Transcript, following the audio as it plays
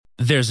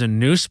There's a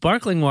new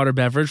sparkling water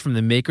beverage from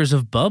the makers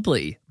of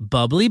Bubbly,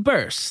 Bubbly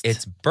Burst.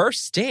 It's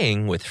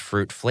bursting with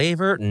fruit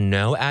flavor,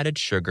 no added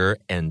sugar,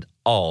 and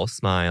all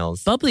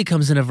smiles. Bubbly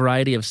comes in a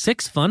variety of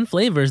 6 fun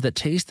flavors that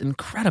taste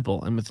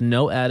incredible, and with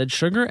no added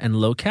sugar and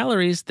low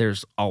calories,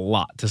 there's a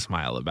lot to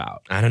smile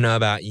about. I don't know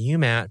about you,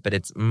 Matt, but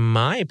it's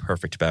my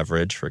perfect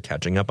beverage for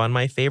catching up on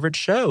my favorite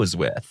shows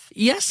with.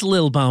 Yes,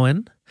 Lil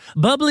Bowen.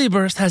 Bubbly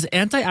Burst has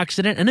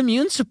antioxidant and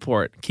immune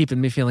support, keeping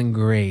me feeling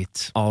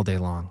great all day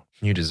long.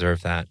 You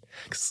deserve that.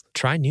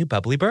 Try new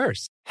Bubbly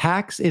Burst.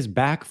 Hacks is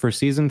back for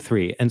season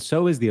 3, and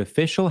so is the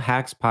official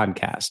Hacks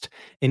podcast.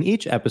 In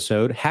each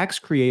episode, Hacks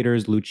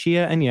creators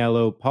Lucia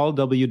Aniello, Paul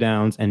W.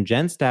 Downs, and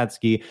Jen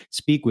Statsky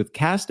speak with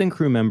cast and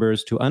crew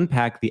members to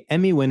unpack the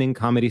Emmy-winning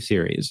comedy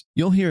series.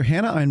 You'll hear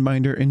Hannah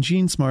Einbinder and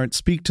Jean Smart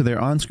speak to their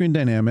on-screen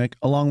dynamic,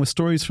 along with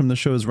stories from the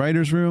show's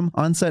writer's room,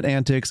 on-set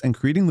antics, and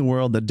creating the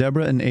world that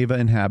Deborah and Ava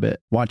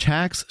inhabit. Watch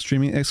Hacks,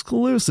 streaming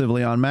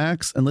exclusively on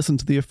Max, and listen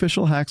to the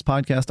official Hacks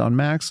podcast on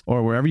Max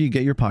or wherever you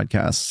get your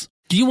podcasts.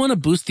 Do you want to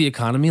boost the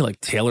economy like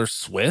Taylor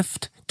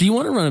Swift? Do you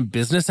want to run a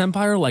business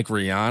empire like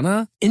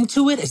Rihanna?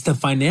 Intuit is the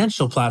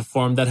financial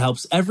platform that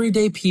helps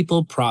everyday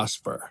people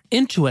prosper.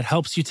 Intuit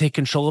helps you take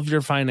control of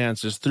your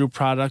finances through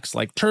products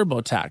like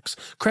TurboTax,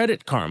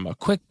 Credit Karma,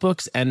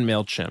 QuickBooks, and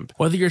MailChimp.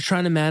 Whether you're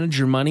trying to manage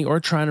your money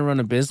or trying to run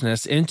a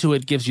business,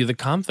 Intuit gives you the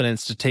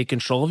confidence to take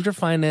control of your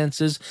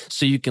finances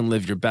so you can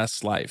live your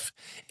best life.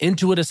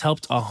 Intuit has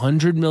helped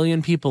 100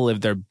 million people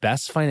live their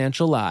best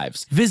financial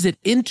lives.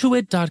 Visit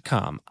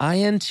Intuit.com,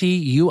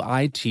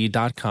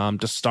 INTUIT.com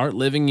to start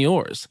living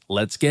yours.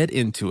 Let's get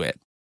into it.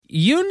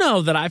 You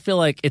know that I feel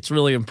like it's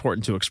really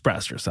important to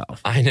express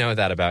yourself. I know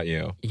that about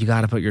you. You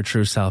got to put your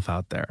true self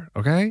out there,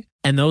 okay?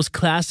 And those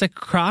classic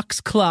Crocs,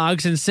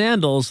 clogs, and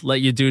sandals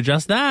let you do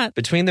just that.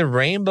 Between the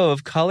rainbow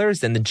of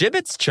colors and the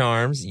Jibbitz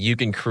charms, you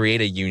can create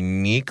a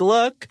unique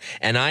look.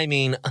 And I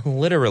mean,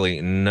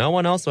 literally, no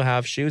one else will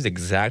have shoes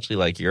exactly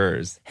like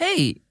yours.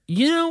 Hey,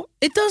 you know,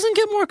 it doesn't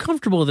get more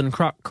comfortable than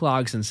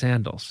clogs and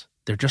sandals.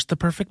 They're just the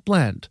perfect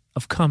blend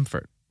of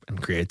comfort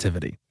and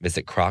creativity.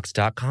 Visit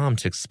Crocs.com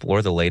to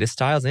explore the latest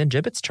styles and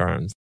Jibbitz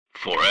charms.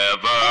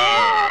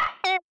 Forever.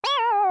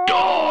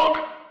 Dog.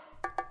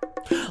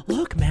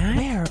 Look, man.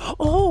 Where?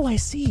 Oh, I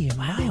see.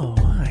 Oh,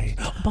 my.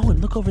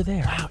 Bowen, look over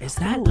there. Wow, is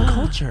that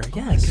culture?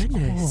 Yes. Oh, my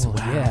goodness. Wow.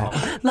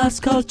 Yeah. Las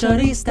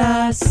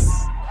Culturistas.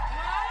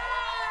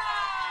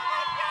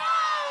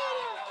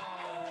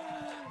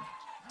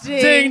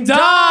 Ding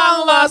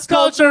dong, Las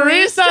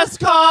Culturistas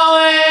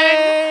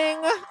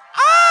calling.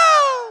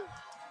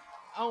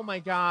 Oh my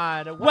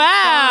God! What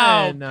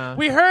Wow! fun.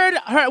 We heard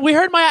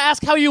Maya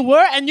ask how you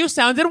were, and you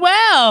sounded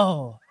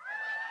well.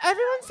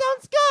 Everyone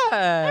sounds good.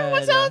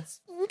 Everyone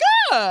sounds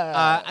good.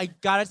 I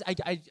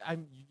gotta.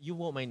 You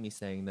won't mind me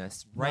saying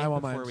this. Right I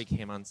won't before mind. we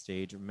came on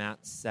stage, Matt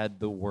said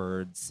the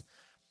words,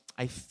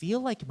 "I feel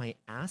like my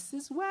ass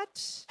is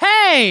wet."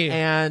 Hey,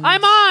 And I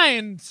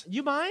mind.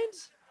 You mind?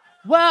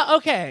 Well,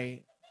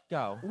 okay.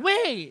 Go.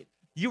 Wait,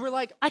 You were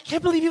like, I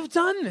can't believe you've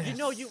done this.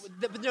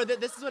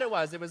 This is what it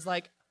was. It was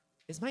like,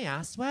 is my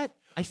ass wet?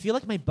 I feel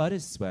like my butt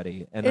is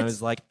sweaty. And I It's-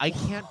 was like, I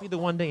can't be the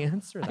one to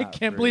answer that. I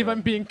can't for believe you.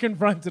 I'm being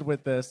confronted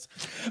with this.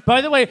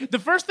 By the way, the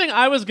first thing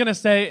I was gonna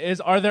say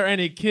is, are there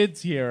any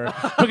kids here?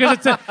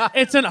 Because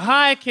it's an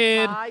hi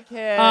kid. Hi,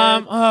 kid.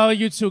 Oh,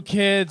 you two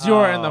kids,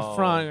 you're in the Oh.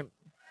 front.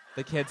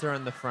 The kids are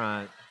in the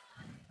front.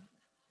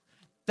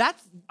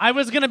 I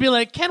was gonna be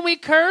like, can we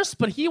curse?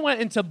 But he went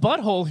into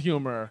butthole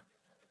humor.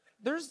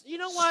 There's, you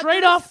know what?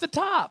 Straight There's- off the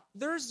top.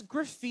 There's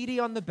graffiti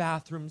on the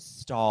bathroom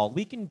stall.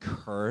 We can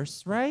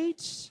curse,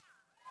 right?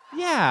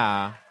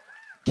 Yeah.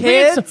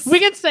 Kids, we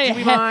can say do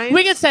we mind?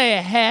 we can say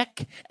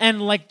heck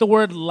and like the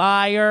word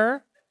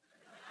liar.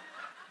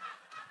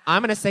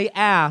 I'm gonna say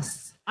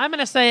ass I'm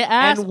gonna say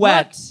ass and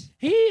wet. Look,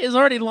 he is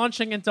already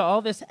launching into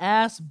all this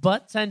ass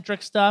butt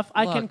centric stuff.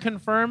 I can Look.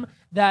 confirm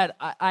that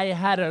I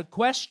had a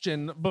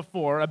question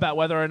before about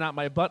whether or not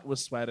my butt was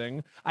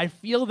sweating. I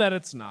feel that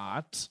it's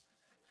not.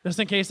 Just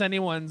in case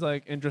anyone's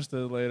like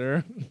interested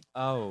later.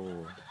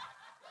 Oh.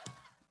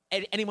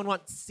 Anyone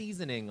want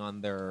seasoning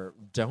on their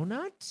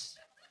donut?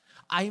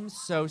 I'm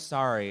so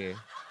sorry.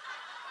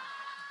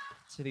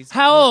 To these.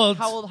 How old?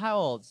 How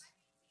old?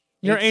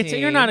 You're 18.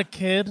 You're not a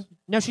kid.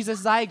 No, she's a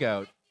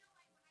zygote.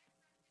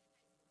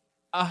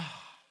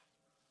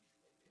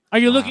 Are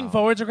you looking Wow.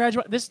 forward to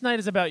graduate? This night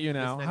is about you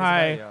now. This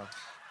night is Hi. about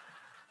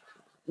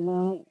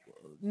you.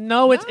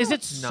 No, is it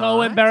it's so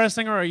not.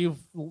 embarrassing, or are you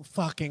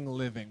fucking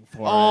living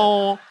for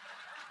Oh,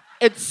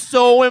 it's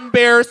so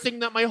embarrassing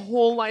that my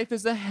whole life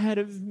is ahead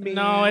of me. it?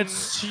 No,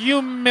 it's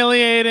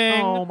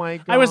humiliating. Oh my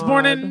God. I was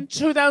born in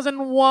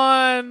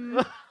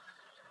 2001.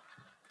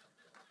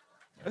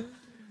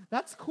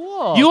 That's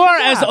cool. You are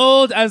Yeah. as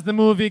old as the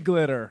movie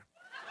Glitter.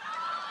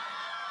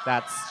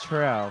 That's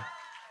true.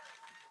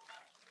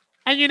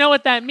 And you know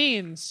what that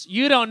means?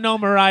 You don't know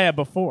Mariah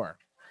before.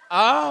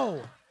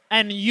 Oh.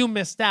 And you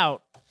missed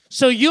out.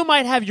 So you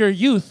might have your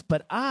youth,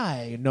 but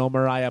I know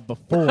Mariah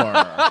before.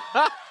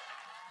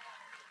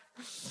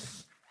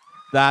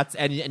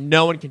 And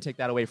no one can take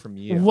that away from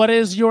you. What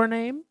is your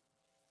name?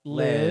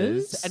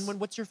 Liz. And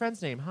what's your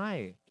friend's name?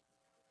 Hi.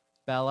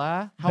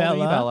 Bella. How old are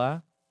you, Bella.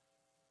 Bella?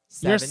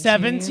 You're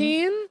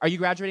 17? Are you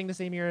graduating the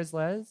same year as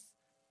Liz?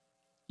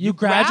 You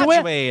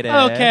graduated.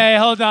 Okay,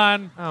 hold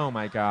on. Oh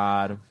my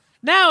God.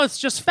 Now it's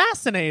just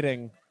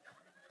fascinating.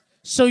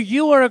 So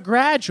you are a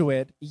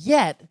graduate,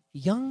 yet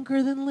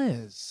younger than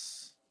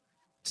Liz.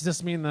 Does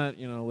this mean that,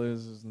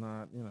 Liz is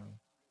not,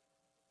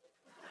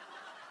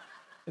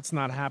 it's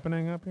not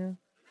happening up here?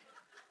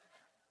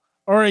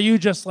 Or are you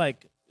just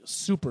like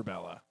Super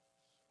Bella?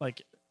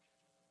 Like,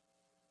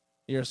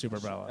 you're Super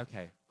Bella.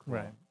 Okay, cool.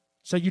 Right.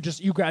 So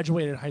you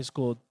graduated high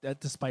school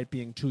despite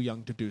being too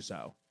young to do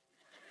so.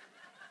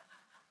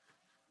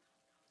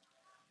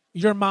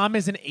 Your mom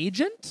is an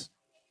agent?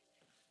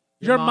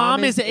 Your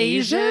mom is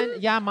Asian?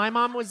 Yeah, my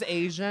mom was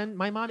Asian.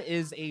 My mom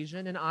is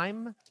Asian, and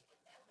I'm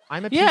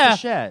a piece of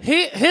shit.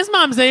 His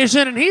mom's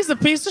Asian, and he's a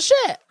piece of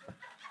shit.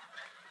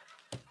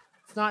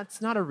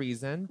 It's not a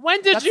reason.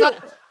 When did you?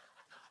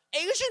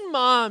 Asian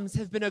moms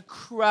have been a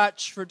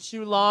crutch for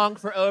too long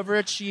for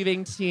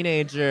overachieving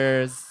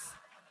teenagers,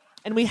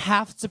 and we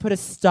have to put a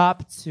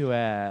stop to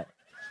it.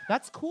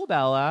 That's cool,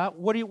 Bella.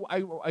 What are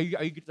you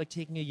like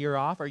taking a year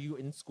off? Are you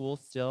in school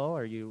still?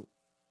 Are you?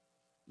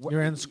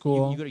 You're in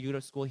school. You go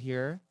to school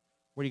here.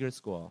 Where do you go to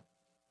school?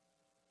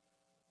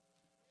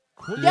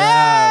 Cool.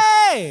 Yes.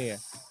 Yay!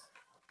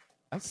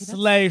 Okay,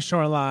 Slay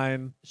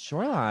Shoreline.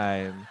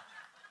 Shoreline.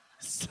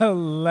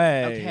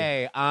 Slay.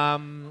 Okay.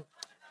 I'm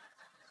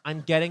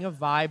getting a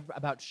vibe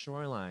about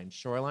Shoreline.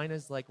 Shoreline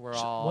is like we're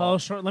all.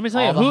 Well, let me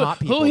tell you, all the hot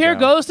people who here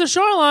go. goes to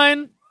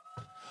Shoreline?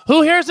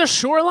 Who here's a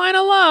Shoreline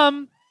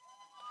alum?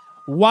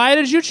 Why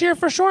did you cheer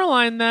for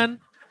Shoreline then?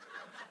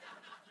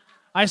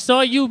 I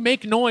saw you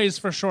make noise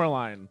for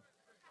Shoreline.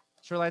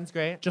 Shoreline's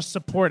great. Just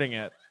supporting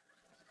it.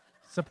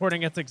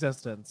 Supporting its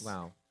existence.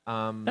 Wow.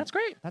 That's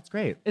great. That's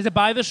great. Is it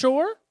by the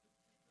shore?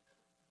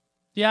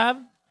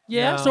 Yeah?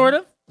 Yeah, No. sort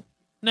of.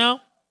 No?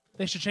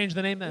 They should change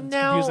the name then. It's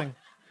No. confusing.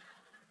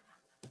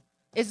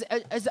 Is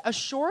a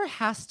shore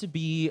has to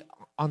be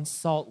on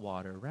salt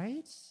water,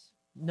 right?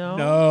 No.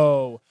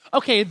 No.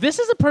 Okay, this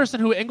is a person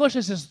who English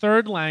is his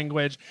third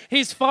language.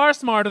 He's far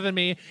smarter than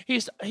me.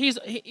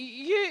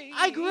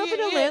 I grew up in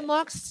a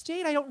landlocked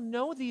state. I don't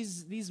know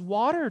these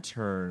water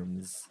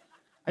terms.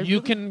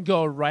 You can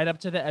go right up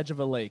to the edge of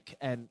a lake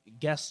and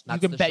guess. That's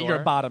you can the bet your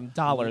shore? bottom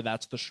dollar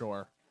that's the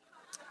shore.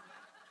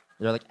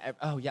 They're like,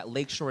 oh yeah,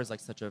 Lakeshore is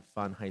like such a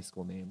fun high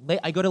school name.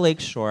 I go to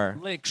Lakeshore.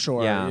 Lake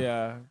shore. Yeah.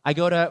 Yeah. I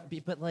go to,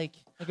 but like,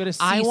 I go to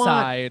I want-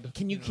 Seaside.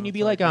 Can you know, be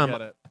so like I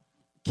get it.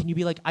 Can you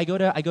be like I go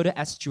to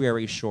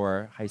Estuary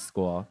Shore High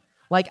School?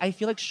 Like I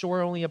feel like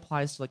shore only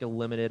applies to like a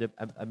limited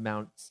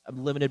amount,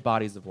 limited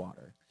bodies of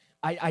water.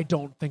 I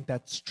don't think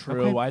that's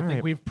true. Okay, I all think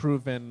right. we've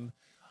proven.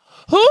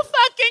 Who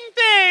fucking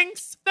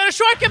thinks that a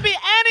shore can be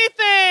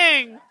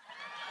anything?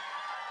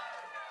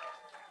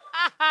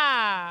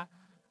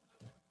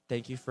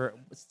 Thank you for.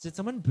 Did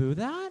someone boo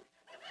that?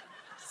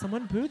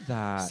 Someone booed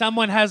that.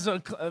 Someone has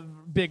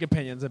big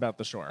opinions about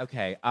the shore.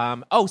 Okay.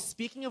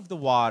 Speaking of the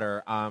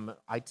water,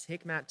 I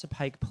take Matt to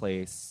Pike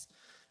Place,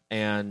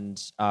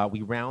 and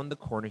we round the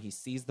corner. He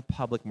sees the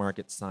public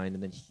market sign,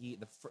 and then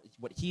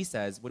what he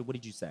says. What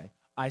did you say?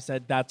 I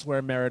said that's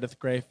where Meredith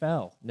Grey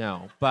fell.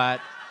 No, but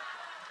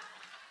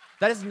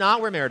that is not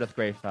where Meredith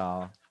Grey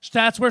fell.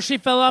 That's where she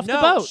fell off the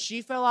No, boat.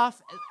 she fell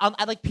off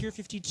at like Pier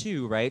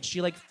 52, right?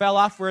 She like fell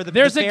off where the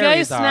There's the a gay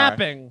ferries are.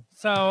 snapping,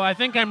 so I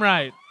think I'm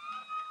right.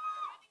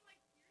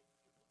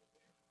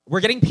 We're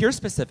getting Pier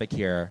specific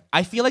here.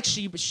 I feel like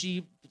she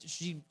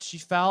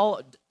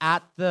fell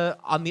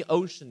on the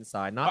ocean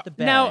side, not the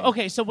bay. Now,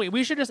 okay, so wait,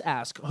 we should just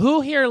ask,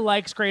 who here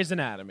likes Grey's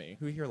Anatomy?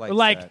 Who here likes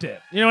liked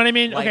it? You know what I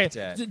mean? Liked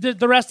okay, it.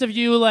 The rest of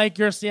you, like,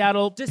 you're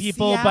Seattle Does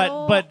people,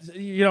 Seattle- but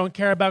you don't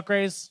care about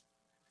Grey's?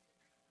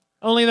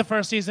 Only the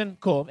first season?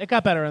 Cool. It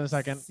got better in the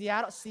second.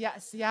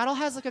 Seattle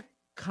has like a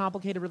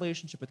complicated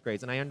relationship with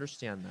Grey's, and I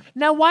understand that.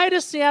 Now, why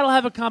does Seattle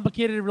have a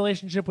complicated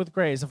relationship with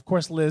Grey's? Of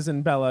course, Liz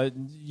and Bella,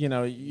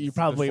 you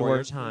probably before were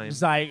your time.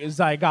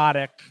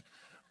 zygotic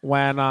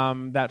when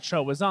that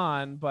show was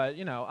on, but,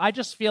 I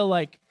just feel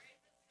like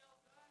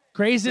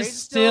Grey's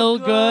is still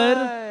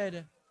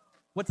good.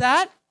 What's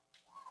that?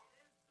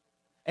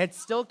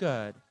 It's still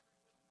good.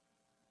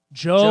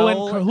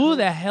 Joe Joe- who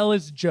the hell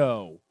is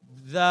Joe?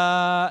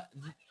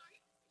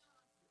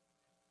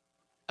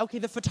 Okay,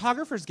 the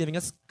photographer's giving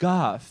us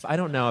guff. I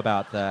don't know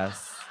about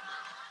this.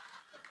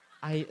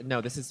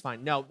 No, this is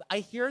fine. No, I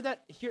hear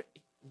that here.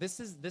 This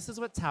is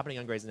what's happening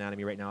on Grey's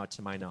Anatomy right now,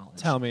 to my knowledge.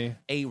 Tell me.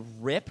 A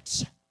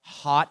ripped,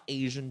 hot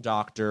Asian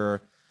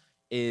doctor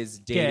is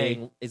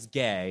dating is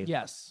gay.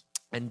 Yes.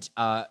 And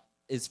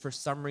is for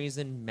some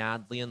reason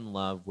madly in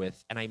love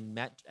with.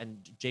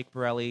 And Jake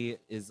Borelli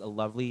is a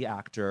lovely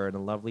actor and a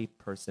lovely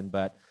person,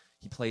 but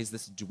he plays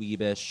this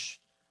dweebish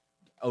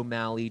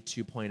O'Malley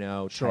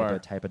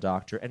 2.0 type of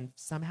doctor, and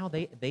somehow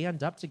they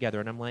end up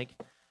together, and I'm like,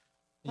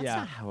 that's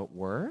not how it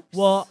works.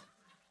 Well,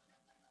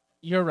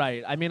 you're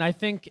right. I mean, I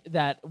think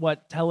that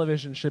what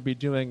television should be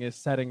doing is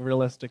setting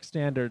realistic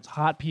standards.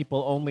 Hot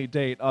people only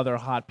date other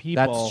hot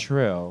people. that's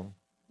true.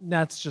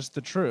 That's just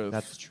the truth.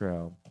 That's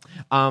true.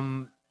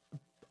 I'm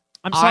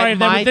sorry.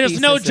 my There's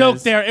no thesis joke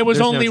is- there. It was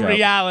there's no only joke.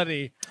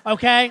 reality.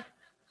 Okay.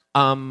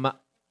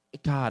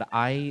 God,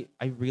 I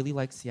really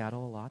like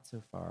Seattle a lot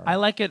so far. I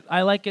like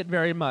it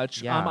very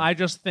much. Yeah. I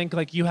just think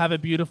like you have a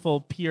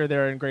beautiful pier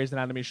there in Grey's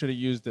Anatomy. Should have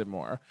used it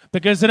more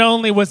because it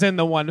only was in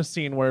the one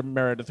scene where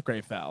Meredith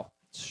Grey fell.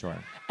 Sure.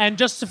 And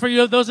just for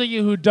you, those of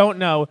you who don't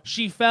know,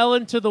 she fell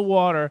into the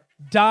water,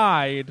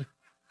 died,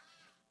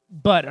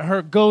 but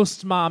her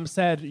ghost mom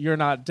said, "You're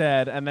not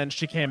dead," and then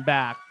she came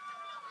back.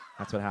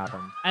 That's what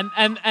happened.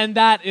 And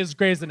that is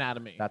Grey's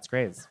Anatomy. That's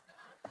great.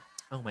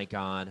 Oh my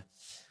God.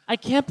 I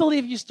can't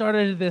believe you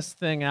started this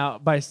thing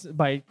out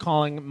by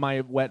calling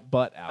my wet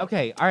butt out.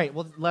 Okay. All right.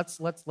 Well, let's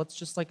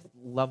just like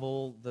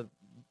level the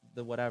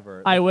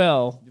whatever. I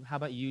will. How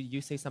about you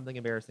say something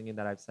embarrassing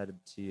that I've said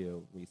to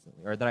you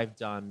recently, or that I've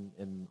done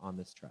on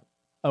this trip?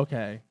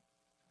 Okay.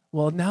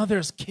 Well, now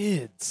there's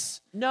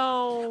kids.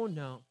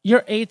 No.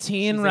 You're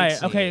 18, She's right?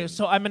 18. Okay,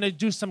 so I'm gonna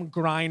do some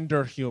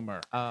grinder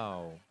humor.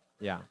 Oh,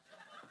 yeah.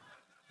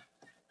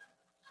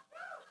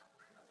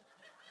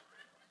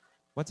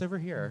 What's over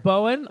here?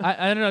 Bowen,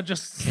 I don't know,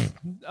 just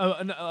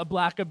a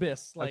black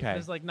abyss. Like Okay.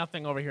 there's like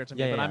nothing over here to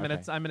me, Yeah, but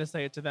yeah, I'm gonna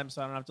say it to them,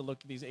 so I don't have to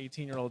look these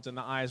 18-year-olds in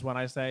the eyes when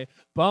I say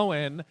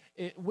Bowen.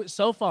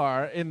 So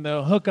far in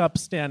the hookup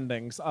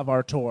standings of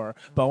our tour,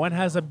 Bowen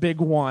has a big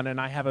 1 and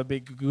I have a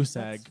big goose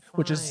egg,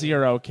 which is fine.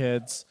 0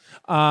 kids.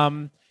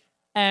 And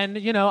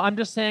you know, I'm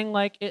just saying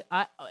like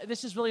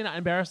this is really not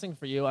embarrassing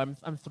for you. I'm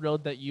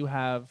thrilled that you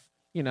have,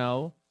 you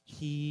know.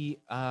 He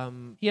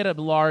He had a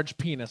large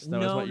penis, though,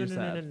 is what you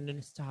said. No,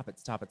 stop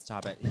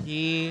it.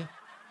 He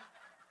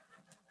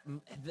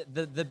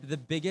the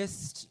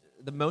biggest,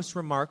 the most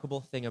remarkable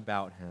thing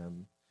about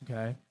him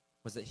Okay.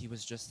 was that he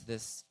was just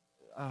this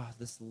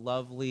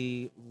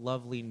lovely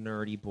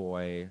nerdy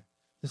boy.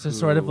 This is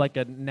sort of who- like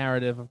a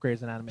narrative of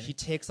Grey's Anatomy. He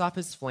takes off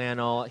his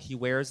flannel. He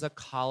wears a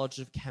College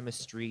of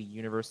Chemistry,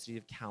 University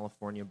of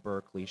California,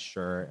 Berkeley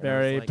shirt. and I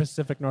was Very like-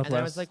 Pacific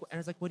Northwest. And I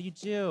was like, what do you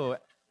do?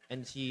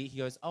 And he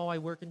goes, oh, I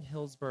work in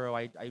Hillsborough.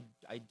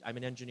 I'm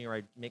an engineer.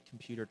 I make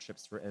computer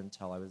chips for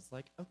Intel. I was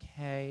like,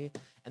 okay.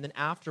 And then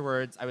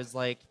afterwards, I was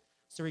like,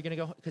 so are you going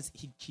to go? Because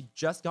he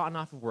just gotten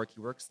off of work.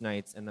 He works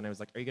nights. And then I was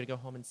like, are you going to go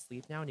home and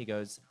sleep now? And he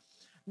goes,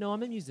 no,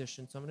 I'm a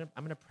musician, so I'm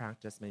gonna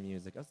practice my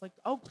music. I was like,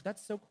 oh,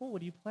 that's so cool. What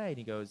do you play? And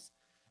he goes,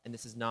 and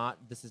this is not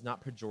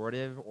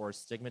pejorative or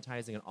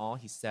stigmatizing at all.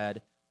 He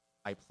said,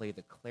 I play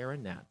the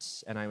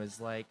clarinet. And I was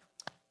like,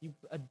 you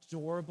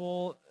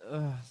adorable,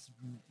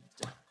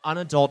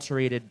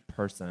 unadulterated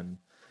person.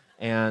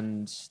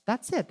 And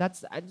that's it.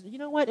 You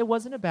know what? It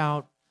wasn't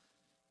about.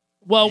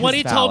 well, what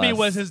his he told me phallus.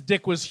 was his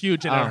dick was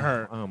huge and it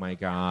hurt. Oh my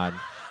God.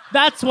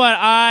 That's what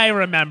I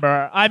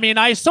remember. I mean,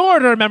 I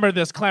sort of remember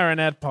this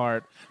clarinet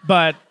part,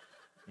 but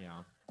Yeah.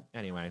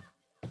 Anyway.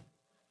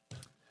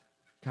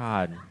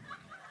 God.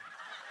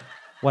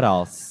 What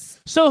else?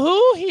 so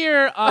who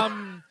here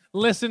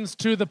listens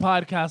to the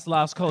podcast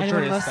Las Anyone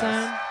Culturistas?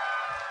 listen?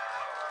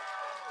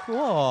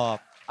 Cool.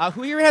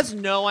 Who here has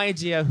no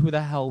idea who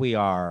the hell we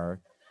are?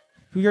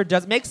 Who here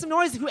does? Make some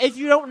noise if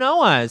you don't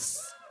know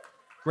us.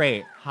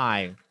 Great.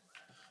 Hi.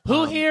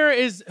 Who's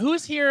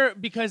here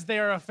because they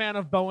are a fan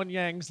of Bowen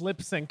Yang's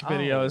lip sync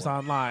videos Oh.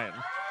 online?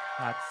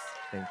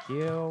 Thank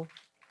you.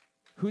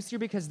 Who's here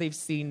because they've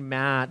seen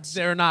Matt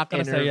They're not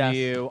going to say yes.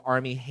 interview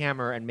Army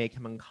Hammer and make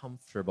him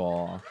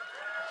uncomfortable?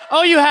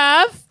 Oh, you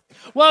have?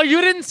 Well,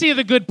 you didn't see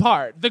the good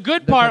part. The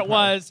good part part.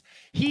 was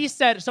he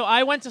said, so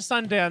I went to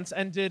Sundance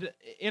and did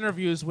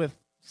interviews with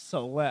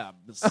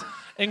celebs,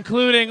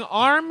 including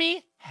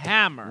Army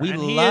Hammer. We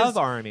And he love is-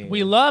 Army.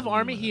 We love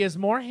Army. He is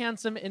more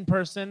handsome in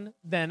person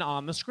than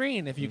on the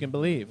screen, if you can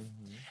believe.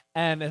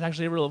 And it's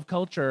actually a rule of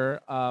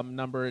culture,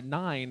 number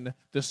 9.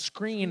 The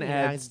screen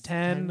adds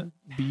 10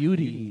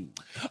 beauty.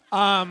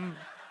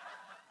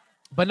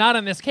 But not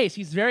in this case.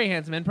 He's very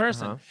handsome in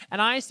person. Uh-huh.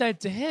 And I said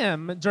to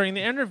him during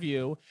the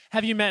interview,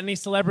 have you met any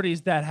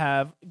celebrities that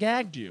have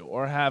gagged you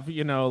or have,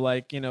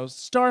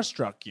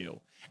 starstruck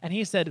you? And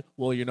he said,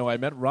 well, I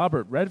met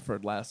Robert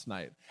Redford last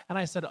night. And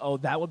I said, oh,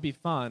 that would be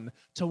fun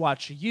to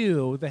watch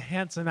you, the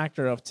handsome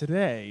actor of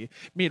today,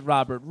 meet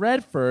Robert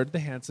Redford, the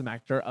handsome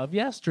actor of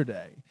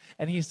yesterday.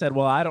 And he said,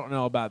 well, I don't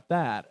know about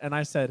that. And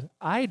I said,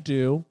 I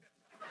do.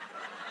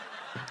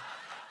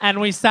 And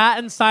we sat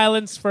in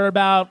silence for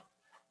about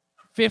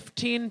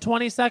 15,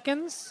 20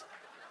 seconds.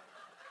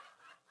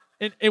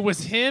 It was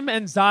him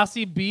and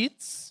Zazie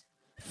Beetz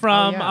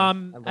from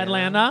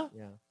Atlanta.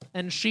 Yeah.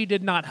 And she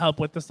did not help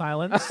with the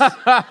silence.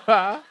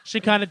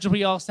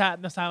 We all sat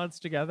in the silence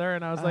together,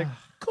 and I was like,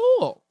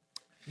 cool.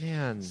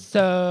 Man.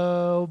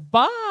 So,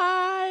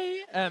 bye.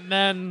 And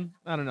then,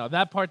 I don't know,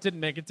 that part didn't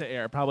make it to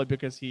air, probably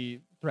because he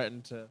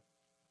threatened to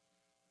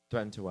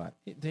Threatened to what?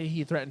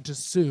 he threatened to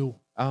sue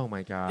Oh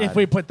my God. if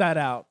we put that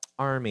out.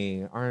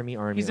 Army.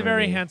 He's a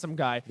very handsome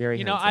guy. Very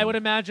I handsome. would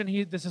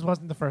imagine this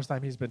wasn't the first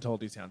time he's been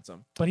told he's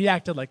handsome, but he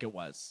acted like it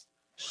was.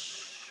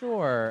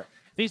 Sure.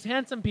 These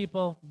handsome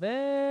people,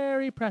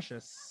 very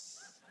precious.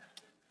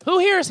 Who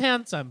here is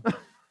handsome?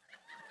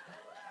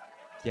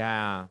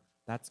 Yeah.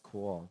 That's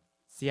cool.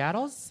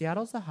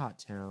 Seattle's a hot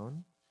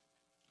town.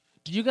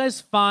 Do you guys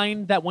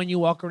find that when you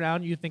walk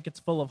around, you think it's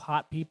full of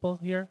hot people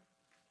here?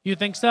 You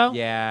think so?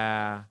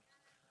 Yeah.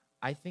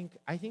 I think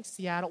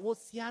Seattle. Well,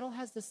 Seattle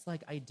has this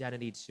like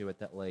identity to it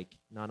that like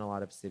not a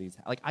lot of cities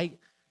have. Like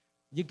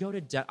you go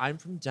to I'm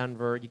from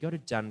Denver. You go to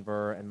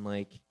Denver and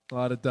like A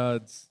lot of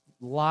duds.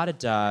 a lot of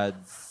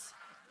duds.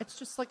 It's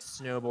just like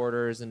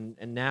snowboarders and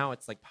now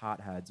it's like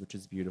potheads, which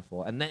is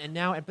beautiful.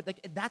 But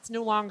like that's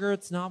no longer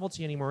its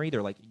novelty anymore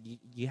either. Like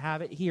you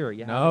have it here.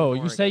 You have No, it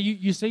in you say Oregon.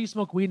 you say you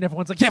smoke weed and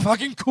everyone's like, yeah,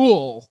 fucking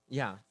cool.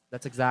 Yeah,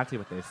 that's exactly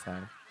what they say.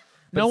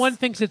 No But one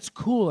thinks it's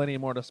cool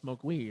anymore to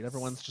smoke weed.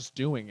 Everyone's just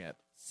doing it.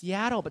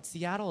 Seattle,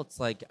 it's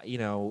like,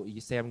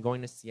 you say I'm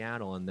going to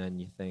Seattle and then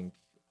you think,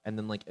 and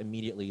then like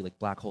immediately like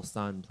Black Hole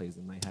Sun plays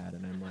in my head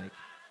and I'm like,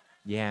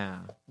 yeah.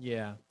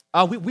 Yeah.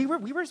 Oh, we were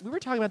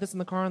talking about this in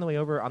the car on the way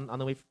over on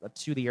the way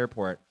to the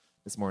airport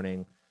this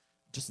morning.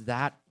 Just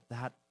that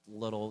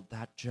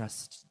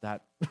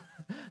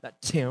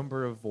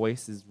timbre of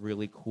voice is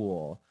really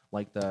really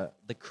like the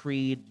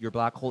Creed, your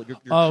Black Hole. Your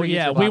Oh Creed,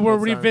 yeah, your we Black were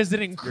Hole Sun,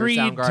 revisiting your Creed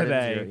Soundgarden's,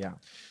 today. yeah.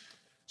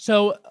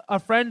 So a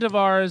friend of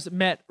ours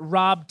met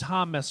Rob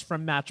Thomas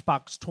from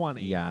Matchbox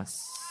 20.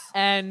 Yes.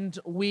 And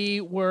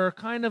we were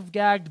kind of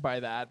gagged by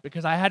that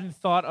because I hadn't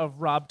thought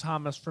of Rob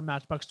Thomas from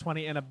Matchbox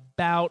 20 in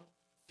about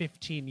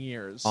 15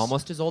 years.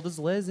 Almost as old as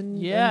Liz and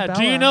Yeah. and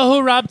Do you Bella. know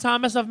who Rob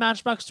Thomas of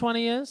Matchbox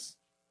 20 is?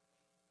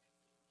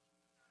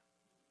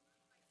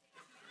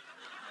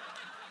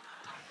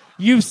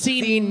 You've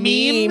seen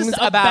memes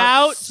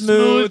about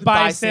Smooth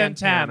by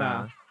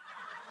Santana.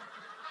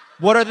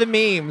 What are the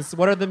memes?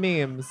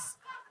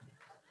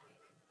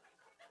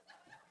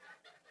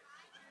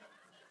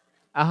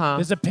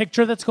 There's a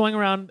picture that's going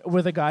around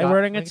with a guy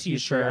wearing a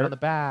t-shirt on the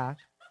back.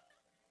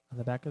 on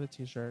the back of the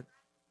t-shirt.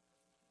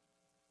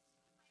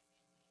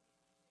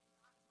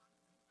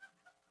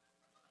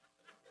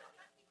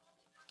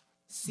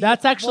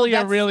 That's actually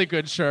a really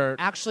good shirt.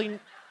 Actually,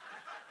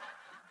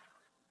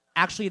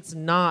 it's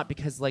not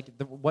because like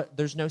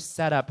there's no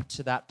setup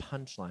to that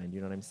punchline.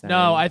 You know what I'm saying?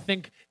 No, I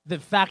think the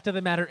fact of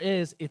the matter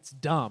is it's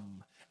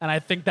dumb, and I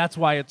think that's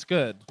why it's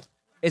good.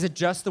 Is it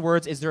just the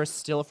words? Is there a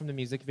still from the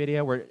music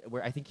video where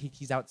I think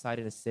he's outside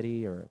in a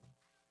city or?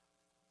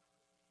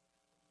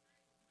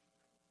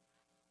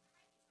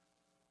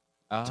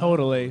 Oh,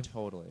 Totally.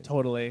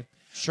 Totally.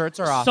 Shirts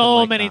are often So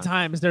like many that.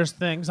 times there's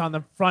things on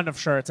the front of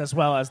shirts as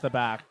well as the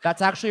back.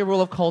 That's actually a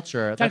rule of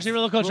culture. It's actually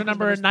rule of culture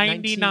number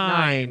 99.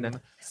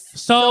 99.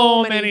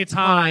 So many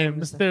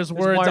times there's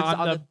words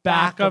on the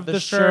back of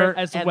the shirt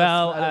as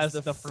well as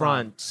the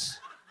front.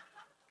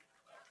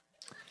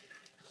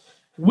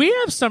 We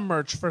have some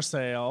merch for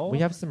sale. We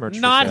have some merch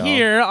for Not sale.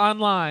 here,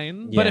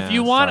 online. But if Yeah,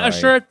 you want a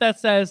sorry. shirt that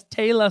says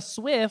Taylor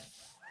Swift,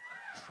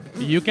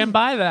 you can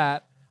buy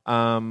that.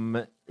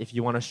 If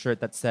you want a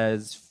shirt that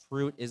says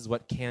 "Fruit is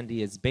what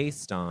candy is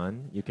based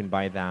on," you can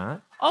buy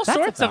that. All That's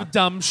sorts about- of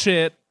dumb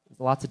shit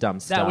Lots of dumb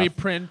stuff. that we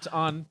print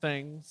on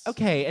things.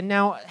 Okay, and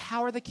now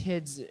how are the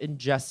kids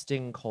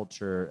ingesting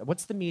culture?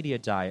 What's the media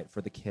diet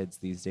for the kids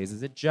these days?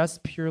 Is it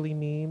just purely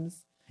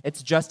memes?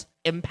 It's just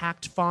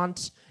impact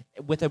font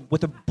with a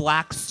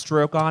black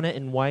stroke on it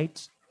in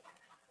white?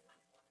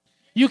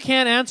 You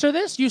can't answer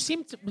this? You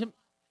seem to...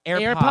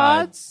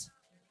 AirPods?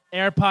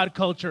 AirPod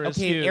culture is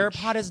Okay, huge.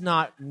 AirPod is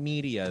not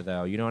media,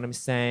 though. You know what I'm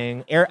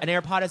saying? An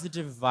AirPod is a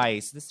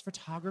device. This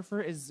photographer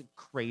is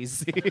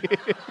crazy.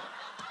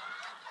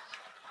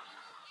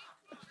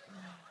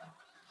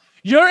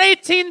 You're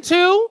 18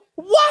 too?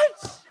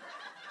 What?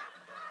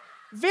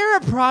 Vera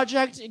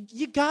Project,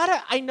 you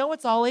gotta. I know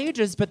it's all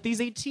ages, but these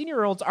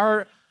 18-year-olds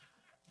are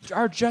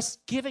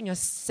just giving us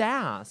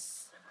sass.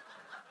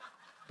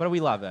 But we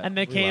love it. And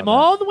they We came love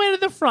all the way to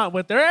the front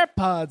with their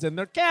AirPods and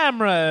their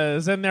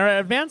cameras and their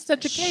advanced it.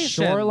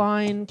 education.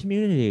 Shoreline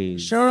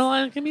communities.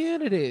 Shoreline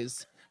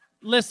communities.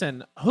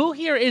 Listen, who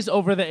here is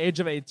over the age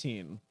of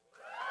 18?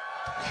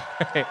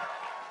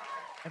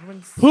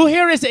 Everyone's Who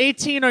here is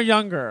 18 or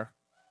younger?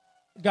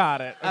 Got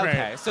it.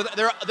 okay. Great. So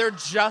they're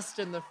just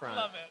in the front.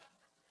 Love it.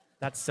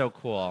 That's so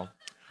cool.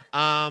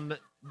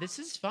 This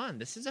is fun.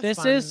 This is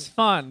This is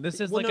fun. This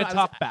is Well, like no, a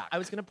talk back. I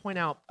was going to point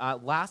out,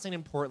 last night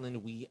in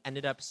Portland, we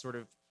ended up sort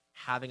of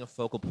having a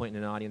focal point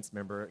in an audience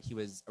member. He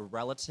was a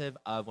relative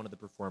of one of the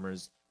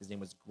performers. His name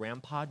was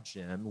Grandpa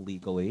Jim,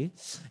 legally.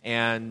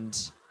 And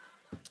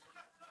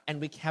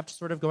we kept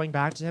sort of going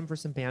back to him for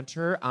some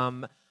banter.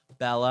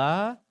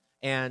 Bella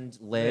and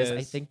Liz,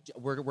 I think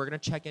we're going to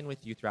check in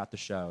with you throughout the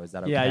show. Is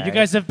that okay? Yeah, you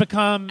guys have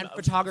become And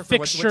photographer,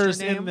 what's your fixtures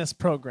name? in this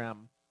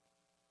program.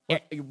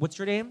 What's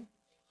your name?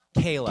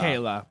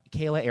 Kayla.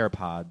 Kayla.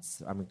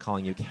 AirPods. I'm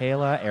calling you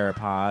Kayla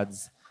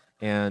AirPods.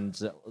 And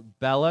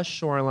Bella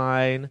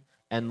Shoreline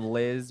and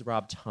Liz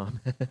Rob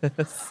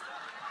Thomas.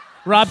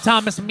 Rob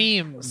Thomas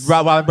memes.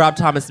 Rob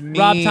Thomas memes.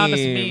 Rob Thomas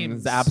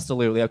memes.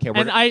 Absolutely. Okay,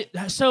 okay.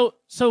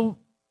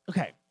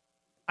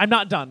 I'm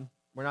not done.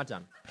 we're not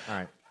done. All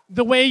right.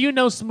 The way you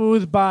know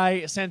Smooth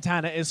by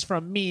Santana is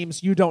from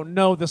memes. You don't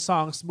know the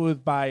song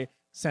Smooth by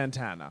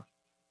Santana.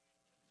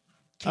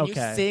 Can you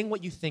Okay. sing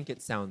what you think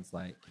it sounds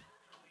like?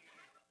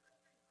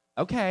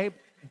 Okay.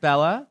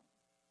 Bella?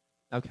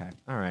 Okay.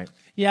 All right.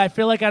 Yeah, I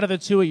feel like out of the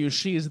two of you,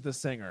 she's the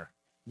singer.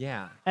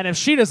 Yeah. And if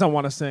she doesn't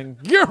want to sing,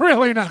 you're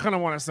really not going to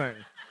want to sing.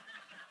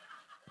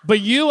 But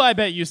you, I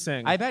bet you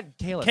sing. I bet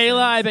Kayla.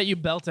 Kayla, I sings. bet you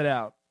belt it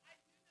out.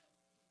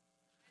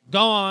 Go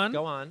on.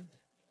 Go on.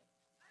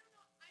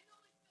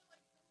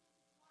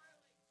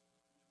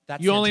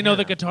 That's You only know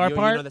the Santana. guitar You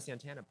part? know the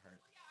Santana part.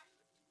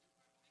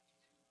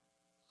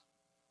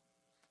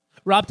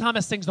 Rob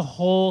Thomas sings the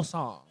whole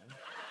song.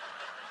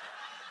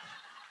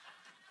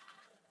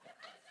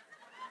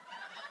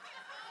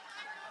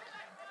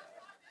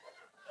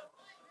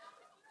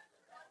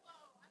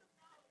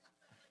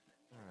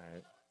 All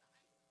right.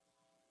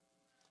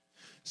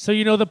 So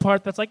you know the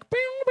part that's like,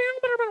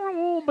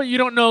 but you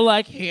don't know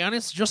like, and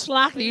it's just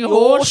like the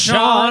ocean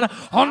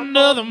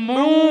under the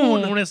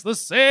moon. It's the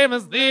same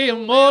as the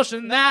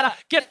emotion that I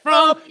get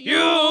from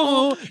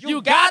you.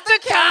 You got the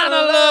kind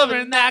of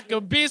loving that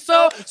could be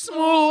so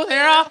smooth.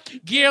 Here,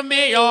 give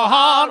me your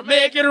heart,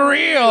 make it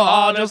real.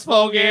 I'll just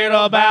forget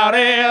about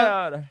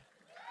it.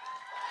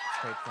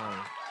 Great song.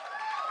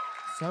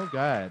 So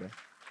good.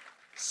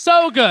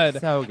 So good.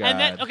 So good. And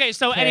then, okay,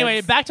 so Kids.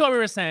 anyway, back to what we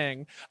were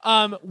saying.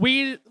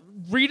 We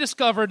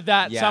rediscovered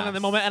that song in the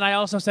Yes. moment, and I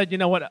also said, you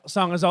know what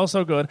song is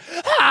also good?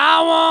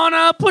 I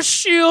wanna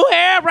push you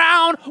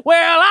around.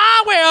 Well,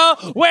 I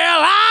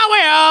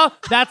will.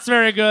 That's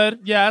very good.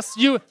 Yes,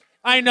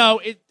 I know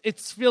it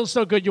feels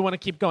so good. You want to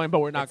keep going, but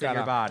we're not It's in gonna.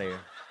 your body.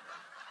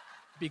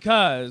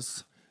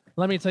 Because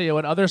let me tell you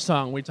what other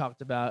song we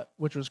talked about,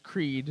 which was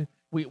Creed.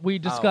 We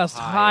discussed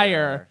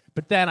Higher,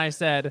 but then I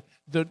said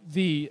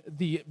the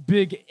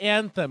big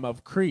anthem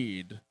of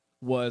Creed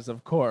was,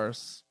 of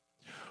course,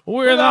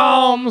 with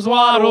arms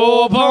wide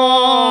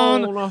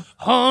open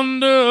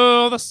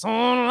under the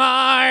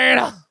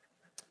sunlight.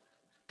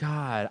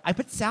 God, I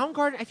put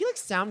Soundgarden. I feel like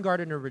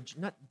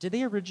Soundgarden did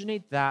they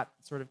originate that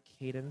sort of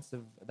cadence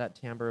of that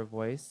timbre of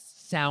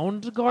voice?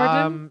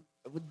 Soundgarden?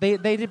 They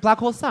did Black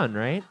Hole Sun,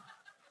 right?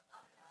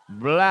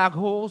 Black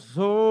Hole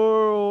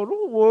Sun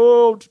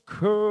won't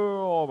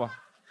come.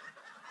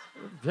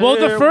 Well,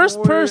 the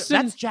first person...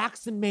 That's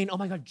Jackson Maine. Oh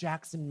my God,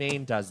 Jackson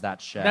Maine does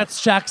that shit.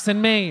 That's Jackson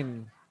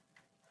Maine.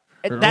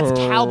 That's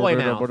Cowboy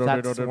Mouth.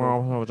 That's oh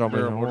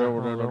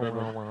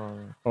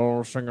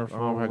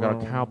my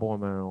God, Cowboy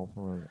Mouth.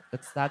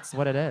 That's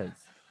what it is.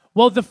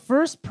 Well, the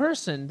first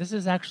person, this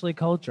is actually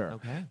culture.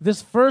 Okay.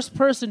 This first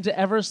person to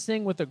ever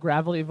sing with a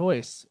gravelly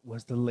voice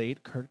was the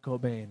late Kurt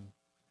Cobain.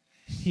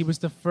 He was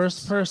the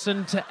first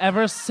person to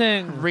ever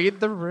sing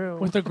Read the room.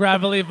 with a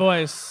gravelly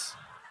voice.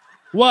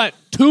 What?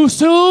 Too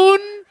soon?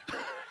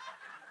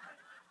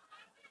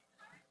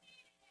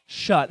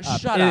 Shut up.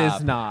 Shut It up.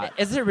 is not.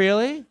 Is it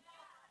really?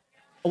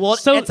 Well,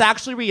 So- it's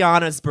actually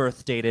Rihanna's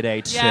birthday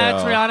today, too. Yeah,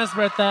 it's Rihanna's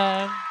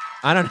birthday.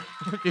 I don't know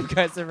if you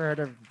guys ever heard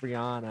of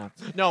Rihanna.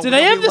 No. Do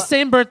they have the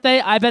same birthday?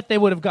 I bet they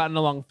would have gotten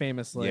along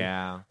famously.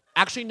 Yeah.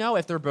 Actually, no.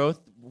 If they're both,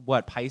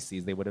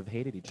 Pisces, they would have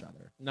hated each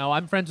other. No,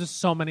 I'm friends with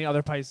so many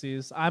other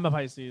Pisces. I'm a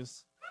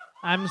Pisces.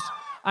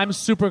 I'm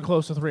super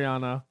close with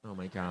Rihanna. Oh,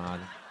 my God.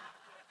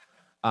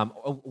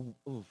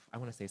 Oof, I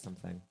want to say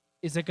something.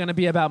 Is it going to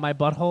be about my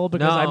butthole?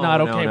 Because No, I'm not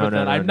no, okay no, with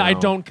no, it. no, I no.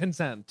 don't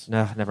consent.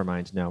 No, never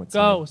mind. No, it's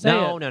Go, fine. say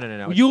no, it. No, no,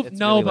 no, no. You It's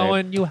know, really lame.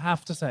 Bowen, you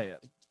have to say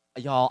it.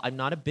 Y'all, I'm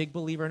not a big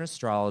believer in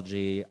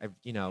astrology.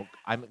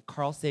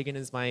 Carl Sagan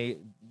is my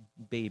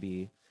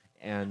baby,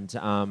 and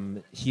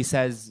he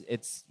says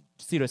it's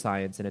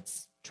pseudoscience and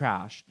it's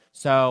trash.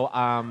 So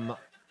I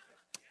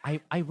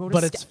wrote.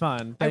 But it's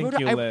fun. Thank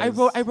you, Liz.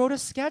 I wrote a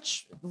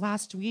sketch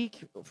last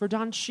week for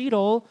Don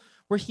Cheadle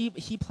where he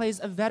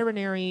plays a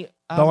veterinary.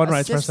 Bowen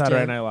writes for assistant,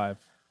 Saturday Night Live.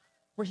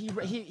 where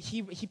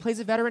he plays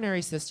a veterinary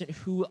assistant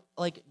who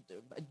like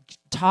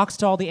talks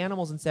to all the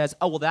animals and says,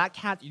 "Oh well, that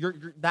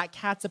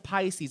cat's a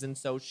Pisces, and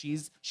so she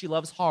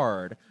loves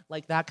hard."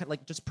 Like that,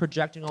 like just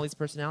projecting all these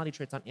personality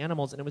traits on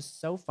animals, and it was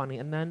so funny.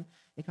 And then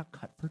it got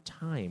cut for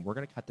time. We're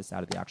gonna cut this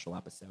out of the actual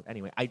episode.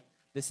 Anyway,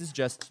 this is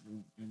just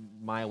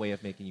my way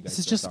of making you guys. This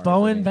is feel just sorry for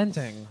Bowen me.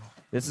 venting.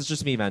 This is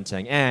just me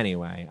venting.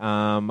 Anyway,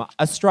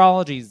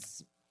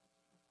 astrology's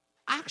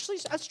actually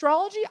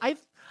astrology.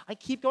 I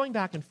keep going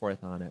back and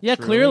forth on it. Yeah,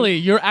 truly. clearly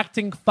you're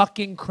acting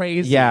fucking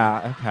crazy.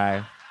 Yeah.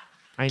 Okay.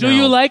 I Do know.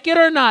 you like it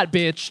or not,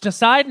 bitch?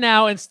 Decide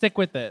now and stick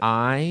with it.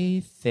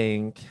 I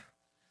think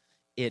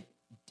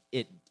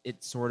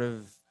it sort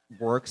of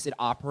works. It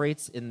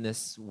operates in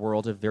this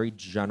world of very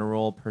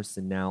general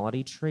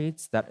personality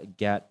traits that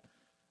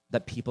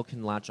people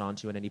can latch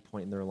onto at any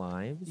point in their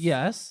lives.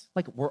 Yes.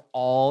 Like we're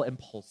all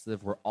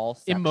impulsive. We're all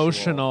sexual,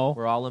 Emotional.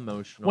 We're all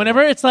emotional.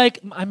 Whenever it's like,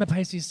 I'm a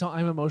Pisces, so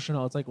I'm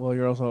emotional, it's like, well,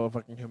 you're also a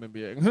fucking human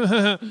being.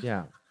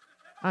 Yeah.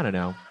 I don't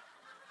know.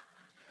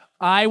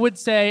 I would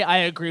say I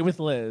agree with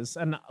Liz,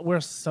 and we're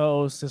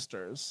so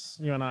sisters.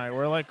 You and I,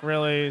 we're like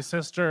really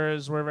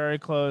sisters. We're very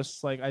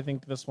close. Like I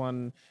think this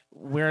one,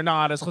 we're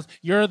not as close.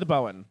 You're the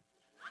Bowen,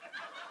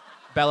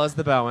 Bella's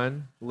the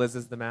Bowen. Liz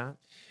is the Matt.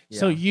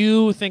 so Yeah.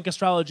 you think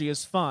astrology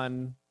is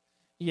fun.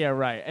 Yeah,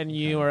 right. And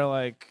you are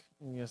like,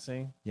 you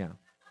see, Yeah.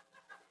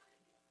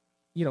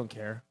 you don't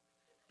care.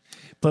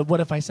 But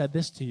what if I said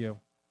this to you?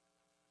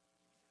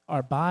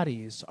 our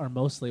bodies are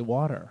mostly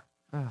water.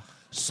 Ugh.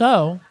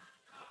 So,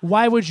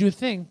 why would you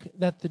think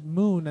that the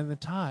moon and the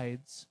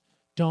tides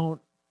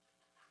don't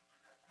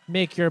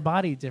make your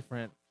body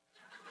different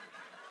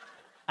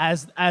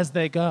as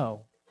they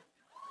go?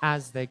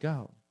 As they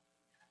go.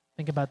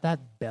 Think about that,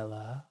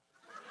 Bella.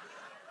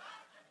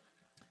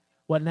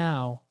 What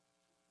now?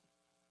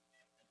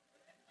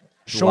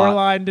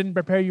 Shoreline didn't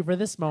prepare you for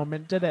this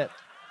moment, did it?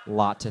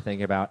 Lot to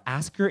think about.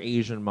 Ask your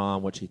Asian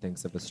mom what she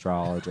thinks of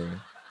astrology.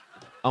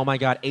 Oh my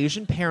God,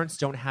 Asian parents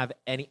don't have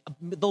any.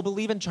 They'll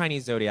believe in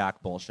Chinese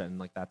zodiac bullshit. And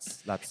like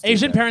that's Asian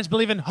stupid. parents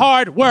believe in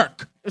hard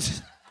work.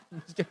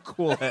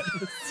 Cool it.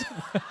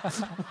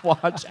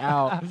 Watch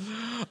out.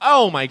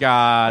 Oh my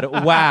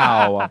God.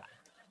 Wow.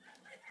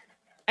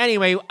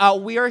 Anyway,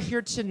 we are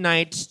here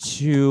tonight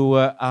to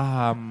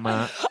I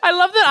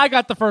love that I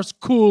got the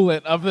first cool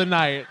it of the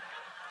night.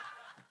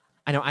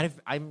 I know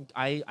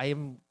I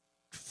am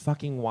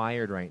fucking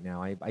wired right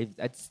now.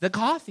 It's the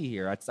coffee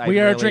here. We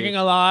are drinking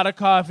a lot of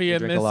coffee in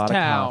drink this a lot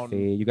town. of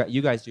coffee.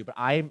 You guys do, but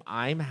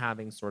I'm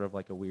having sort of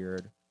like a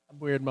weird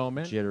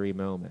moment. jittery A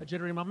moment.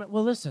 jittery moment.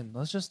 Well, listen,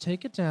 let's just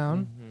take it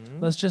down.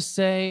 Mhm. Let's just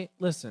say,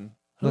 listen,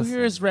 who Listen.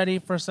 here is ready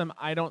for some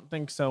I don't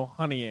think so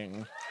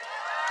honeying?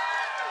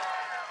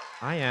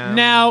 I am.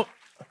 Now,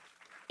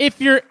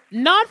 if you're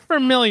not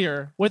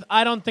familiar with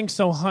I Don't Think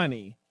So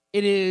Honey,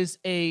 it is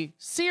a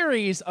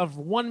series of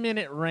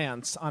 1-minute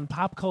rants on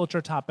pop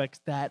culture topics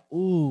that,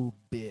 ooh,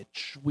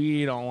 bitch,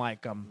 we don't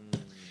like them.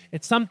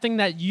 It's something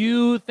that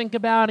you think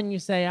about and you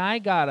say, I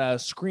gotta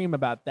scream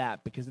about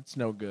that because it's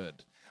no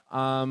good.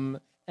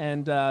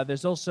 And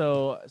there's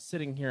also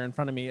sitting here in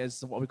front of me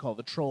is what we call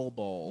the Troll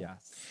Bowl.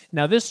 Yes.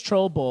 Now, this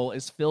Troll Bowl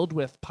is filled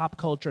with pop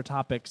culture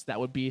topics that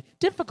would be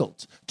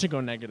difficult to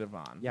go negative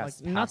on.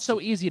 Yes, Like, not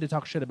so easy to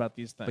talk shit about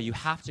these things. But you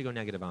have to go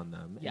negative on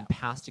them. Yeah. And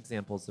past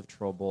examples of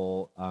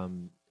Troll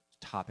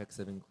topics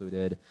have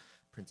included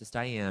Princess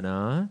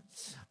Diana,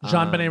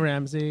 John Benet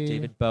Ramsey,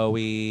 David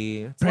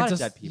Bowie, it's Princess. a lot of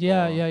dead people.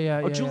 Yeah.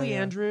 Or Julie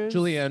Andrews.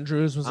 Julie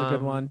Andrews was a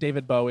good one.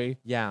 David Bowie.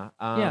 Yeah.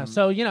 Yeah.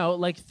 So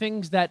like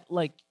things that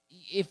like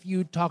if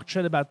you talk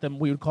shit about them,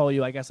 we would call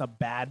you, I guess, a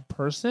bad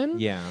person.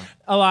 Yeah.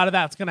 A lot of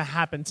that's gonna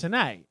happen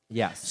tonight.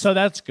 Yes. So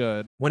that's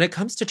good. When it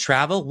comes to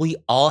travel, we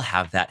all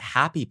have that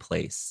happy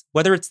place.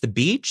 Whether it's the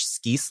beach,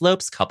 ski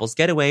slopes, couples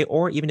getaway,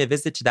 or even a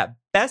visit to that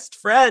best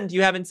friend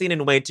you haven't seen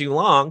in way too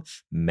long,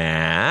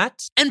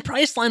 Matt. And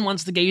Priceline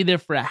wants to get you there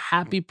for a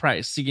happy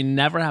price so you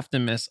never have to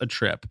miss a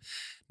trip.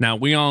 Now,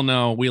 we all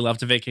know we love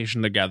to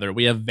vacation together.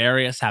 We have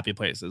various happy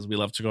places. We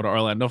love to go to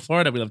Orlando,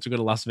 Florida. We love to go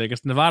to Las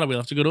Vegas, Nevada. We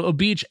love to go to a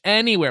beach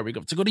anywhere. We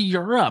love to go to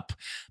Europe.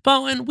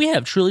 But when we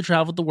have truly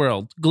traveled the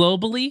world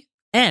globally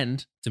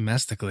and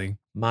domestically.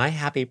 My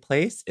happy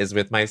place is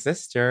with my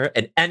sister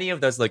in any of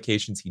those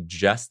locations he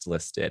just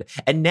listed.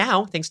 And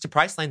now, thanks to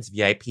Priceline's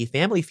VIP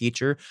family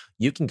feature,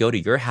 you can go to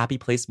your happy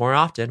place more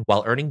often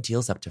while earning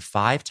deals up to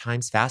 5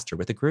 times faster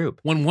with a group.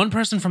 When one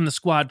person from the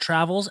squad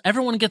travels,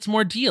 everyone gets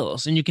more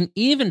deals, and you can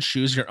even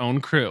choose your own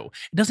crew.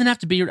 It doesn't have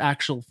to be your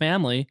actual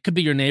family. It could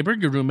be your neighbor,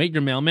 your roommate,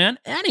 your mailman,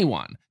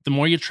 anyone. The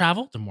more you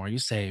travel, the more you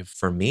save.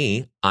 For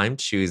me, I'm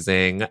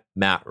choosing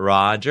Matt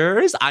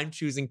Rogers. I'm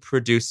choosing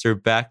producer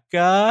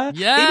Becca.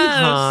 Yes! Maybe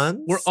Hans.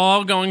 We're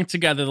all going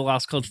together, the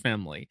Lost Coach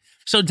family.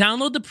 So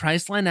download the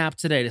Priceline app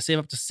today to save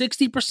up to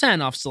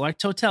 60% off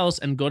select hotels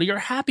and go to your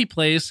happy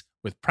place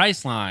with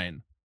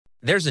Priceline.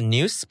 There's a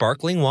new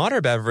sparkling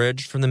water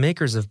beverage from the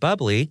makers of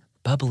Bubbly,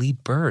 Bubbly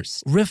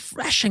Burst.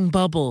 Refreshing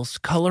bubbles,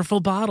 colorful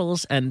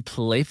bottles, and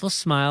playful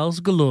smiles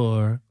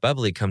galore.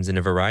 Bubbly comes in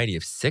a variety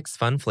of 6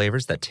 fun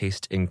flavors that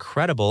taste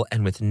incredible,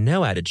 and with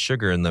no added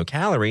sugar and low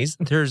calories,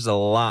 there's a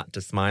lot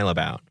to smile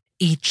about.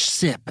 Each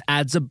sip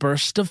adds a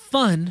burst of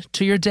fun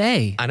to your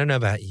day. I don't know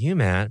about you,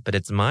 Matt, but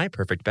it's my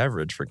perfect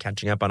beverage for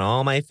catching up on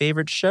all my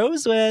favorite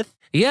shows with.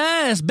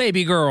 Yes,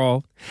 baby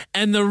girl.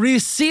 And the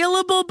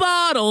resealable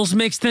bottles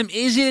makes them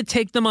easy to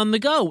take them on the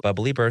go.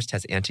 Bubbly Burst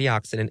has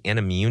antioxidant and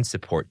immune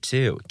support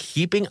too,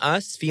 keeping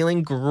us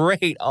feeling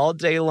great all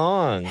day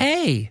long.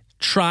 Hey,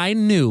 try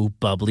new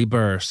Bubbly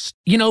Burst.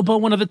 But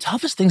one of the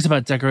toughest things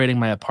about decorating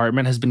my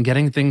apartment has been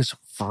getting things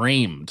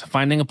framed.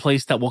 Finding a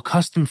place that will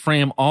custom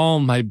frame all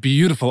my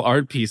beautiful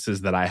art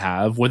pieces that I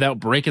have without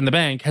breaking the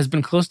bank has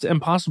been close to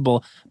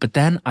impossible. But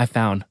then I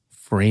found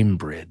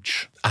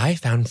FrameBridge. I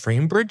found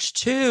FrameBridge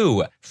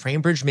too.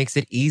 FrameBridge makes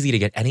it easy to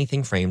get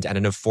anything framed at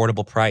an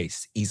affordable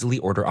price. Easily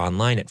order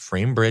online at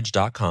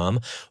framebridge.com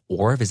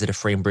or visit a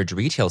FrameBridge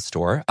retail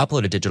store,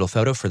 upload a digital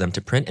photo for them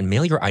to print and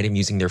mail your item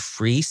using their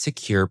free,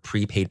 secure,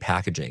 prepaid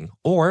packaging.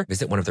 Or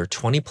visit one of their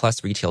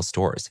 20-plus retail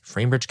stores.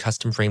 FrameBridge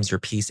custom frames your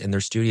piece in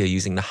their studio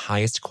using the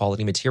highest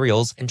quality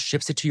materials and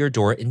ships it to your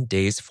door in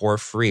days for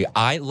free.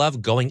 I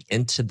love going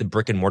into the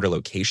brick and mortar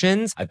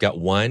locations. I've got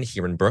one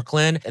here in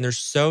Brooklyn, and they're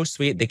so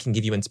sweet. They can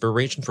give you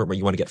inspiration for where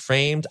you want to get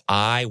framed.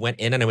 I went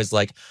in and I was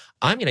like,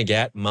 I'm going to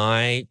get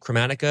my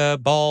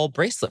Chromatica ball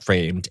bracelet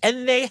framed.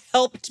 And they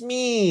helped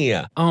me.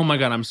 Oh my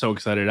God, I'm so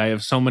excited. I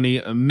have so many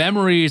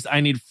memories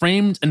I need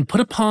framed and put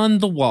upon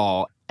the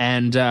wall.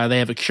 And they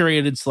have a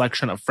curated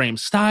selection of frame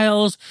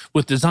styles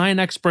with design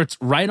experts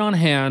right on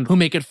hand who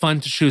make it fun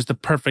to choose the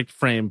perfect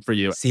frame for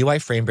you. See why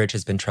FrameBridge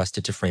has been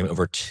trusted to frame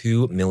over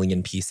 2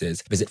 million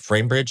pieces. Visit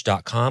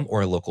framebridge.com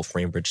or a local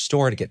FrameBridge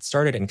store to get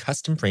started and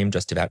custom frame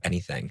just about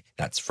anything.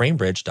 That's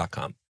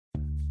framebridge.com.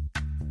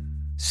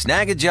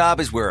 Snag a Job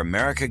is where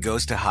America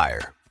goes to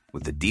hire,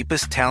 with the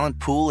deepest talent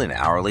pool in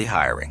hourly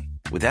hiring.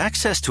 With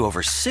access to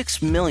over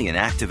 6 million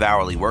active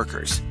hourly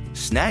workers,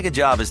 Snag a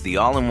Job is the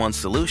all-in-one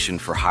solution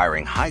for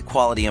hiring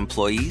high-quality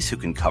employees who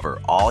can cover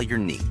all your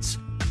needs.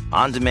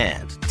 On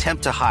demand,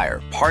 temp to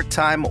hire,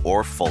 part-time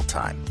or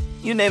full-time.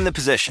 You name the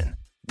position.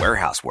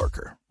 Warehouse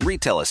worker,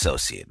 retail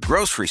associate,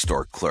 grocery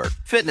store clerk,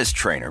 fitness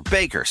trainer,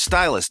 baker,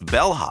 stylist,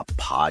 bellhop,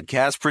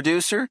 podcast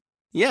producer.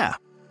 Yeah,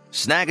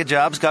 Snag a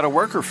Job's got a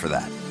worker for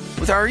that.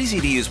 With our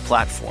easy-to-use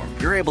platform,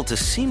 you're able to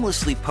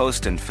seamlessly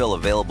post and fill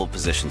available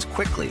positions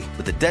quickly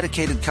with a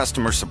dedicated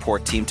customer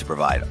support team to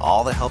provide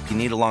all the help you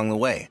need along the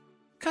way.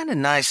 Kind of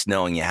nice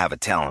knowing you have a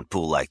talent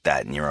pool like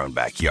that in your own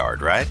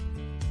backyard, right?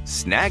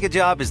 Snag a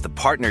Job is the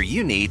partner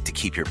you need to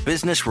keep your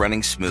business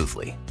running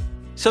smoothly.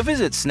 So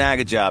visit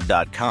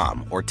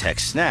snagajob.com or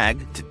text snag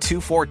to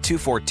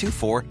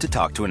 242424 to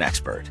talk to an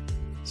expert.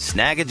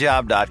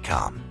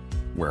 Snagajob.com,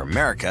 where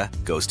America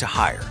goes to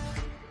hire.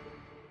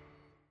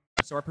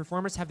 So our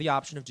performers have the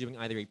option of doing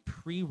either a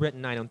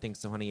pre-written I don't think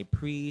so, honey,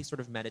 a sort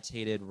of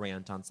meditated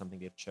rant on something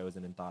they've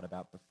chosen and thought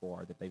about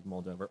before that they've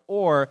mulled over,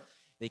 or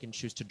they can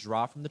choose to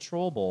draw from the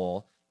troll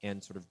bowl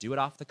and sort of do it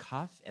off the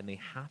cuff, and they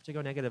have to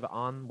go negative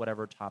on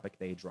whatever topic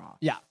they draw.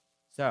 Yeah.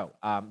 So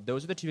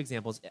those are the two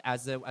examples.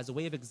 As a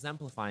way of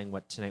exemplifying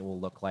what tonight will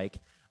look like,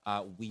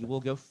 we will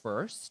go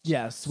first.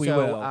 Yes, we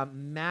will.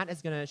 Matt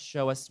is going to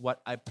show us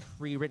what a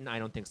pre-written I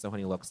don't think so,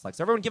 honey looks like.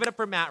 So everyone give it up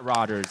for Matt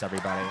Rogers,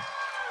 everybody.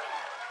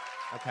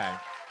 Okay.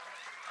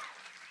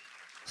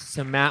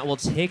 So Matt will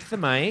take the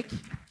mic.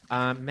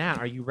 Matt,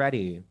 are you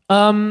ready?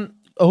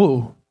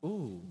 Ooh.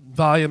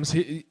 Volumes.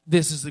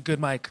 This is a good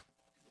mic.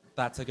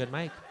 That's a good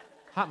mic.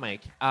 Hot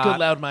mic. Good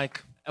loud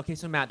mic. Okay,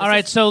 so Matt. All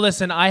right, so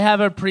listen, I have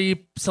a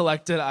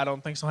pre-selected I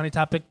don't think so, honey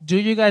topic. Do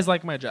you guys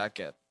like my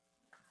jacket?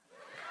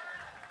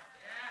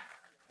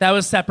 That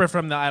was separate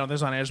from the I don't think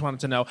so, honey. I just wanted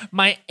to know.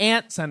 My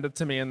aunt sent it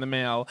to me in the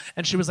mail,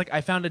 and she was like,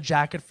 I found a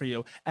jacket for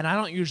you. And I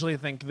don't usually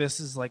think this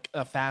is like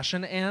a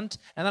fashion aunt.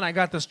 And then I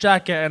got this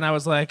jacket, and I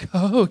was like,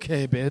 oh,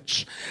 okay,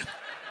 bitch.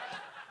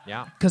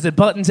 Yeah. Because it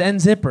buttons and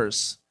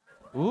zippers.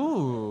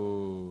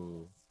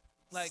 Ooh.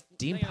 Like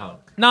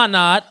steampunk.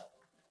 Not.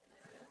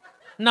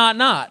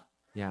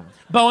 Yeah.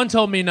 Bowen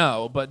told me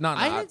no, but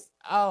not.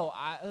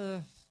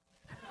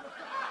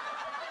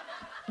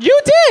 You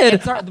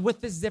did! With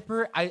the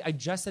zipper, I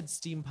just said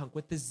steampunk.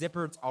 With the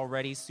zipper, it's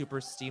already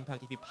super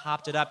steampunk. If you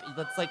popped it up,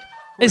 that's like...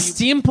 Is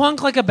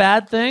steampunk like a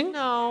bad thing?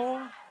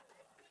 No.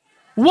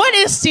 What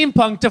is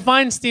steampunk?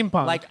 Define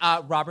steampunk. Like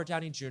Robert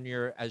Downey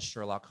Jr. as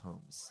Sherlock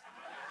Holmes.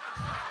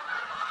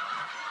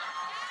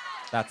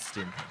 That's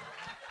steampunk.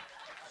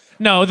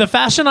 No, the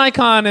fashion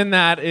icon in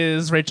that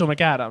is Rachel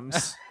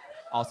McAdams.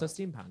 Also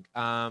steampunk.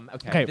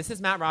 Okay. This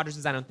is Matt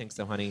Rogers' I don't think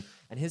so, honey.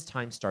 And his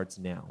time starts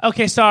now.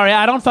 Okay, sorry.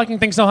 I don't fucking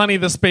think so, honey.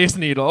 The Space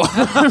Needle.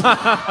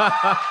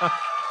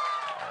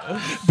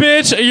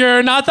 Bitch,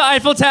 you're not the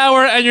Eiffel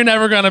Tower and you're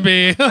never gonna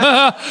be.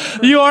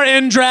 You are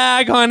in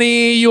drag,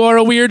 honey. You are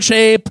a weird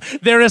shape.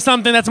 There is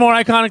something that's more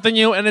iconic than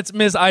you, and it's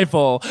Ms.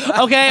 Eiffel.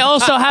 Okay,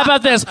 also, how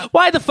about this?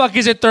 Why the fuck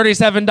is it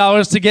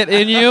 $37 to get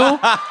in you?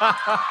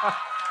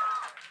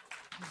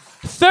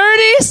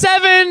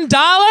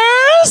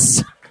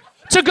 $37?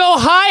 To go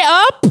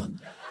high up?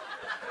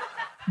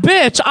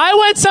 Bitch, I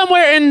went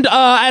somewhere in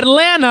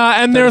Atlanta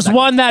and there's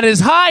one that is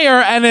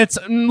higher and it's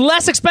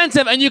less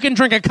expensive and you can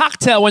drink a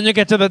cocktail when you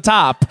get to the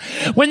top.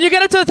 When you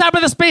get up to the top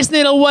of the Space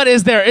Needle, what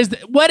is there? Is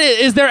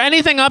there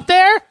anything up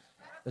there?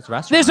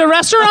 There's a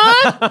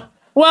restaurant?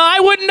 Well,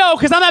 I wouldn't know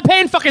because I'm not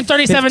paying fucking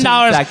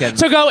 $37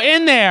 to go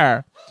in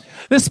there.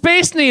 The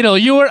Space Needle,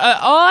 you were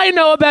all I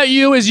know about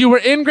you is you were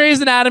in Grey's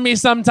Anatomy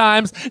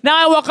sometimes. Now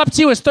I walk up to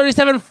you, it's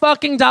 $37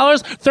 fucking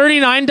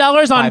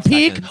 $39 on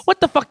peak. Seconds. What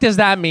the fuck does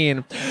that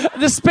mean?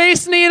 The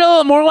Space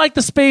Needle, more like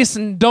the Space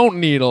and Don't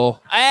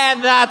Needle.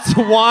 And that's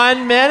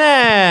 1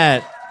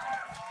 minute.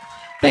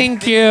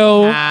 Thank you.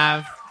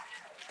 I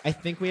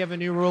think we have a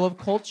new rule of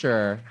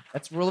culture.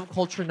 That's rule of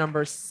culture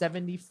number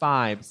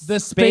 75.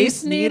 The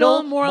Space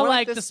Needle, more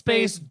like the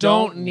Space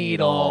Don't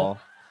Needle.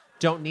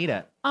 Don't need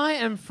it. I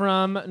am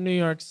from New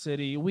York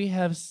City. We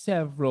have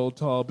several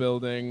tall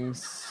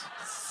buildings.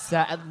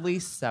 At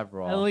least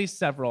several. At least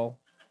several.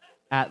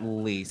 At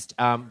least.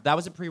 That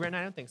was a pre-written?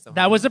 I don't think so.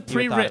 That was a You thought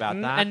pre-written,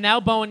 about that? and now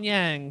Bowen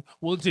Yang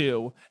will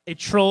do a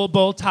troll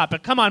bowl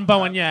topic. Come on,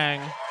 Bowen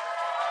Yang.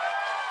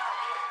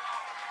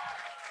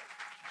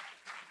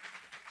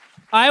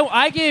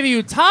 I gave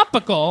you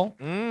topical.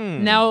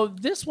 Now,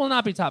 this will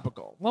not be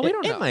topical. Well, we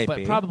don't know, might but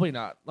be. probably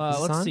not.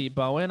 Let's song? see,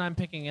 Bowen. I'm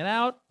picking it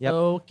out. Yep.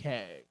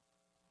 Okay.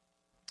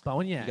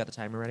 Bowen Yang. You got the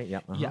timer ready?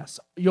 Yep. Uh-huh. Yes.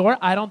 Your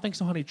I Don't Think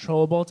So Honey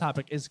Troll Bowl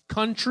topic is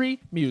country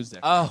music.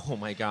 Oh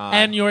my God.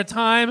 And your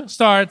time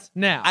starts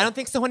now. I don't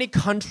think so, honey.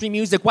 Country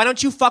music. Why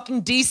don't you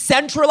fucking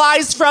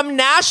decentralize from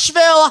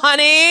Nashville,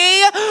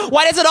 honey?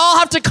 Why does it all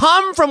have to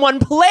come from one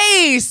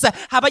place?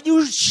 How about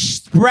you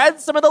spread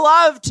some of the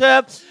love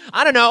to,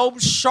 I don't know,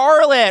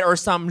 Charlotte or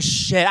some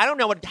shit. I don't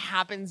know what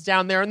happens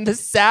down there in the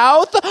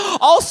South.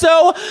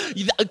 Also,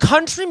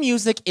 country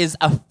music is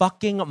a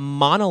fucking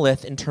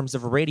monolith in terms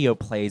of radio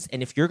plays.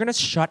 And if you're going to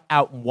shut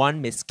out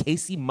one Miss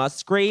Casey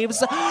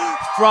Musgraves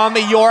from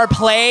your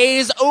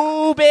plays,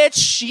 oh, bitch,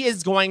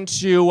 she's going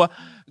to win.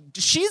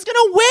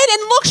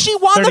 And look, she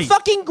won 30. the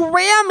fucking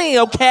Grammy,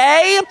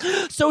 okay?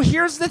 So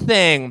here's the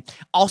thing.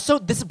 Also,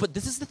 this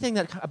is the thing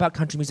about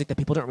country music that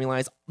people don't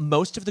realize.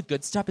 Most of the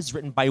good stuff is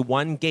written by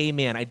one gay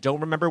man. I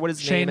don't remember what his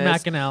name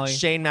is.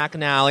 Shane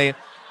McAnally.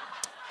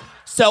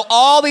 So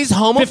all these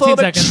 15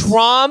 homophobic seconds.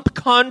 Trump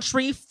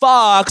country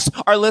fucks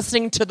are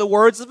listening to the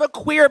words of a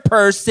queer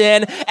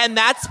person, and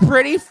that's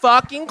pretty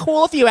fucking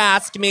cool if you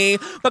ask me.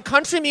 But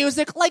country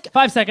music, like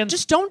 5 seconds.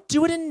 just don't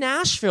do it in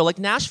Nashville. Like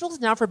Nashville's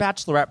now for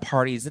bachelorette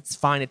parties. It's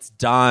fine. It's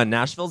done.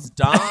 Nashville's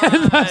done.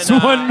 That's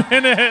 1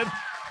 minute.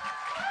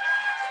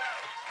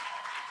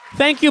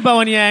 Thank you,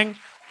 Bowen Yang.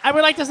 I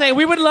would like to say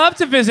we would love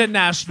to visit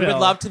Nashville. We would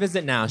love to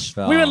visit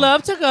Nashville. We would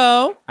love to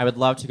go. I would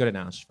love to go to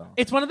Nashville.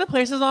 It's one of the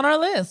places on our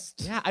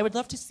list. Yeah, I would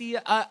love to see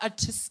a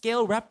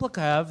to-scale replica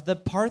of the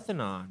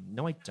Parthenon.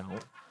 No, I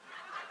don't.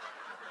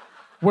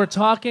 We're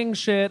talking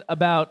shit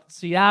about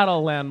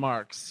Seattle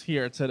landmarks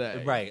here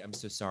today. Right, I'm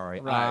so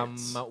sorry. Right.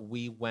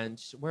 We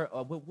went where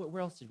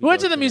else did we We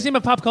went go to the Museum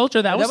of Pop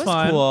Culture. That was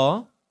fun.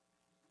 Cool.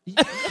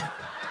 It's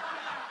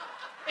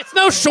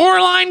no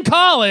Shoreline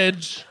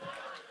College.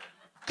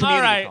 Community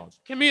All right, college.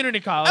 community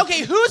college.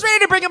 Okay, who's ready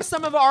to bring up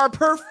some of our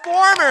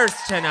performers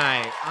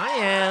tonight? I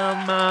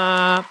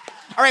am.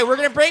 All right, we're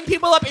going to bring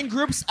people up in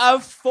groups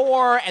of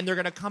 4, and they're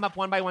going to come up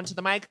one by one to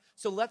the mic.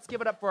 So let's give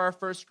it up for our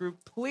first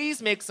group.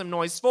 Please make some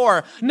noise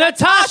for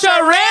Natasha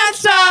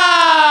Ransom!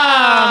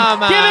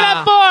 Give it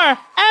up for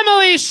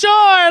Emily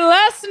Shore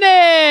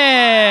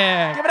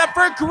Lesnick! Give it up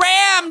for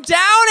Graham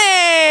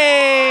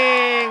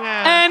Downing!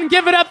 And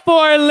give it up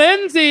for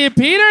Lindsay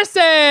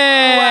Peterson!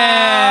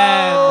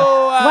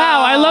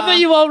 Wow, I love that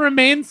you all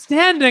remain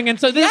standing. And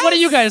so, what are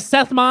you guys,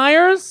 Seth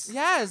Meyers?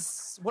 Yes.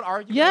 What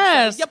are you?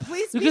 Yes. Yeah,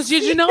 please. Because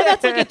did you know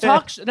that's like a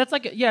talk that's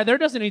like, there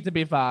doesn't need to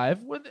be 5.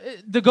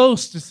 The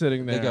ghost is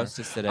sitting there. The ghost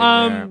is sitting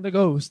there. The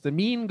ghost, the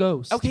mean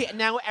ghost. Okay, and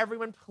now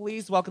everyone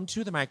please welcome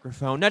to the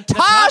microphone,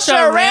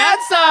 Natasha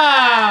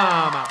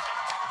Ransom!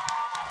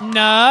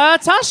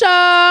 Natasha!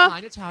 Hi,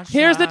 Natasha.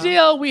 Here's the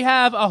deal. We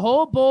have a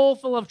whole bowl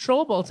full of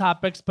Troll Bowl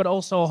topics, but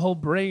also a whole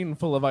brain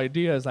full of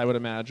ideas, I would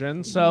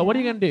imagine. So what are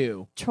you going to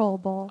do? Troll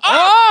Bowl.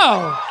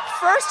 Oh!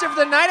 First of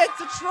the night, it's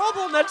a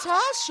trouble,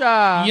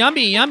 Natasha.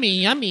 Yummy,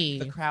 yummy, yummy.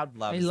 The crowd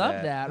loves I it.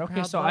 love that. The Okay,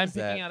 crowd so I'm loves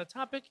picking it. out a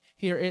topic.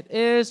 Here it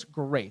is.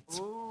 Great.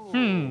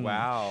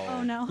 Wow.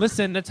 Oh, no.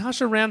 Listen,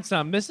 Natasha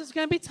Ransom, this is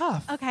going to be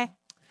tough. Okay.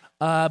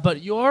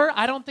 But your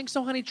I Don't Think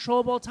So Honey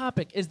Troll Bowl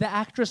topic is the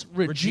actress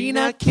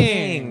Regina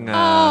King.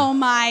 Oh,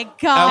 my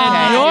God.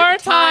 And your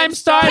time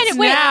starts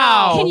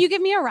now. Can you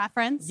give me a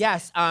reference?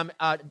 Yes.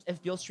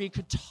 If Beale Street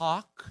Could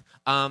Talk,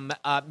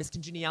 Miss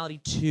Congeniality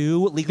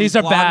 2, Legally These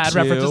are Blonde bad 2,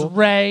 references.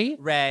 Ray.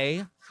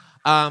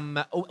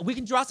 We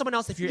can draw someone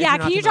else if you're. Yeah,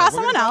 if you're can not you draw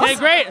familiar. someone Okay, else?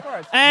 great. Of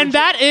course. And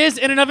that is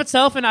in and of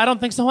itself, and I Don't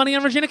Think So Honey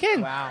and Regina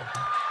King. Wow.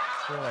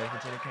 Really,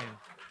 Regina King.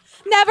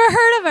 Never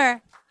heard of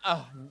her.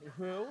 Oh,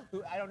 who?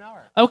 I don't know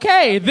her.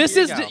 Okay, this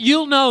you is, go.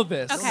 you'll know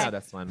this. I don't Okay. know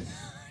this one.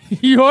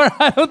 Your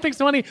I Don't Think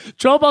So Honey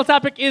Troll Bowl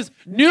topic is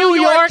New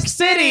York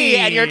City.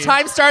 And your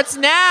time starts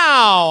now.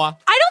 I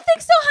don't think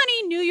so,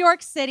 honey. New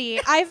York City.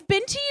 I've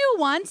been to you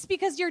once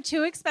because you're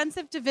too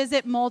expensive to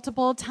visit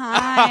multiple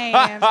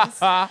times.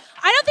 I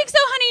don't think so,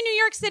 honey. New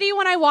York City.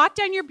 When I walked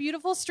down your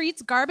beautiful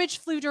streets, garbage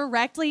flew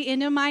directly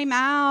into my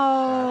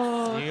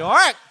mouth. New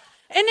York.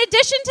 In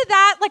addition to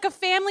that, like a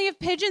family of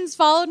pigeons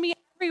followed me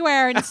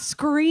everywhere and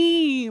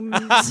screamed.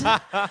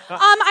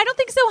 I don't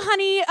think so,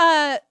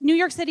 honey. New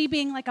York City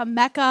being like a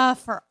mecca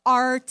for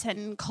art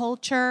and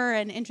culture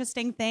and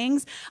interesting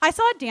things. I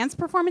saw a dance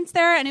performance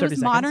there, and it 30 was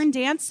seconds. modern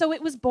dance, so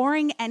it was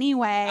boring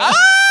anyway.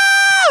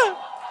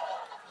 Ah!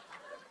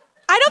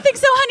 I don't think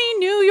so, honey.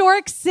 New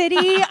York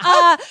City,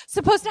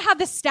 supposed to have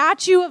the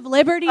Statue of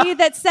Liberty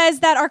that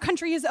says that our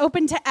country is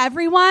open to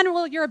everyone.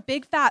 Well, you're a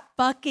big fat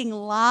fucking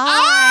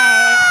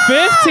lie.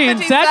 15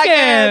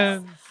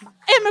 seconds.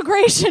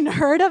 Immigration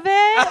heard of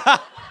it?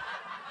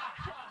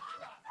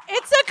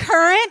 It's a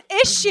current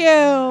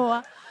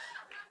issue.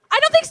 I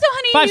don't think so,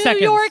 honey. 5 New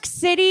seconds. York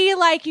City,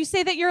 like you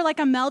say that you're like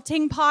a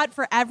melting pot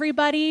for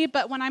everybody,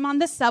 but when I'm on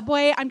the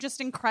subway, I'm just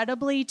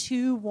incredibly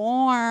too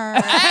warm.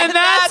 And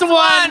that's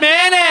 1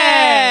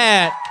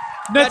 minute.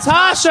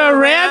 Natasha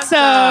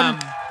Ransom.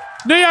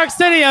 New York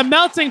City, a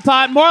melting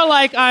pot. More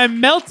like I'm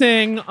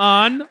melting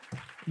on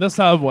The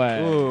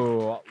subway.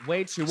 Ooh,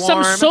 way too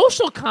warm. Some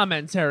social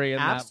commentary in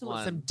Absolutely.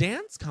 that Some one.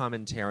 dance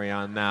commentary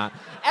on that.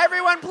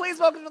 Everyone, please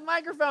welcome to the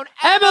microphone,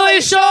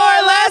 Emily Shore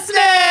Lesnick!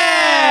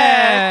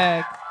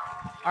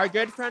 our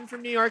good friend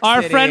from New York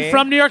Our City. friend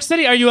from New York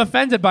City. Are you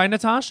offended by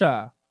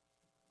Natasha?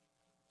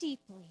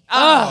 Deeply.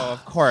 Oh,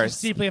 of course.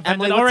 She's deeply offended.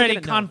 Emily, what's Already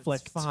it gonna,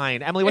 conflict. No, it's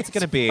fine. Emily, what's it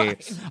going to be?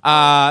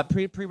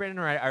 Pre-written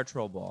or our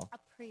troll? A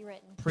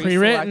pre-written.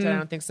 Pre-selected? I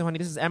don't think so, honey.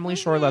 This is Emily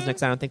Shore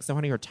Lesnick's I don't think so,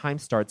 honey. Her time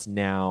starts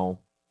now.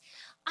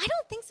 I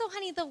don't think so,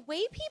 honey. The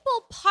way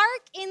people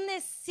park in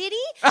this city.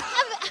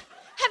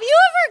 Have you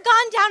ever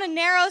gone down a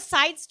narrow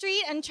side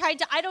street and tried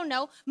to, I don't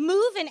know,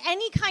 move in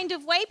any kind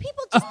of way?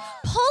 People just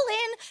pull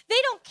in.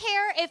 They don't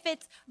care if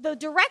it's the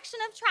direction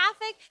of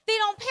traffic. They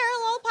don't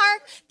parallel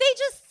park. They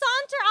just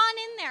saunter on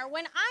in there.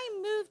 When I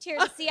moved here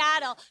to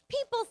Seattle,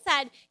 people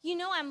said, you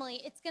know,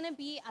 Emily, it's going to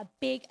be a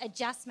big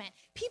adjustment.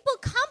 People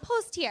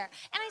compost here.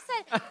 And I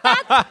said,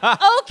 that's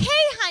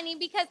okay, honey,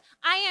 because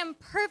I am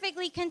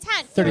perfectly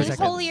content. 30 feeling seconds.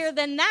 holier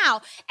than thou.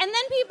 And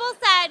then people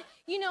said,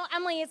 you know,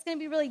 Emily, it's going to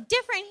be really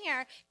different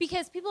here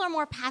because people are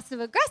more passive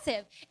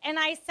aggressive. And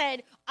I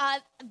said,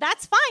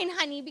 that's fine,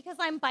 honey, because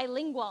I'm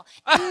bilingual.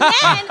 And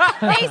then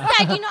they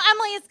said, you know,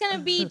 Emily, it's going to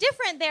be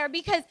different there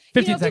because,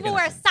 you know, people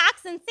wear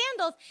socks and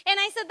sandals. And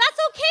I said, that's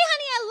okay,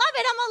 honey. I love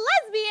it. I'm a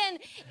lesbian.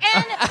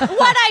 And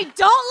what I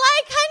don't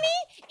like, honey,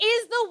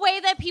 is the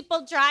way that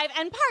people drive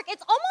and park.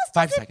 It's almost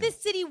as if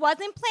this city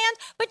wasn't planned,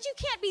 but you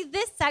can't be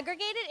this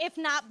segregated if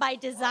not by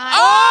design.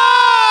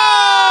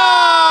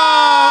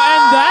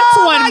 And that's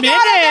 1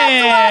 minute.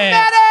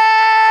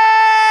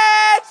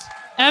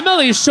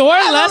 Emily Shore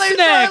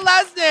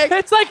Lesnick.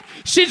 It's like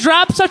she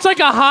dropped such like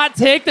a hot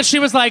take that she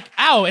was like,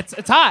 "Ow, it's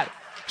hot."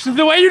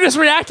 The way you just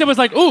reacted was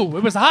like, "Ooh,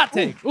 it was a hot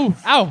take." Ooh,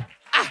 ow,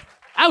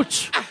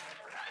 ouch.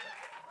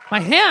 My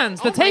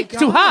hands. The take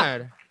too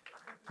hot.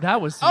 That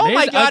was amazing. Oh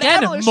my God,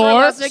 Again, Emily Shore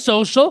more Lesnick.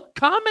 social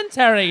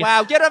commentary.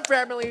 Wow, get up for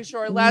Emily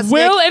Shore Lesnick.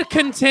 Will it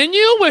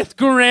continue with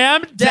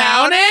Graham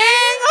Downing?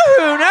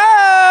 Who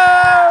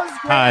knows?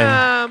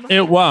 Hi.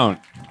 It won't.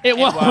 It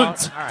won't.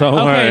 Right. Don't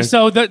Okay, worry.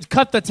 so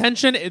cut the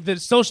tension. The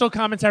social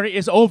commentary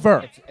is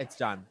over. It's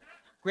done.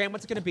 Graham,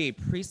 what's it going to be?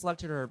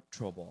 Pre-selected or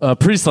troll bowl?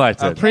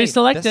 Pre-selected. Okay,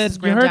 Pre-selected. This is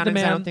You Graham heard the Downing's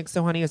man. I don't think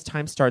so, honey. His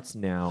time starts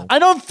now. I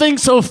don't think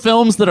so.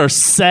 Films that are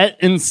set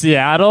in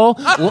Seattle,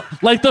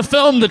 like the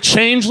film The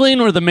Changeling,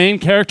 where the main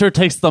character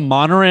takes the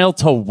monorail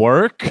to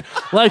work,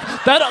 like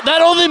that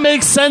only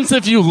makes sense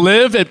if you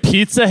live at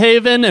Pizza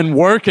Haven and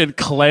work at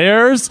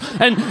Claire's.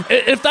 And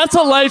if that's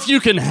a life you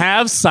can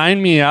have,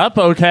 sign me up,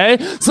 okay?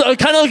 So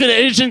kind of like an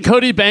Agent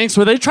Cody Banks,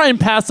 where they try and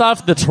pass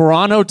off the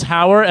Toronto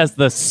Tower as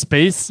the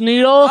Space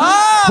Needle,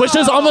 which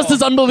is almost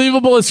as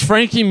unbelievable as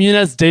Frankie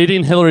Muniz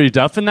dating Hillary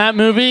Duff in that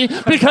movie,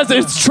 because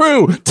it's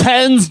true.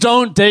 10s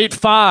don't date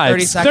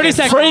 5s. 30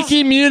 seconds.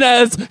 Frankie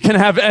Muniz can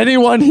have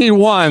anyone he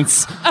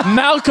wants.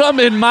 Malcolm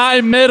in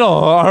my middle,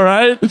 all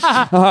right?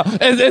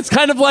 It's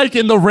kind of like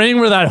in The Ring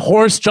where that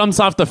horse jumps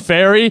off the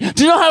ferry.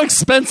 Do you know how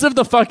expensive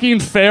the fucking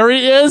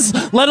ferry is?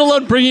 Let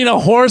alone bringing a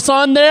horse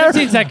on there?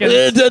 15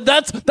 seconds.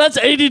 That's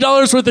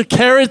 $80 worth of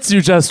carrots you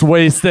just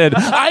wasted.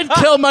 I'd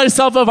kill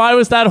myself if I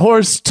was that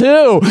horse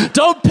too.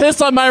 Don't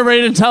piss on my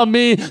rain and tell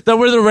me that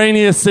we're the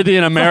rainiest city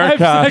in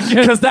America,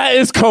 because that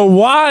is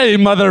Kauai,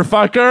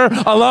 motherfucker.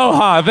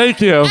 Aloha. Thank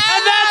you. And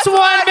that's 1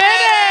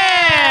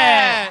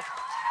 minute.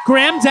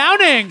 Graham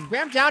Downing.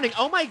 Graham Downing.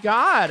 Oh my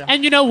God.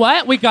 And you know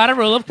what? We got a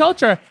rule of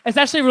culture. It's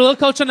actually rule of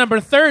culture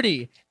number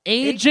 30.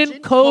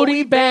 Agent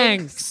Cody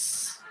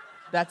Banks.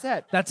 That's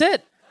it. That's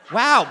it.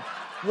 Wow.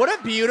 What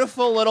a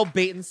beautiful little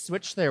bait and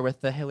switch there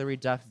with the Hillary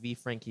Duff v.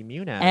 Frankie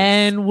Muniz.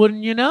 And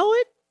wouldn't you know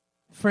it?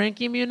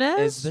 Frankie Is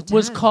Muniz the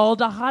was 10.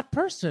 called a hot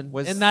person.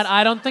 Was- In that,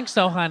 I don't think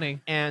so,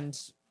 honey. And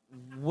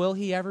will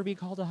he ever be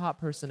called a hot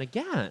person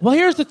again? Well,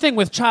 here's the thing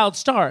with child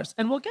stars,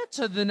 and we'll get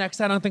to the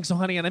next I don't think so,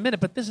 honey, in a minute,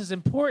 but this is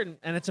important,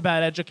 and it's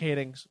about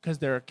educating because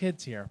there are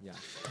kids here. Yeah.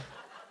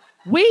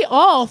 We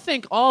all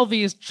think all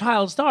these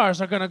child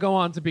stars are going to go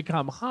on to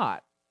become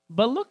hot,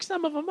 but look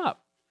some of them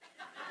up.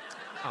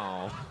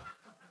 Oh.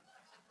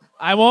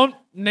 I won't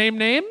name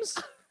names,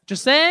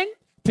 just saying.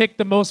 Pick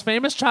the most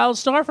famous child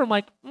star from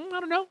I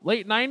don't know,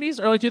 late 90s,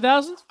 early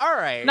 2000s. All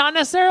right. Not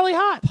necessarily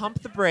hot.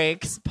 Pump the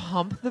brakes.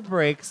 Pump the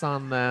brakes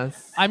on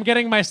this. I'm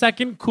getting my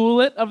second cool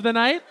it of the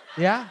night.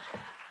 Yeah.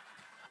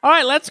 All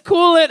right, let's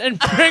cool it and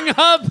bring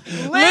up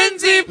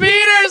Lindsay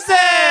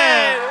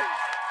Peterson.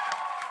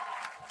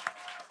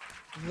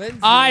 Lindsay.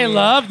 I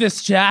love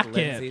this jacket.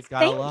 Lindsay's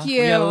got a Thank lot.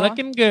 you. You're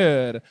looking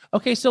good.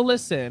 Okay, so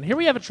listen. Here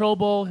we have a troll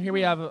bowl. Here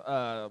we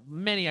have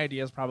many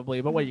ideas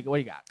probably. But what you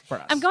got for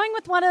us? I'm going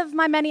with one of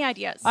my many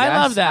ideas. I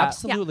love that.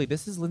 Absolutely.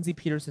 This is Lindsay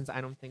Peterson's I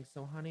Don't Think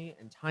So, Honey.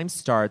 And time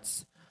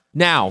starts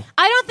now.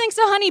 I don't think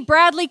so, honey.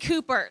 Bradley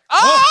Cooper.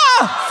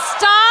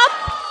 Ah!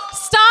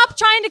 stop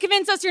trying to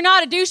convince us you're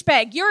not a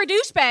douchebag. You're a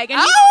douchebag.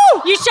 And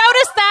you showed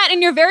us that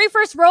in your very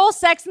first role,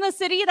 Sex in the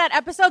City, that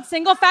episode,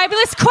 Single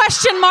Fabulous, ?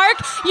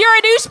 You're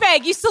a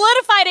douchebag. You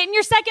solidified it in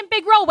your second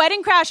big role,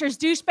 Wedding Crashers,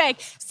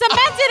 douchebag.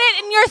 Cemented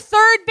it in your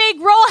third big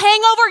role,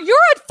 Hangover. You're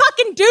a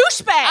fucking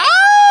douchebag.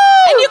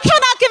 And you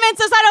cannot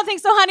convince us, I don't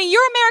think so, honey.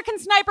 Your American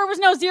Sniper was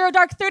no Zero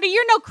Dark 30.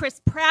 You're no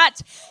Chris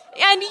Pratt.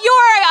 And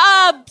your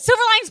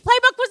Silver Linings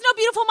Playbook was no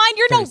Beautiful Mind.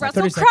 You're no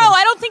Russell Crowe.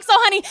 I don't think so,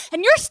 honey.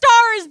 And your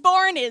Star is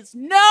Born is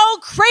no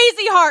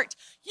Crazy Heart.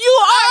 You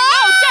are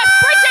no Jeff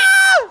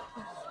Bridges.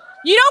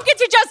 You don't get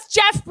to just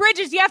Jeff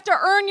Bridges. You have to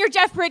earn your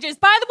Jeff Bridges.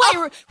 By the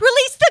way,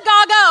 release the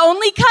Gaga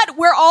only cut.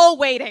 We're all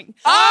waiting.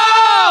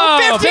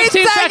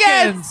 15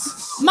 seconds.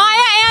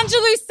 Maya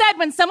Angelou said,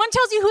 when someone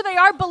tells you who they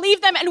are,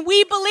 believe them, and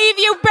we believe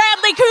you,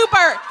 Bradley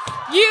Cooper.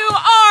 You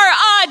are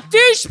a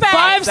douchebag.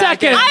 5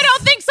 seconds. I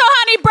don't think so,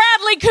 honey,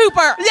 Bradley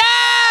Cooper.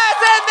 Yes,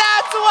 and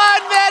that's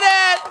 1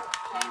 minute.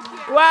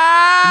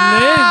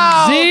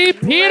 Wow. Lindsay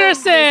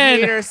Peterson.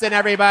 Peterson,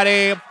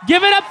 everybody.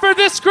 Give it up for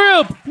this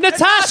group.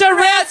 Natasha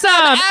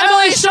Ransom,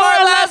 Emily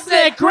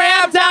Shore-Lesnick,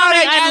 Graham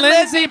Downing, and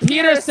Lindsay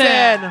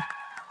Peterson.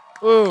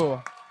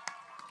 Ooh.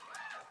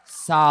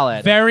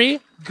 Solid. Very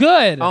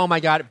good. Oh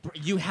my God.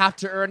 You have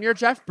to earn your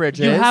Jeff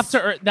Bridges. You have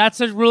to earn. That's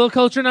a rule of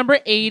culture number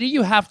 80.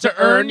 You have to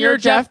earn your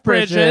Jeff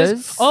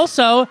Bridges.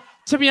 Also,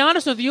 to be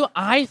honest with you,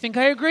 I think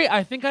I agree.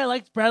 I think I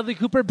liked Bradley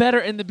Cooper better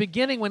in the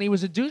beginning when he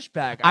was a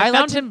douchebag. I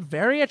found him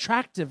very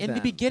attractive in the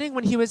beginning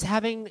when he was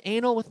having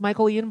anal with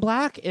Michael Ian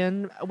Black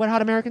in Wet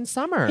Hot American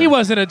Summer. He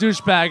wasn't a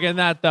douchebag in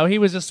that, though. He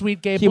was a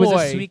sweet gay boy. He was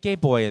a sweet gay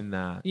boy in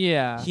that.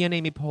 Yeah. He and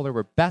Amy Poehler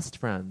were best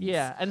friends.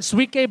 Yeah, and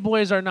sweet gay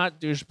boys are not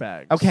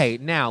douchebags. Okay,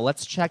 now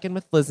let's check in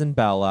with Liz and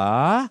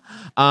Bella.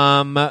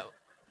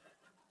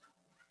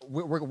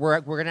 We're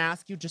gonna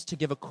ask you just to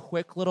give a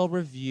quick little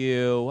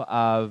review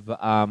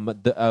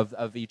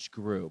of each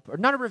group, or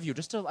not a review,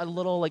 just a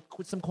little like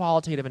some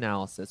qualitative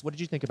analysis. What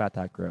did you think about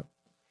that group?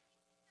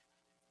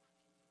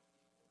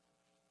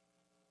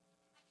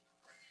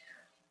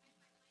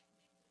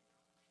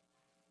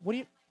 What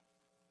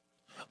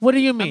do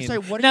you mean? I'm sorry,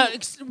 what now,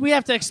 we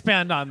have to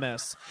expand on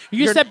this.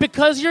 You said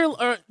because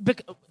you're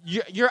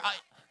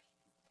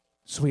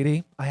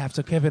Sweetie, I have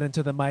to give it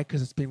into the mic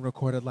because it's being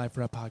recorded live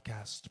for a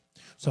podcast.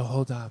 So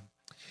hold on.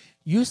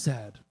 You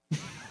said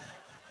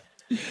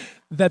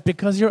that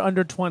because you're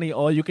under 20,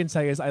 all you can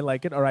say is I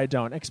like it or I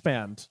don't.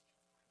 Expand.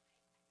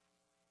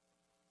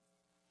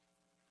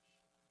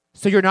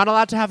 So you're not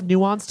allowed to have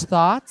nuanced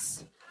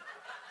thoughts?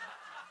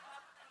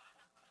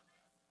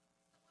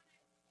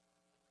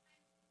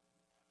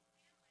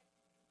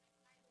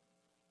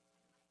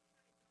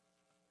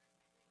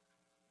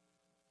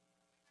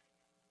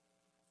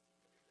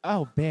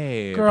 Oh,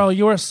 babe. Girl,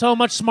 you are so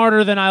much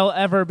smarter than I'll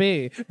ever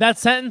be. That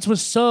sentence was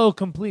so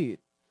complete.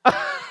 It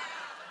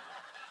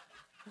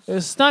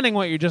was stunning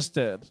what you just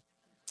did.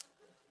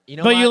 You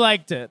know but what? you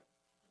liked it.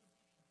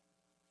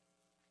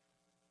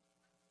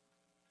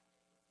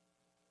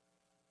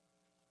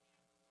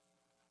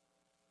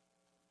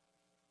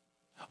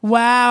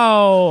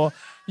 Wow.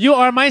 You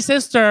are my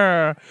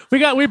sister.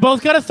 We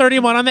both got a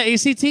 31 on the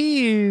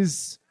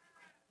ACTs.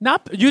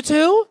 Not you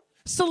too?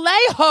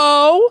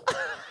 Saleho.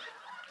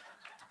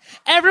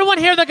 Everyone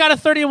here that got a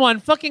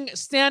 31, fucking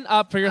stand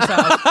up for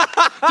yourself.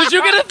 Did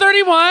you get a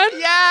 31?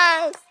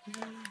 Yes.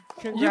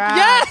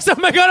 Yes. Oh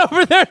my God,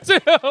 over there too.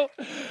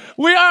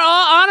 We are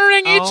all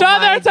honoring each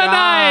other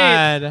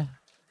tonight. God.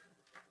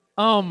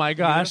 Oh my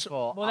gosh.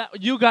 Beautiful. Well,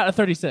 you got a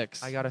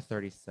 36. I got a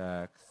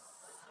 36.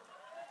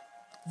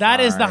 That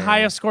is the Sorry.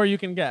 highest score you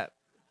can get.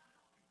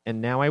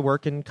 And now I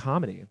work in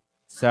comedy.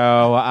 So,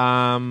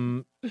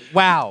 wow.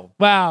 Wow.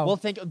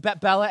 Well,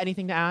 Bella,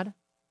 anything to add?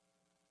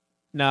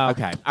 No.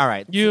 Okay. All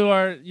right.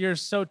 You're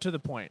so to the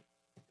point.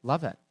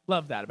 Love it.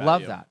 Love that about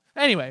Love you. that.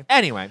 Anyway.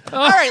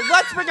 All right,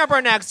 let's bring up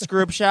our next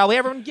group, shall we?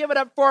 Everyone give it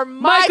up for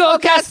Michael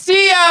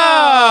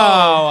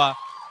Castillo!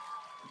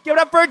 Give it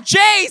up for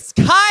Jace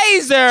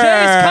Kaiser!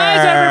 Jace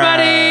Kaiser,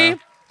 everybody!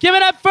 Give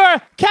it up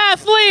for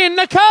Kathleen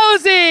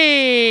Nicosi!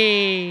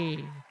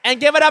 And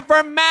give it up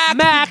for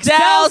Max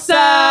Delson!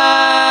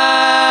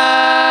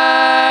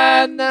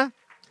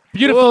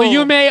 Beautiful. Whoa.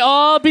 You may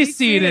all be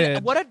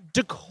seated. What a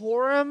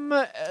decorum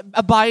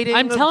abiding.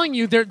 I'm telling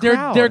you, they're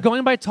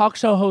going by talk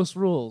show host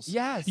rules.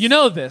 Yes. You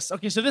know this.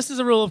 Okay, so this is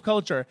a rule of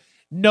culture.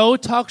 No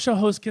talk show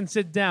host can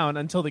sit down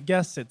until the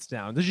guest sits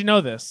down. Did you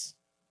know this?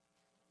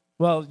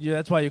 Well,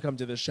 that's why you come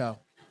to this show.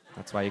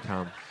 That's why you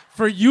come.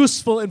 For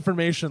useful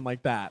information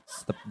like that.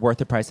 It's worth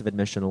the price of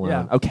admission alone.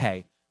 Yeah.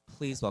 Okay.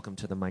 Please welcome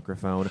to the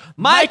microphone,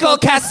 Michael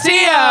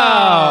Castillo!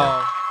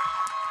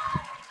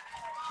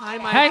 Hi,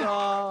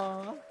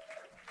 Michael. Hey.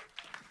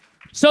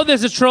 So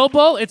there's a troll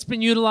bowl. It's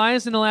been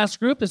utilized in the last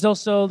group. There's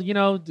also,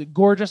 the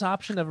gorgeous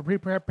option of a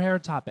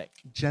pre-prepared topic.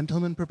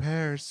 Gentleman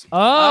prepares.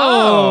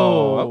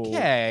 Oh,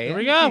 okay. Here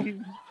we go.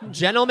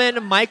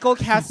 Gentleman Michael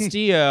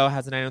Castillo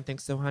has an I Don't Think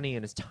So, Honey,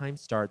 and his time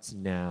starts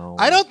now.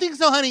 I don't think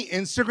so, honey.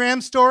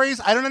 Instagram stories.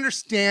 I don't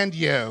understand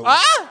you.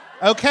 Ah!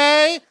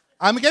 Okay?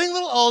 I'm getting a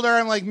little older.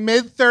 I'm like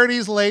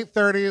mid-30s, late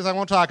 30s. I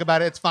won't talk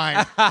about it. It's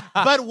fine.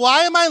 But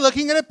why am I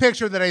looking at a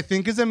picture that I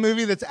think is a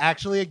movie that's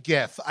actually a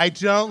GIF? I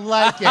don't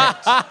like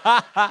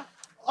it.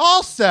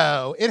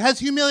 Also, it has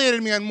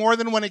humiliated me on more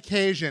than one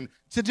occasion.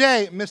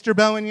 Today, Mr.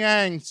 Bowen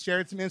Yang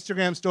shared some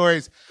Instagram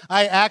stories.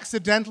 I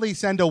accidentally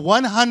sent a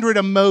 100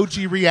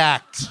 emoji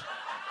react.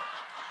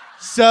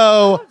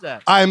 So,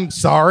 I'm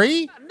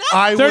sorry.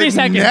 I 30 would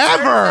seconds.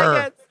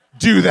 never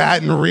do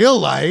that in real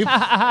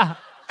life.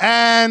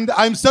 And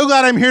I'm so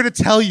glad I'm here to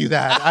tell you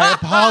that. I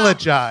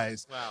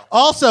apologize. Wow.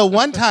 Also,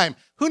 one time,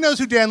 who knows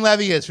who Dan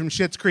Levy is from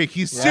Schitt's Creek?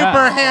 He's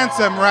super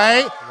handsome,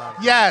 right?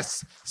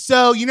 Yes.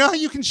 So you know how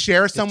you can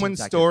share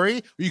someone's story?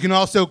 Or you can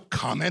also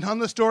comment on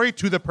the story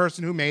to the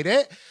person who made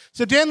it?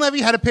 So Dan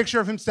Levy had a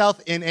picture of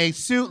himself in a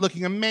suit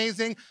looking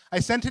amazing. I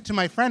sent it to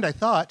my friend, I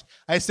thought.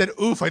 I said,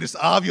 oof, I just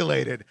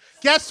ovulated.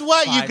 Guess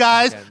what, you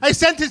guys? I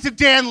sent it to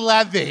Dan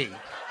Levy.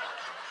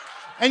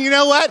 And you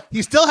know what?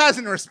 He still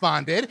hasn't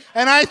responded,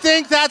 and I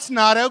think that's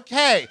not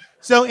okay.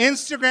 So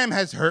Instagram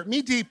has hurt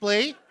me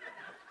deeply.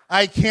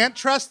 I can't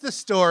trust the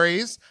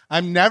stories.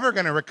 I'm never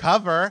going to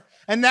recover.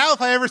 And now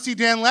if I ever see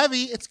Dan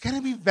Levy, it's going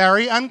to be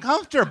very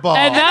uncomfortable.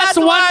 And that's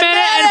 1 minute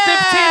and 15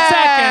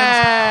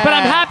 seconds. But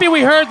I'm happy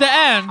we heard the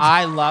end.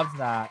 I love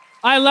that.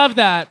 I love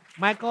that.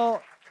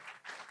 Michael,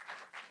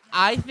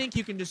 I think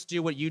you can just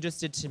do what you just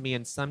did to me,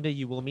 and someday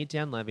you will meet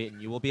Dan Levy,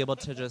 and you will be able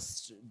to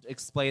just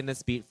explain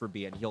this beat for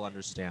beat, and he'll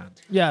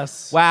understand.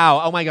 Yes. Wow.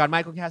 Oh, my God.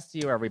 Michael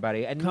Castillo,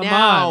 everybody. And Come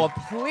now, on.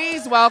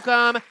 please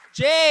welcome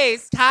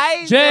Jace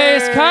Kaiser.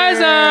 Jace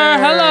Kaiser.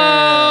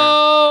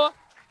 Hello.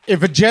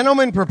 If a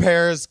gentleman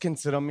prepares,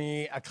 consider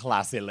me a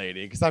classy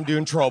lady, because I'm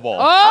doing trouble.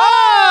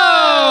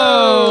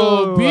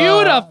 Oh,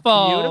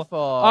 beautiful. Beautiful.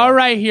 All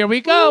right, here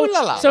we go. Ooh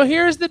la la. So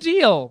here's the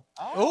deal.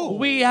 Oh.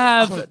 We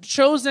have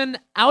chosen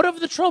out of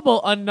the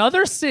trouble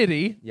another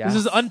city. Yes.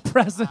 This is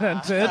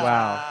unprecedented.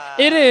 Wow.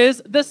 It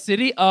is the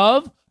city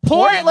of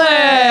Portland.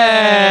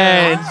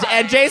 Portland.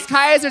 And Jace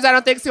Kaiser's I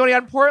Don't Think So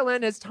on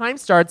Portland. His time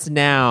starts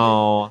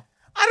now.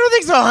 I don't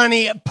think so,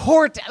 honey.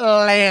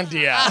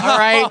 Portlandia, all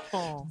right?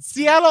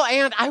 Seattle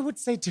and I would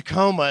say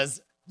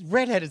Tacoma's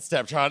redheaded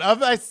stepchild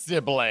of a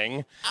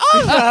sibling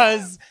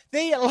because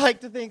they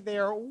like to think they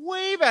are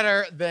way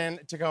better than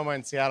Tacoma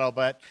and Seattle,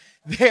 but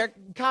their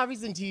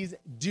coffees and teas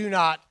do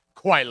not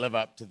quite live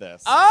up to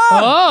this.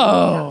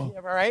 Oh.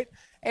 Am I right?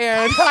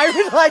 And I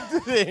would like to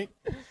think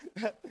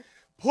that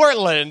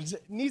Portland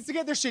needs to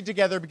get their shit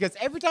together because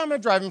every time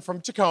I'm driving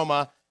from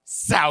Tacoma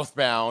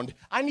southbound,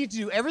 I need to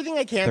do everything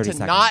I can to 30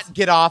 seconds. not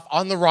get off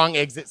on the wrong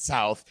exit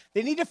south.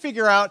 They need to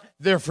figure out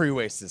their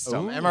freeway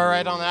system. Am I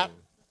right on that?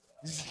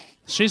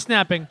 She's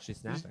snapping. She's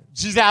snapping.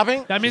 She's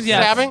snapping? That means She's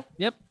yes. snapping?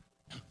 Yep.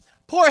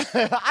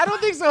 I don't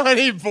think so,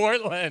 honey,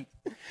 Portland.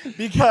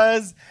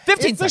 Because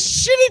 15 it's a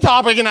shitty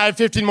topic and I have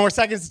 15 more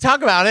seconds to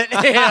talk about it.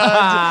 And,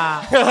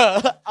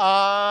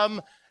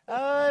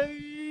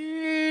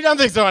 I don't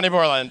think so, honey,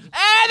 Portland.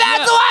 And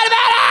that's 1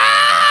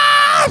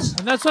 minute!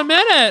 And that's 1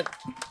 minute.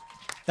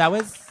 That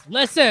was...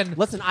 Listen,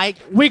 I...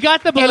 we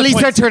got the bullet At least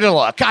I points. turned to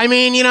look. I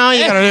mean, you know,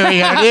 you gotta do what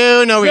you gotta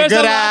do. Know what you're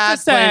There's a good lot to at.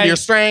 Play say. to your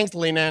strengths.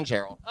 Lena and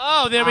Cheryl.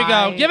 Oh, there we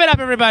go. Give it up,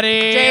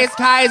 everybody. Jace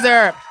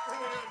Kaiser.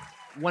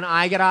 When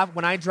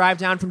I drive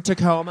down from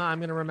Tacoma, I'm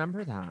going to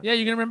remember that. Yeah,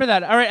 you can remember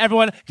that. All right,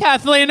 everyone.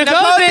 Kathleen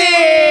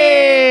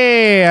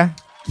Nkosi.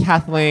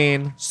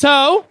 Kathleen.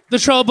 So, the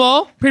Troll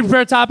Bowl,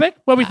 pre-prepared topic.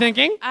 What are we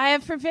thinking? I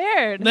have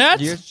prepared.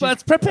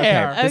 Let's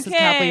prepare. This is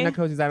Kathleen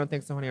Nkosi. I Don't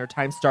Think So, honey. Our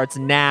time starts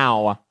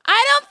now.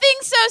 I don't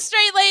think so,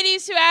 straight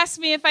ladies who ask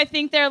me if I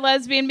think they're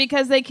lesbian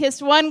because they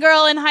kissed one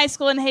girl in high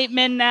school and hate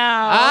men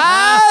now.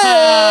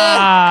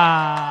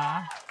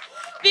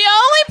 The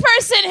only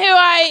person who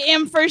I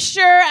am for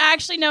sure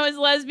actually know is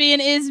lesbian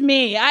is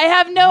me. I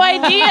have no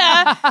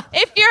idea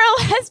if you're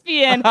a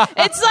lesbian.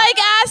 It's like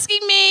asking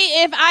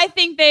me if I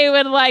think they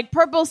would like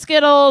purple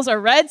Skittles or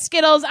red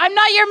Skittles. I'm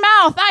not your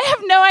mouth. I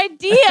have no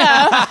idea.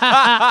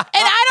 And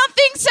I don't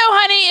think so,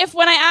 honey. If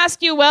when I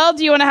ask you, well,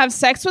 do you want to have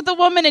sex with a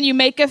woman and you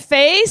make a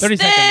face, 30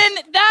 then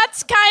seconds.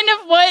 that's kind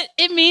of what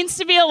it means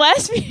to be a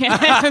lesbian.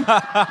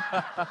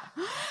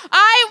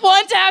 I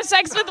want to have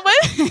sex with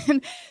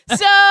women.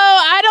 So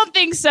I don't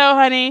think so,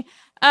 honey.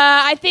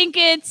 I think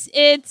it's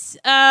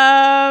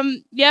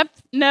no.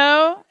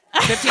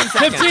 15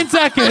 seconds. 15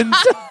 seconds.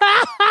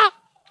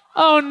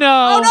 Oh, no.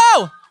 Oh,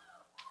 no.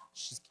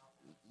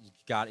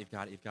 You've got it.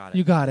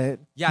 You got it.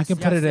 Yes, You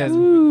can put yes, it yes.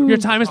 in. Your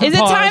time is Is it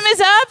paused. time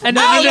is up? And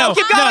then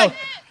keep going. No.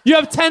 You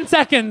have 10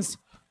 seconds.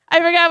 I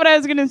forgot what I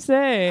was going to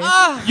say.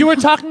 You were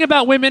talking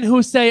about women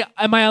who say,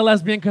 am I a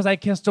lesbian because I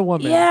kissed a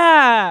woman?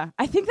 Yeah.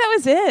 I think that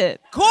was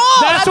it. Cool.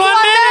 That's 1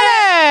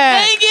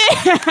 minute. Thank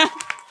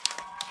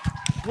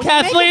you.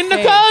 Kathleen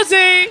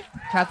Nkosi.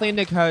 Kathleen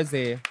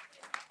Nkosi.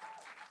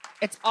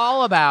 It's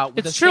all about...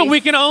 It's true.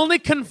 We can only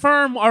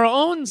confirm our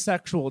own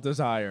sexual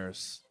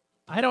desires.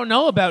 I don't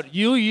know about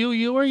you,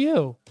 or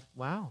you.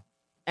 Wow.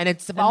 And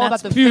it's all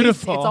about that's the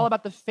beautiful. face. It's all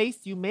about the face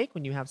you make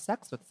when you have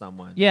sex with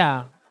someone.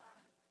 Yeah.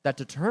 That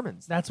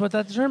determines. That's what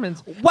that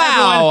determines.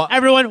 Wow.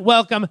 Everyone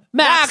welcome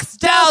Max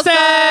Delson!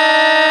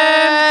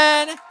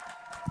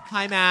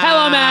 Hi, Max.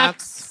 Hello,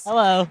 Max.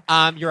 Hello.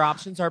 Your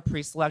options are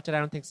pre-selected, I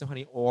don't think so,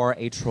 honey, or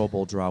a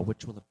trouble draw.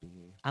 Which will it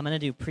be? I'm going to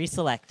do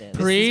pre-selected.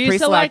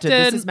 Pre-selected.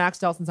 This is Max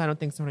Delson's I don't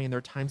think so, honey, and their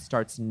time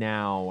starts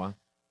now.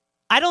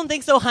 I don't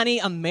think so, honey.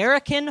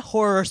 American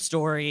Horror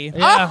Story.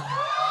 Yeah.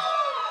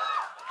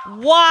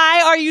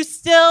 Why are you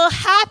still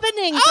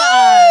happening to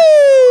us?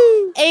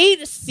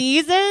 8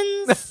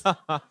 seasons?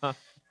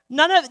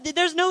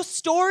 There's no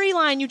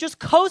storyline. You just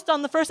coast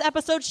on the first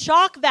episode's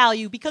shock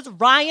value because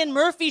Ryan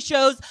Murphy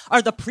shows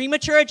are the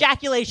premature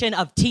ejaculation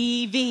of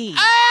TV.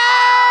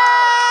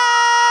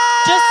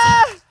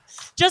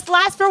 Just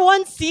last for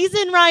 1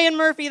 season, Ryan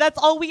Murphy. That's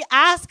all we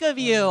ask of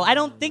you. I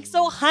don't think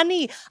so,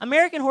 honey.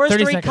 American Horror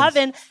 30 Story seconds.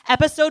 Coven,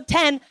 episode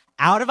 10,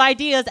 out of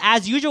ideas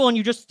as usual, and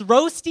you just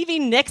throw Stevie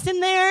Nicks in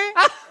there?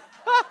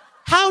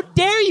 How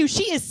dare you?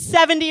 She is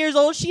 70 years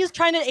old. She is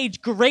trying to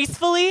age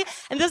gracefully,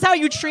 and this is how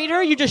you treat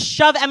her? You just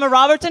shove Emma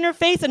Roberts in her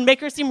face and make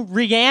her seem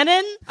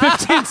Rhiannon?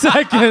 15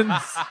 seconds.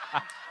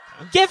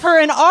 Give her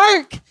an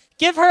arc.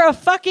 Give her a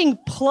fucking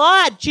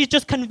plot. She's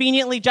just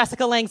conveniently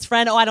Jessica Lange's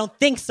friend. Oh, I don't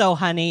think so,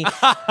 honey.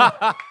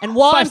 And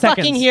while 5 I'm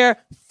fucking seconds. here,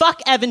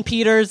 fuck Evan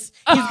Peters.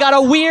 He's got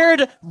a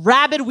weird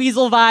rabid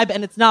weasel vibe,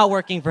 and it's not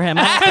working for him.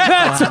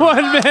 That's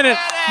 1 minute.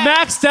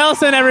 Max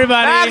Delson,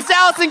 everybody. Max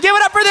Delson, give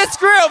it up for this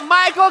group.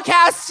 Michael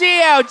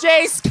Castillo,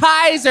 Jace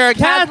Kaiser,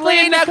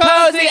 Kathleen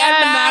Nicosi, and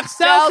Max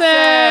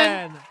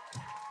Delson.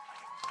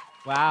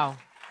 Wow.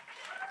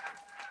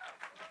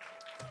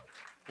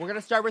 We're going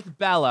to start with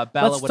Bella.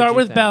 Bella, Let's what start did you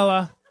with think?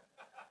 Bella.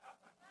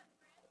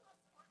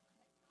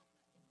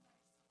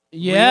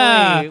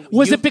 Yeah. Really?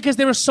 Was You- it because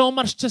there was so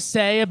much to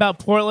say about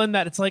Portland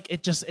that it's like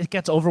it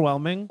gets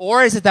overwhelming?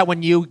 Or is it that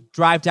when you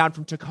drive down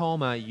from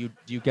Tacoma, you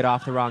get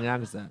off the wrong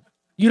exit?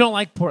 You don't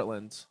like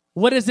Portland.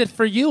 What is it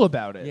for you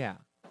about it? Yeah.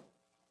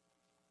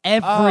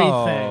 Everything.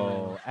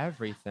 Oh,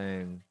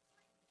 everything.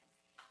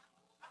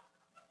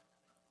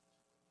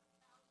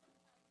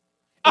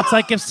 It's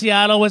like if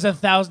Seattle was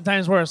 1,000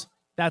 times worse.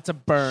 That's a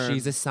burn.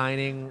 She's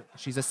assigning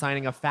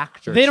a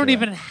factor. They to don't it.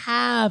 even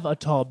have a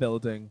tall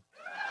building.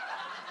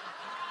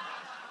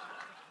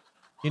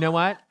 You know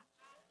what?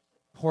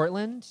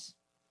 Portland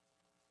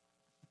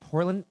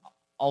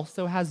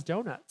also has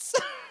donuts.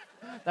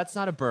 That's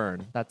not a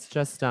burn. That's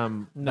just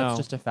No. That's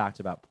just a fact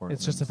about Portland.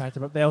 It's just a fact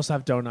about they also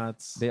have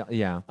donuts.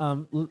 Yeah.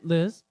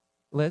 Liz,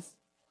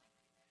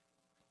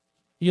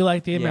 you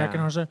like the American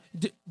Horror Story?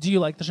 Do you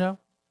like the show?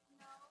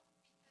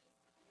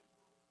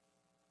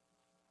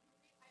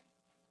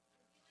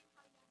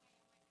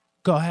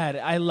 Go ahead.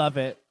 I love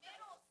it.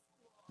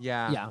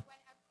 Yeah. Yeah.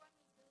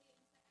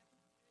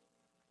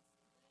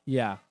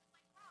 Yeah.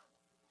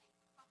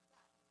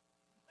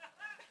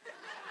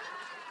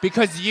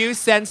 Because you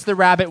sense the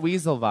rabbit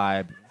weasel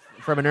vibe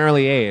from an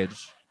early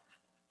age.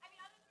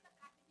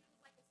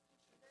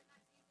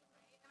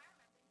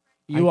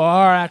 You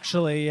are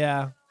actually,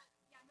 yeah.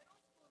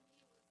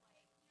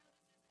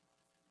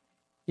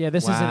 Yeah,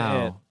 this isn't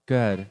it.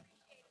 Good.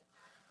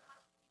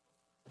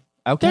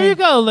 Okay. There you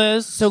go,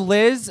 Liz. So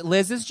Liz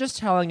is just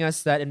telling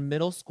us that in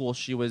middle school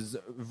she was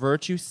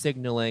virtue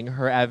signaling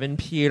her Evan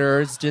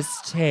Peters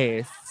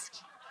distaste.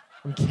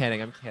 I'm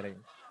kidding.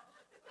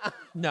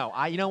 No,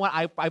 you know what?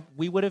 I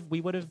would have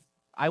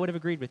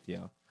agreed with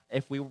you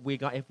if we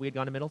had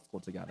gone to middle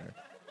school together.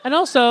 And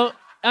also,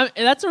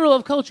 that's a rule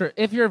of culture.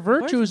 If your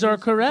virtues are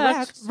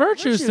correct,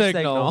 virtue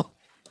signal.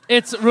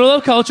 It's rule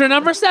of culture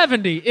number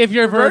 70. If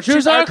your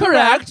virtues are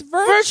correct,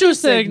 virtue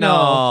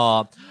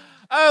signal.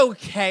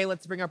 Okay,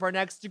 let's bring up our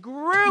next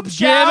group.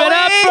 Give it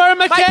up for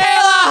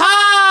Michaela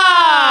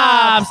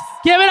Hobbs.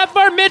 Give it up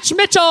for Mitch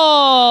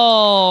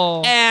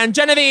Mitchell. And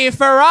Genevieve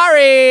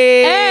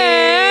Ferrari.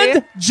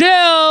 And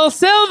Jill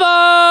Silva.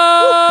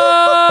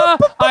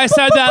 I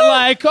said that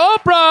like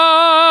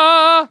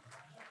Oprah.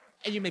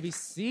 And you may be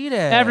seated.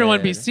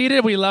 Everyone be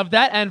seated. We love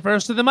that. And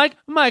first to the mic,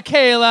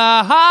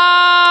 Michaela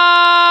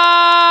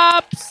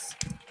Hobbs.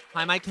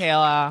 Hi,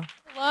 Michaela.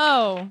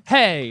 Hello.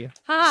 Hey.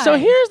 Hi. So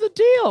here's the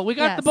deal. We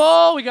got Yes. the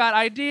bowl. We got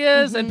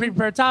ideas and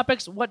pre-prepared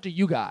topics. What do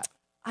you got?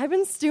 I've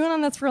been stewing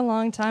on this for a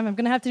long time. I'm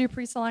going to have to do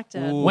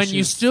pre-selected. Ooh, When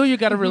you stew, you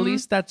got to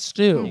release that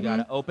stew. You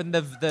gotta open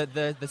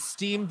the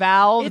steam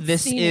valve. It's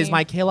this steamy. is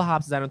Michaela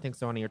Hobbs' I Don't Think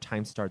So, Honey. Your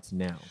time starts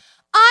now.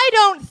 I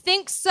don't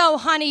think so,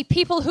 honey.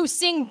 People who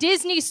sing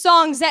Disney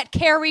songs at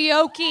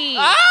karaoke.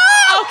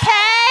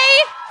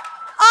 Okay?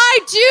 I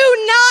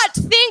do not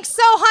think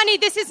so, honey.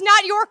 This is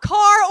not your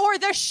car or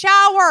the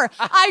shower.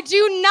 I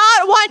do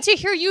not want to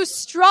hear you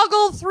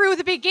struggle through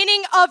the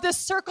beginning of the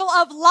circle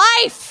of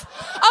life.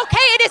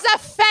 Okay, it is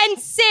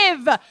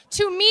offensive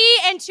to me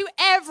and to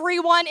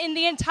everyone in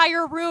the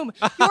entire room.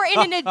 You're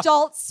in an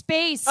adult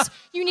space.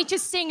 You need to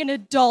sing an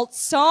adult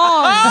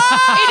song.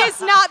 It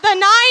is not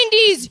the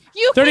 90s.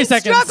 You 30 can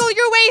seconds. struggle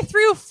your way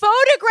through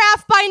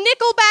Photograph by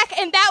Nickelback,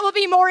 and that will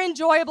be more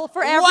enjoyable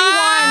for everyone.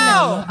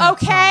 Wow.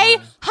 Okay?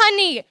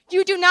 Honey,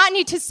 you do not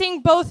need to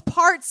sing both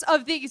parts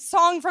of the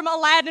song from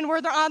Aladdin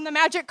where they're on the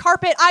magic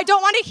carpet. I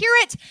don't want to hear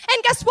it.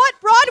 And guess what,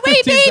 Broadway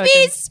 15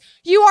 babies?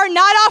 You are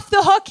not off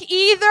the hook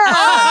either.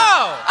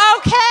 Oh!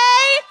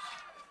 Okay?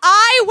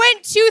 I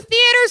went to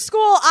theater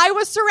school. I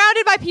was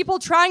surrounded by people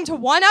trying to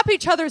one-up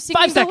each other, singing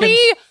 5 the seconds.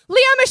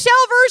 Leah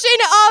Michelle version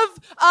of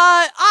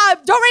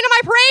Don't Rain on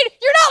My Parade.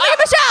 You're not Leah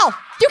Michelle.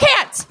 You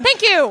can't.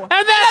 Thank you. And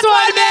that's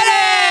 1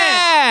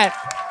 minute.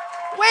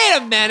 Wait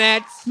a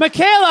minute.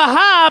 Michaela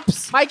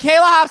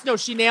Hops. No,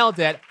 she nailed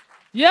it.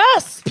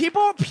 Yes.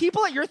 People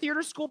at your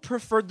theater school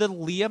preferred the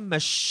Leah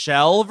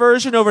Michelle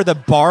version over the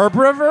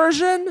Barbara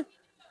version.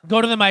 Go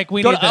to the mic.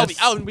 We need this.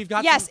 And we've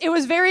got. Yes, it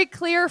was very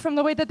clear from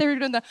the way that they were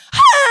doing the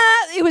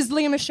it was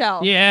Leah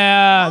Michelle.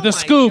 Yeah, the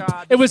scoop.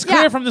 God. It was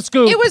clear from the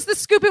scoop. It was the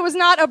scoop. It was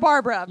not a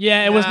Barbara.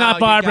 Yeah, it was not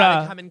You gotta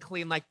Barbara. come in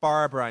clean like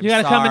Barbara. You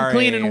gotta come in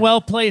clean and well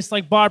placed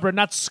like Barbara,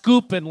 not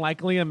scooping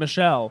like Leah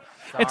Michelle.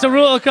 It's a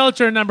rule of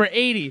culture number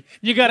 80.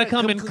 You gotta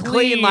come in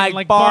clean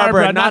like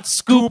Barbara, not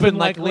scooping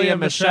like Leah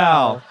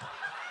Michelle.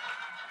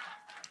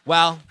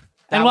 Well,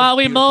 and while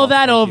we mull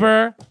that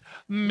over,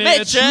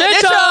 Mitch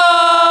Mitchell.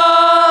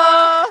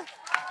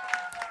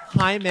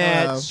 Hi,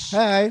 Mitch.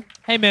 Hi.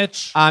 Hey,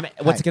 Mitch.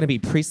 What's it gonna be?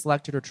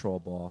 Pre-selected or troll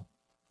ball?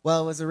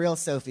 Well, it was a real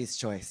Sophie's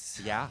choice.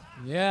 Yeah.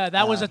 Yeah,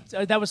 that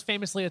was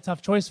famously a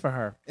tough choice for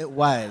her. It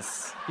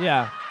was.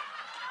 Yeah.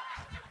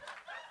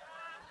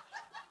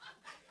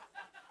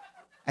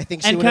 I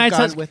think she And would have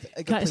gone with.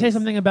 Can I say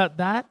something about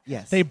that?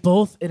 Yes. They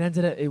both. It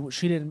ended up.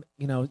 She didn't.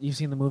 You've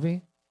seen the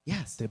movie.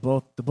 Yes. They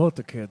both.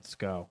 The kids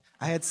go.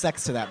 I had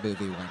sex to that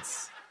movie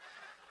once.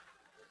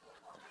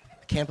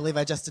 I can't believe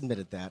I just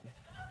admitted that.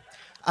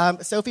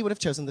 Sophie would have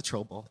chosen the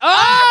troll ball.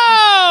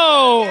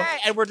 Oh! Yay,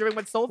 and we're doing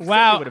what Sophie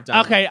Wow. would have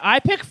done. Okay, I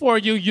pick for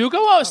you. You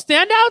go.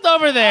 Stand out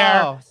over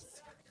there.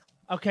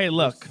 Okay,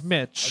 look,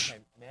 Mitch.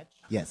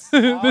 Yes.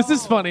 This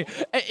is funny.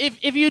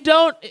 If you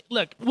don't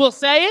look, we'll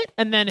say it,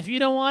 and then if you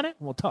don't want it,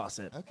 we'll toss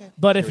it. Okay.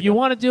 But if you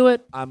want to do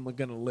it, I'm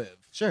gonna live.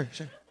 Sure.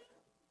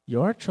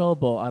 Your troll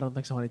bowl, I don't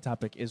think so. Any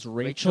topic is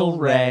Rachel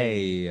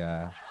Ray.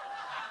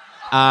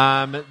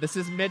 This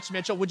is Mitch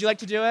Mitchell. Would you like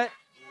to do it?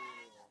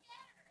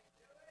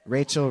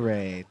 Rachel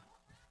Ray.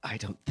 I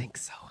don't think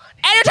so,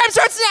 honey. And your time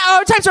starts now.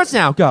 Oh, time starts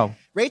now. Go.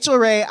 Rachel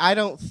Ray, I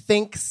don't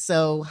think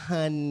so,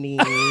 honey.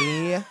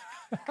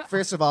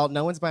 First of all,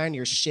 no one's buying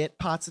your shit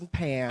pots and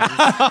pans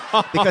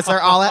because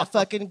they're all at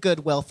fucking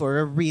Goodwill for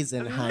a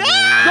reason, honey.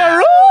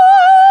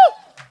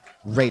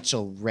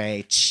 Rachel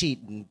Ray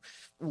cheating.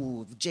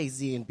 Ooh,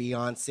 Jay-Z and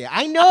Beyonce.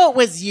 I know it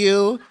was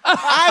you.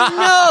 I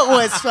know it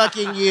was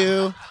fucking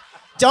you.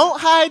 Don't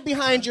hide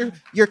behind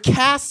your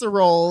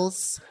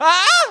casseroles.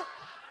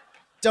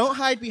 Don't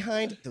hide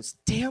behind those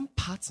damn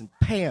pots and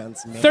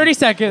pans, man. 30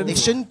 seconds. They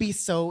shouldn't be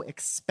so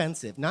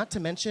expensive. Not to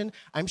mention,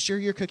 I'm sure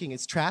your cooking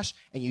is trash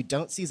and you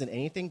don't season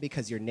anything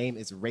because your name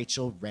is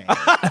Rachel Ray.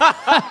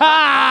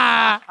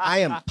 I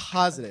am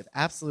positive,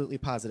 absolutely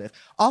positive.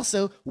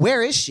 Also,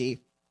 where is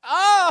she?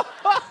 Oh!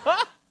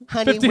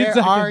 Honey, 15 where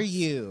seconds. are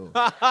you?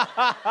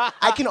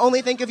 I can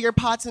only think of your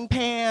pots and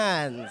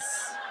pans.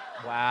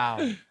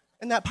 Wow.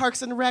 And that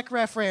Parks and Rec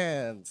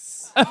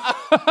reference.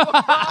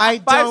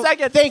 I don't 5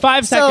 seconds. think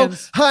 5 so,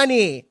 seconds.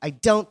 honey. I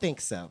don't think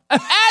so. And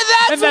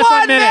that's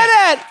 1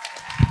 minute.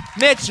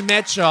 Mitch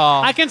Mitchell.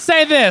 I can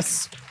say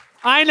this.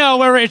 I know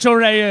where Rachel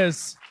Ray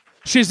is.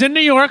 She's in New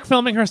York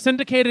filming her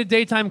syndicated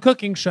daytime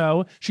cooking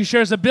show. She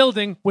shares a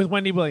building with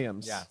Wendy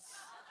Williams. Yes.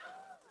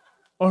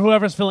 Or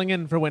whoever's filling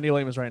in for Wendy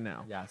Williams right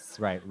now. Yes.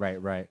 Right.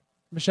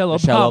 Michelle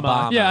Michelle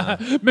Obama. Obama.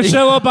 Yeah,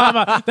 Michelle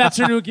Obama. That's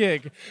her new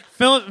gig.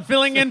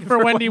 Filling in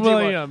for Wendy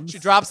Williams. She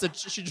drops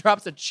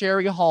a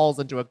cherry Halls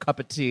into a cup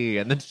of tea,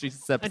 and then she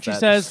sips And she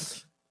it.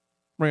 says,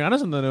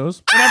 Rihanna's in the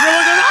news. And everyone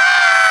goes,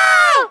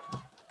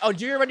 ah! Oh,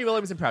 do your Wendy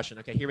Williams impression.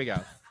 Okay, here we go.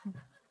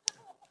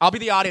 I'll be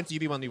the audience, you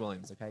be Wendy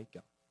Williams, okay? Go.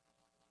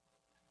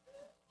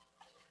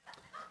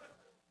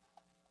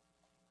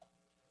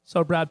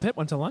 So Brad Pitt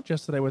went to lunch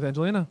yesterday with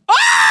Angelina.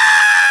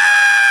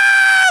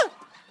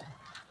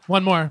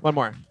 One more.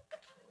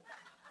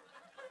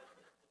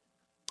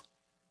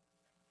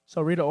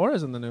 So Rita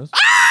Ora's in the news.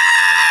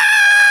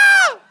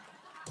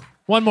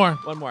 One more.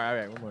 All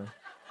right, one more.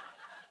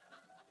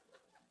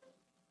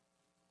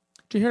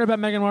 Did you hear about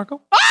Meghan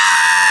Markle?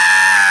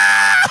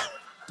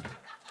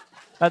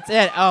 That's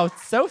it. Oh,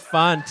 it's so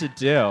fun to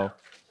do.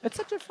 It's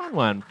such a fun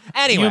one.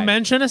 Anyway. You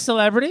mention a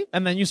celebrity,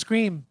 and then you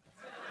scream.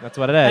 That's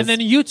what it is. And then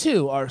you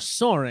two are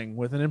soaring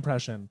with an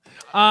impression.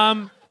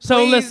 So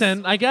Please.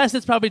 listen, I guess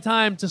it's probably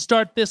time to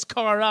start this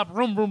car up.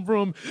 Vroom, vroom,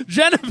 vroom.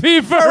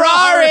 Genevieve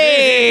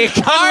Ferrari!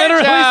 Ferrari! I'm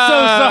literally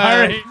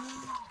so sorry.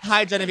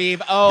 Hi,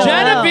 Genevieve. Oh,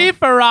 Genevieve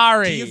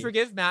Ferrari. Do you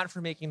forgive Matt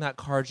for making that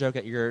car joke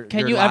at your?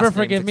 Can your you last ever name's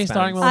forgive me expense?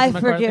 starring Melissa I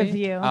McCarthy? forgive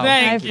you. Oh,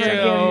 Thank I you.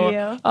 forgive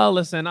you. Oh,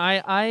 listen,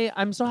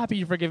 I'm so happy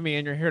you forgive me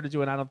and you're here to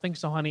do it. I don't think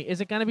so, honey. Is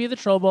it going to be the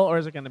troll bowl or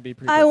is it going to be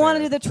I want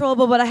to do the troll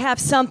bowl, but I have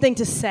something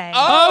to say. Okay,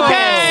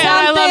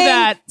 I love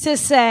that. To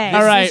say.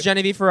 All right. This is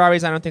Genevieve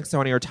Ferrari's. I don't think so,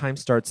 honey. Your time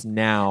starts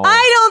now.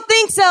 I don't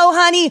think so,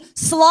 honey.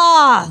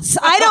 Sloths.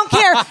 I don't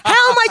care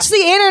how much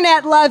the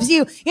internet loves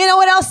you. You know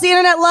what else the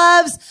internet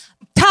loves?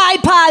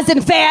 Tide Pods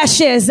and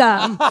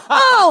fascism.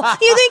 Oh,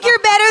 you think you're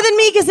better than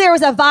me because there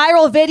was a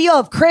viral video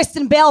of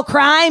Kristen Bell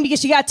crying because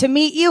she got to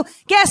meet you?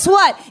 Guess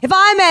what? If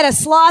I met a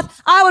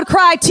sloth, I would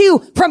cry too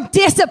from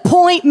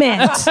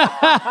disappointment.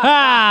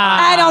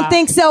 I don't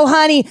think so,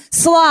 honey.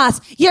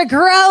 Sloths, you're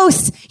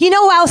gross. You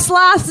know how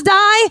sloths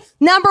die?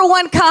 Number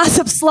one cause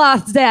of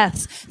sloth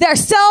deaths. They're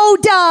so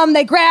dumb,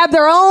 they grab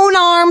their own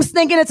arms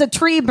thinking it's a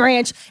tree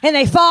branch and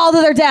they fall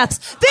to their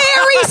deaths.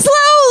 Very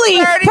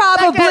slowly, 30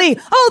 probably.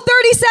 seconds. Oh,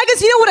 30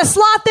 seconds? You know what a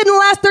sloth did in the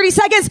last 30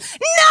 seconds?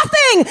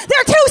 Nothing!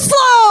 They're too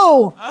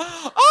slow!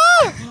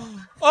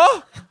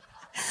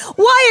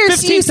 Why are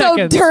 15 you so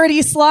seconds.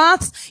 dirty,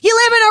 sloths? You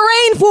live in a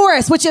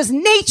rainforest, which is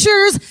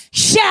nature's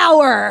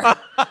shower.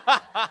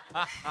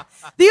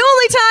 The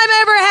only time I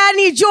ever had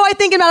any joy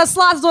thinking about a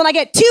sloth is when I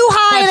get too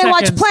high 5 and I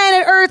watch seconds.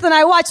 Planet Earth and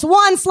I watch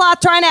one sloth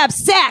trying to have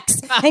sex.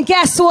 And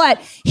guess what?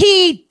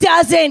 He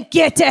doesn't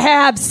get to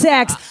have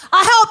sex.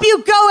 I hope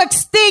you go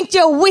extinct,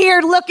 you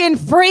weird looking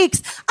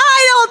freaks.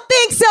 I don't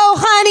think so,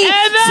 honey.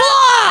 And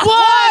Sloth!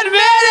 that's 1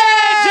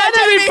 minute!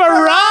 Genevieve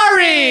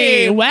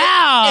Ferrari!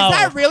 Wow. Is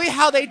that really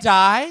how they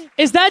die?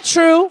 Is that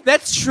true?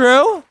 That's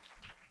true?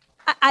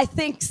 I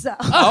think so.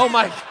 Oh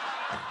my.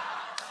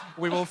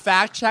 We will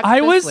fact check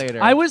this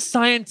later. I was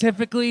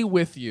scientifically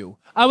with you.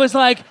 I was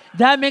like,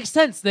 that makes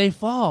sense. They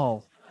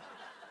fall.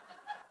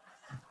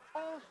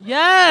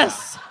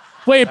 Yes.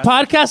 Wait,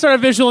 podcasts are a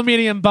visual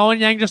medium. Bowen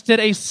Yang just did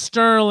a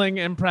sterling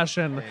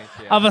impression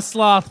of a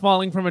sloth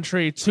falling from a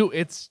tree to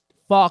its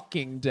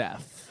fucking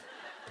death.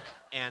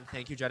 And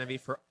thank you, Genevieve,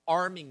 for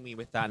arming me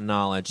with that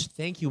knowledge.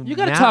 Thank you. You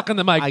gotta Now talk on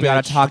the mic, I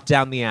gotta bitch. talk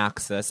down the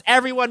axis.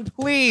 Everyone,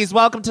 please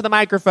welcome to the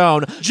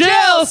microphone,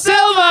 Jill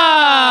Silva!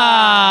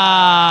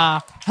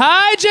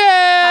 Hi, Jill!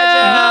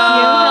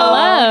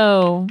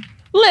 Hello.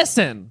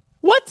 Listen,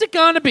 what's it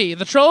gonna be?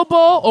 The Troll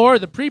Bowl or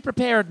the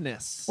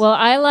pre-preparedness? Well,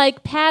 I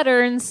like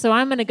patterns, so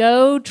I'm going to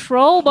go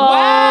Troll Ball.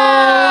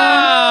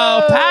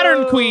 Wow!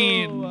 Pattern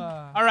queen.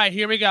 All right,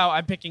 here we go.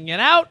 I'm picking it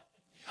out.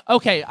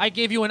 Okay, I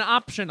gave you an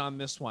option on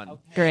this one.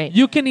 Great.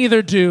 You can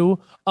either do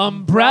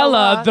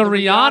Umbrella, the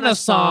Rihanna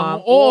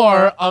song,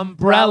 or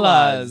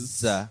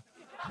Umbrellas.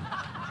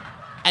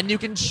 And you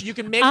can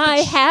make. I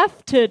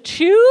have to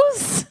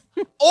choose?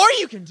 Or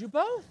you can do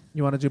both.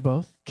 You want to do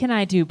both? Can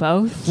I do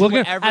both? We're gonna,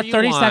 Whatever at you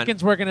 30 want.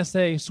 seconds, we're going to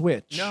say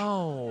switch.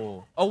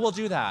 No. Oh, we'll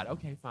do that.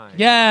 Okay, fine.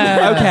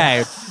 Yeah.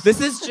 Okay. This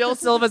is Jill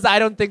Silva's I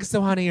Don't Think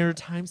So, Honey. Your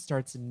time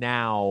starts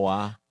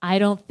now. I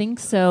don't think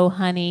so,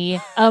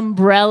 honey.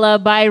 Umbrella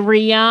by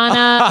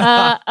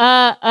Rihanna.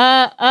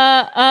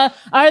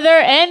 Are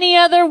there any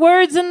other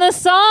words in the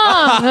song?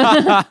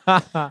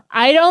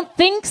 I don't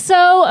think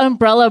so,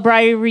 Umbrella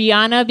by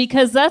Rihanna,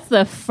 because that's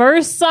the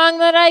first song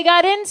that I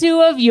got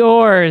into of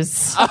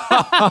yours.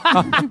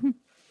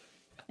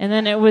 And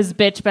then it was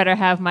Bitch Better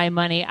Have My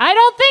Money. I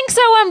don't think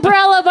so,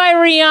 Umbrella by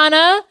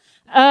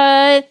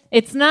Rihanna.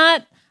 It's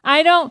not,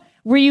 I don't,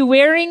 were you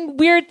wearing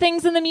weird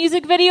things in the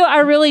music video? I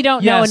really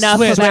don't know enough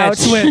switch, about.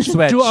 switch.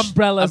 Do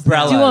umbrellas.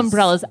 Do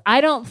umbrellas. I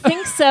don't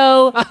think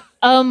so.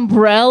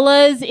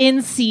 Umbrellas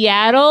in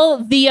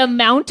Seattle? The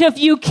amount of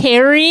you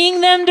carrying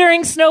them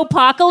during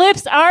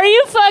snowpocalypse? Are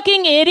you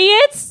fucking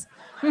idiots?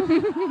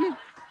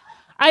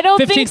 I don't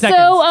 15 think seconds.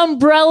 so.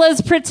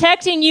 Umbrellas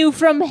protecting you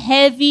from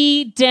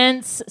heavy,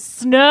 dense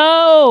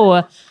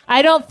snow.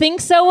 I don't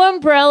think so,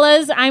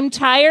 umbrellas. I'm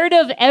tired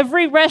of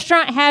every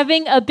restaurant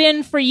having a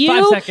bin for 5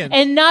 you seconds.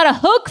 and not a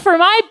hook for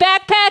my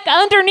backpack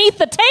underneath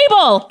the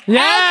table.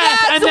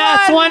 Yes, and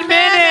that's 1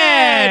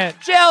 minute.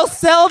 Jill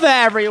Silva,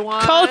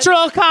 everyone.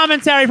 Cultural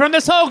commentary from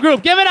this whole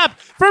group. Give it up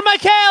for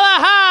Michaela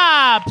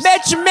Hobbs,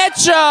 Mitch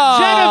Mitchell,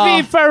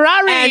 Genevieve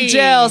Ferrari, and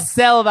Jill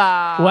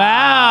Silva.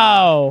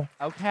 Wow.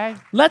 Okay.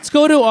 Let's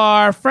go to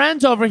our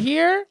friends over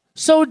here.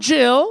 So,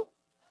 Jill,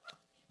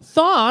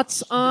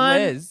 thoughts on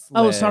Liz.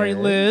 Oh, sorry,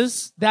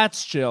 Liz.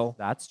 That's Jill.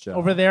 That's Jill.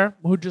 Over there.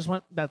 Who just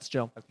went? That's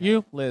Jill. Okay.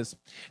 You, Liz.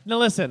 Now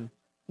listen.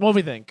 What do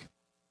we think?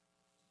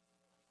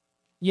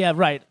 Yeah,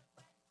 right.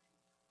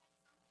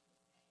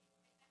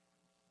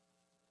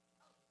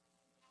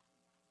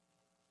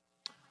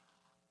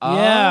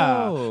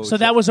 Yeah. Oh, So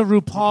that was a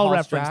RuPaul RuPaul's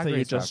reference Drag that you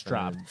Race just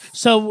reference. dropped.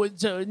 So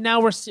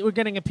now we're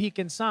getting a peek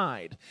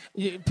inside.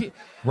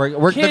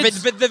 We're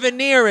Kids- the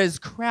veneer is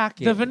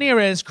cracking. The veneer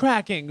is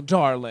cracking,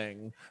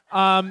 darling.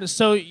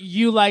 So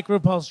you like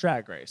RuPaul's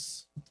Drag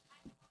Race?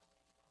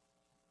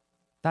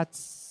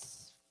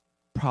 That's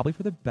probably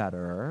for the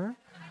better.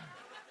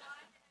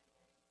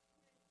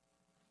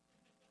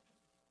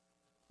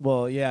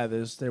 Well, yeah.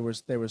 There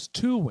was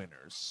 2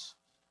 winners.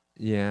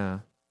 Yeah.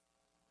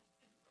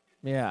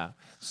 Yeah.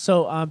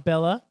 So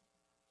Bella.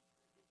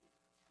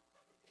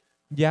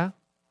 Yeah.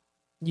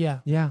 Yeah.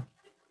 Yeah.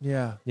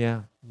 Yeah.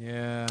 Yeah.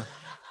 Yeah.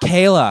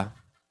 Kayla,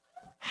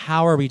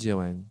 how are we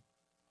doing?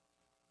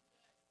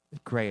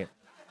 Great.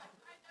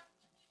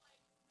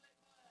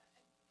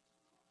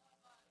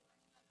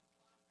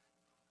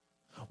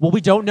 Well,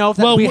 we don't know if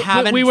that we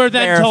haven't. We were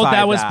then told that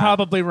verified was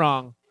probably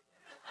wrong.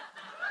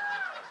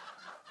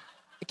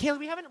 Kayla,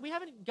 we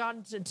haven't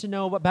gotten to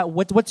know about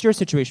what's your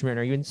situation right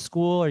now. Are you in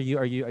school? Are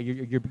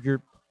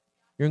you're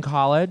You're in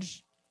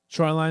college?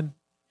 Shoreline.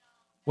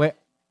 Wait.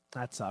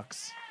 That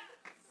sucks.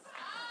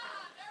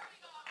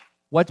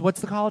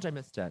 What's the college? I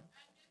missed it.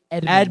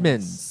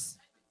 Edmonds.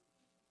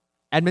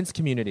 Edmonds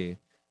Community.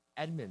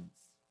 Edmond.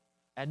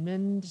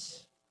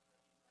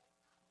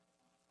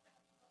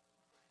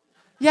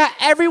 Yeah,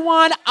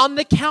 everyone, on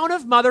the count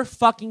of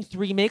motherfucking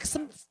 3, make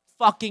some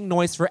fucking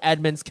noise for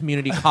Edmonds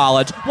Community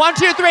College. 1,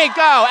 2, 3,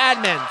 go,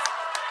 Edmonds.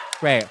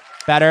 Great.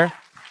 Better?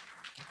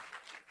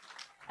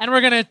 And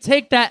we're going to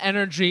take that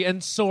energy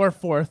and soar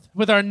forth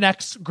with our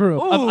next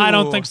group of I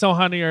Don't Think So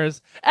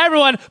Honeyers.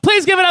 Everyone,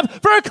 please give it up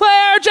for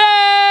Claire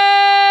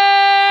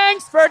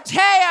Jenks! For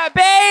Taya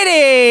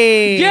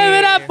Beatty! Give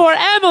it up for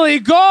Emily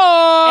Gore!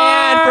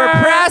 And for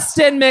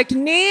Preston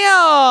McNeil!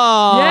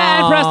 Yeah,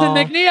 and Preston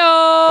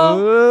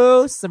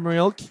McNeil! Ooh, some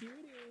real cuties.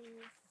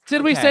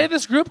 Did we say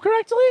this group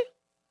correctly?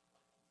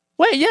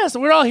 Wait, yes,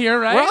 we're all here,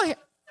 right? We're all here.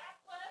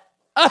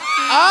 Oh,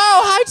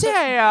 hi,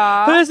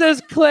 Taya. This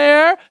is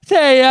Claire,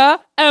 Taya,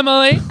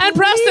 Emily, and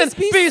Preston.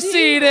 Be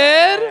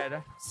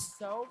seated.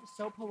 So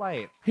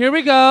polite. Here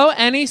we go.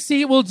 Any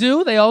seat will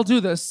do. They all do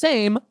the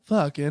same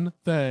fucking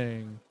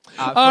thing.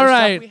 All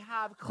right. We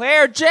have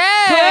Claire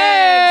Jenks.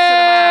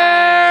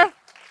 Claire!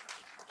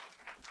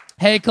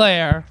 Hey,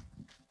 Claire.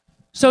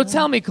 So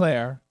tell me,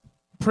 Claire,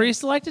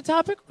 pre-selected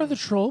topic or the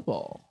troll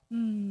bowl?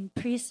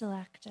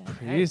 Pre-selected.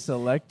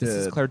 Pre-selected. This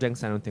is Claire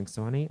Jenks. I don't think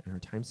so, honey. And our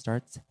time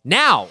starts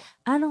now.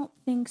 I don't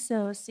think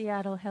so,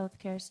 Seattle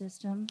healthcare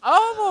system.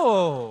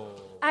 Oh.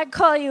 I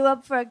call you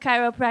up for a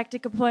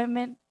chiropractic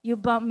appointment. You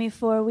bump me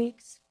 4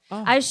 weeks.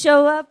 Oh. I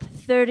show up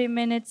 30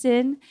 minutes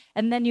in,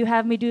 and then you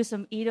have me do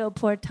some Ido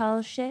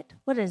Portal shit.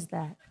 What is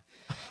that?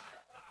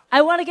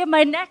 I want to get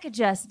my neck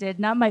adjusted,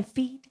 not my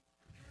feet.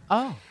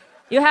 Oh.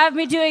 You have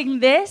me doing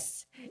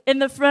this in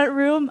the front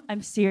room.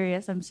 I'm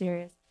serious.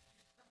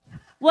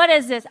 What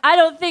is this? I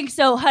don't think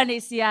so, honey,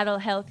 Seattle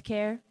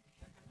healthcare.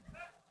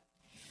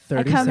 30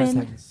 I come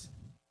seconds. in,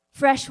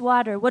 fresh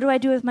water. What do I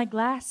do with my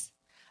glass?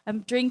 I'm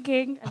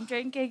drinking.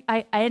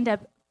 I end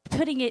up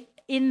putting it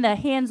in the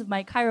hands of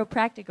my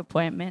chiropractic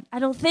appointment. I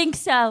don't think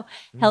so,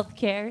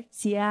 healthcare,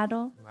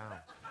 Seattle. Wow.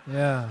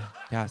 Yeah.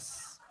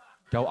 Yes.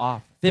 Go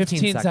off.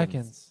 15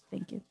 seconds.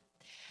 Thank you.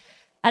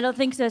 I don't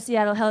think so,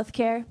 Seattle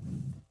healthcare.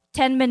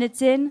 10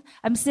 minutes in,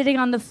 I'm sitting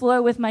on the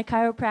floor with my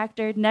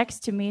chiropractor next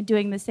to me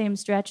doing the same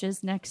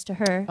stretches next to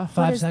her. What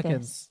 5 is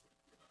seconds. this?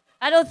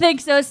 I don't think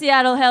so,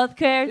 Seattle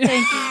healthcare.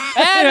 Thank you.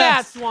 And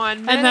Yes. that's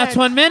 1 minute. And that's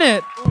 1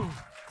 minute.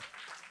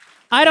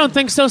 I don't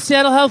think so,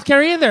 Seattle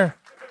healthcare either.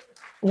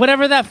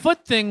 Whatever that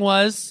foot thing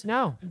was,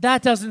 no,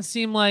 that doesn't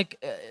seem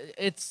like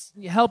it's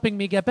helping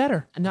me get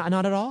better.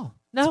 Not at all.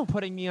 No. It's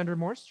putting me under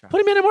more stress.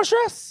 Putting me under more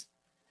stress.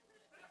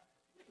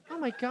 Oh,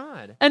 my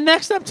God. And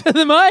next up to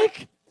the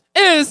mic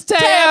is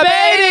Taya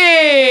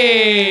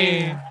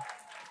Beatty.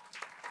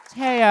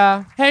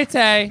 Taya. Hey,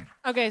 Tay.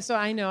 Okay, so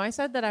I know I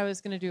said that I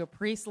was going to do a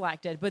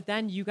pre-selected, but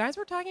then you guys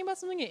were talking about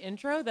something in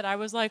intro that I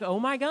was like, oh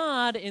my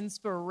God,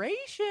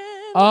 inspiration.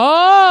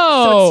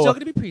 Oh. So it's still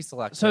going to be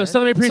pre-selected. So it's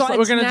still going to be pre-selected.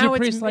 We're going to do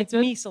It's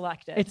pre-selected. me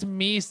selected. It's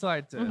me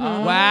selected. Mhm.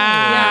 Wow.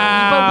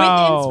 Yeah, but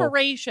with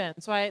inspiration.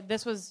 So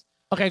this was...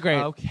 Okay, great.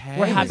 Okay.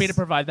 We're happy to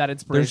provide that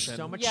inspiration. There's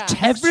so much Yeah.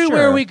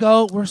 Everywhere we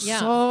go, we're Yeah.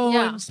 so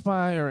Yeah.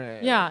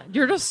 inspiring. Yeah,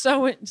 you're just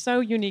so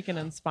unique and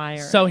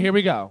inspiring. So here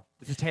we go.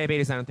 This is Taya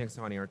Beatty's I Don't Think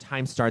So, honey. Our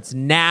time starts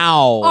now.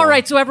 All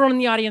right, so everyone in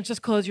the audience,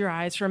 just close your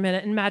eyes for a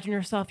minute. Imagine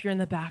yourself, you're in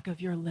the back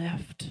of your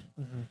lift.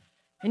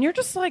 And you're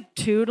just like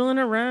tootling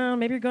around.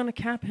 Maybe you're going to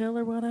Cap Hill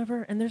or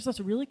whatever. And there's this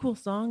really cool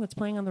song that's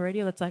playing on the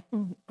radio that's like,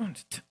 and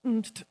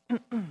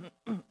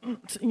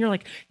you're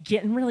like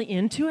getting really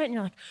into it. And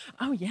you're like,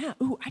 oh yeah,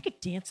 ooh, I could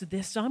dance to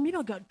this song. Maybe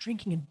I'll go out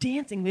drinking and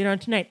dancing later on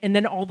tonight. And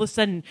then all of a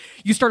sudden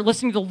you start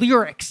listening to the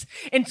lyrics.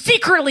 And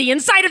secretly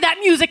inside of that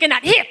music and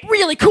that hip,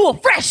 really cool,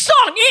 fresh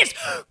song is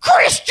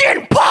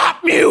Christian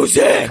pop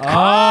music.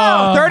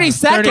 Oh, 30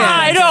 seconds.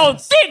 I don't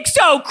think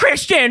so,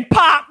 Christian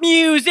pop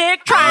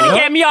music. Trying to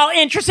get me all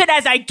interested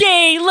as a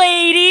gay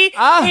lady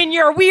in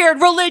your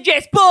weird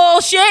religious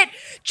bullshit.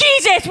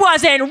 Jesus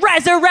wasn't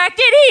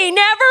resurrected. He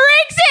never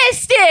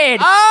existed.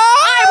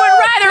 I would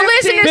rather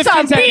listen to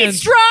some 15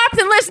 beats seconds. drop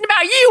than listen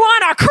about you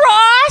on a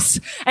cross.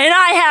 And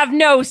I have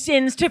no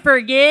sins to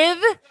forgive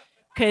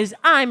because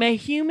I'm a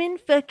human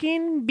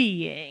fucking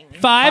being.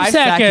 5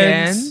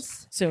 seconds.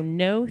 So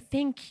no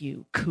thank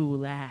you,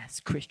 cool ass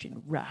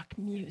Christian rock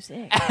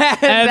music.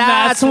 And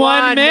that's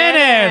 1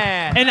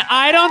 minute. And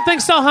I don't think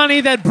so,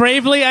 honey, that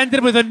bravely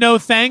ended with a no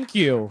thank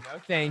you. No,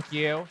 thank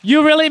you.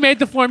 You really made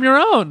the form your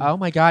own. Oh,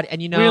 my God.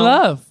 And you know... We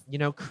love. You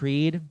know,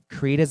 Creed?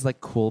 Creed is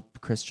like cool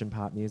Christian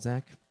pop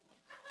music.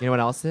 You know what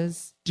else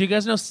is? Do you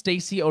guys know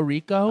Stacey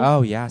Orico?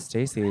 Oh, yeah,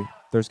 Stacey.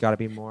 There's got to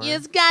be more.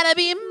 It's gotta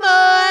be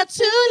more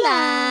to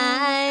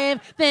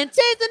life than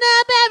tasting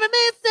up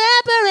every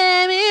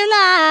separate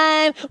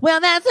life.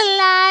 Well, that's a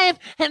life,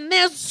 and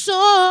there's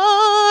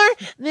sure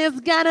there's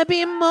gotta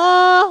be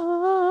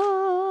more.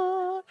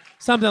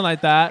 Something like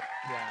that.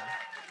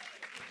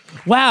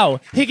 Wow,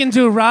 he can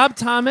do Rob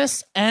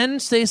Thomas and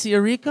Stacey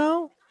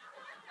Orico?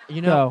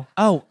 You know...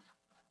 Oh,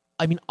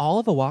 I mean, all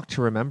of A Walk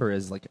to Remember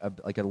is like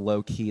a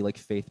low key, like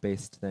faith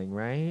based thing,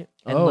 right?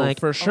 And Oh, like,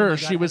 for sure. my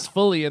She God. was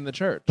fully in the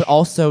church. But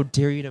also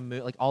Dare You to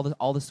Move, like all the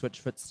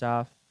Switchfoot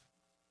stuff.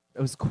 It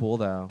was cool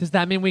though. Does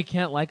that mean we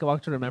can't like A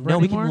Walk to Remember No,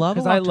 we anymore? can love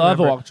A Because Walk I to love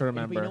A Remember. Walk to And,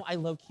 Remember. you know, I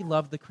low key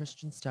love the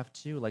Christian stuff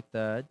too, like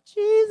the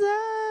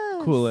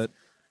Jesus. Cool it.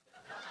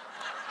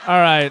 All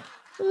right.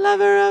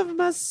 Lover of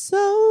my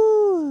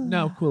soul.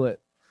 No, cool it.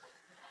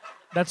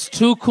 That's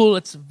too cool.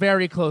 It's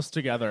very close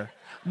together.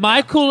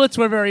 My coolets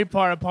were very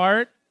far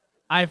apart.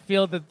 I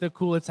feel that the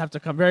coolets have to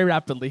come very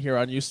rapidly here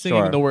on you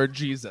singing Sure. the word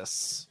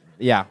Jesus.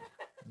 Yeah.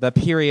 The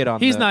period on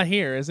He's the- not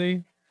here, is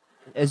he?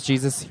 Is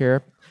Jesus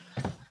here?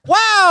 Wow!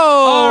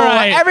 All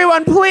right.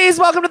 Everyone, please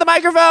welcome to the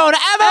microphone,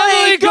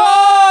 Emily Gore!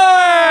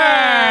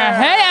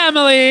 Hey,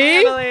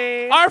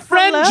 Emily. Our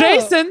friend Hello.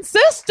 Jason's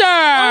sister.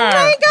 Oh,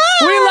 my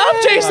God. We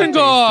love Jason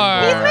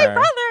Gore. He's my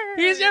brother.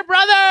 He's your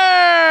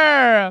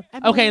brother.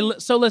 Okay,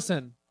 so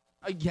listen.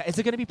 Yeah, is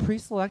it going to be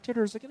pre-selected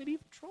or is it going to be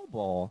Troll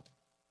Bowl?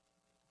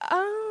 I'm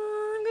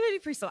gonna be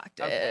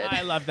pre-selected.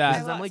 I love that.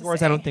 Because Emily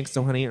Gore's I Don't Think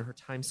So, Honey. Her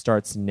time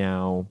starts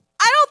now.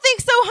 I don't think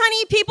so,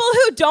 honey. People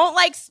who don't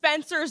like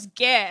Spencer's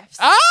gifts.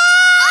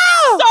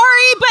 Oh!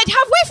 Sorry, but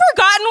have we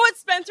forgotten what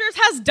Spencer's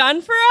has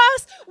done for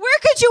us? Where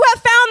could you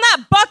have found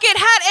that bucket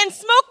hat and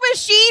smoke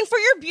machine for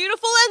your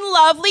beautiful and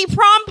lovely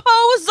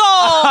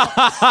promposal?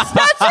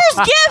 Spencer's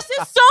gifts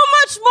is so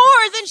much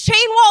more than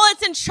chain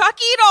wallets and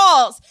Chucky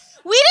dolls.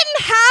 We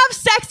didn't have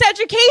sex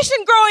education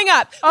growing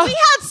up. We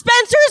had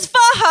Spencer's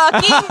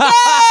fucking gift.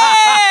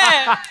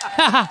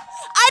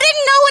 I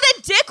didn't know what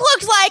a dick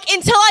looked like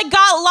until I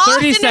got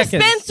lost 30 into seconds.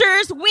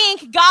 Spencer's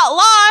wink, got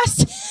lost.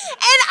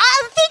 And I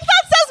think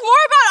that says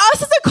more about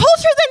us as a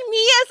culture than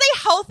me as a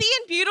healthy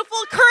and beautiful,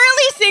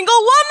 currently single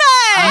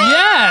woman.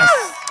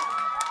 Yes.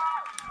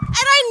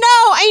 And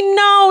I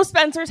know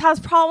Spencer's has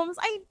problems.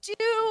 I do.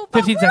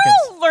 But 15 we're seconds.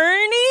 all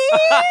learning.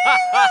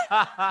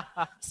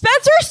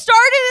 Spencer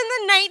started in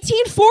the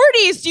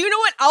 1940s. Do you know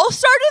what else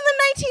started in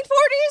the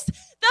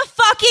 1940s? The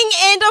fucking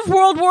end of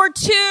World War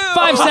II.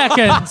 5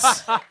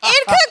 seconds.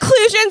 In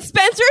conclusion,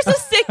 Spencer's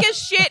as sick as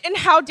shit, and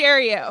how dare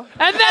you? And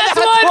that's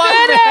 1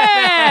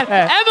 minute.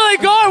 Emily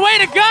Gore, way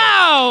to go.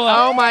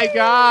 Oh my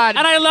God.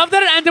 And I love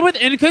that it ended with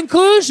in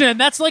conclusion.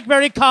 That's like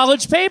very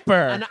college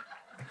paper.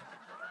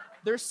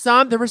 There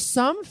was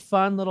some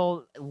fun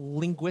little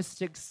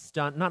linguistic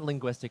stunt, not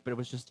linguistic, but it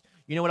was just,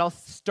 you know what else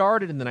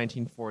started in the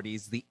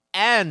 1940s? The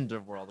end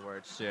of World War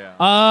II.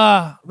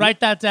 Write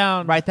that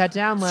down. Write that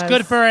down, Liz. It's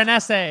good for an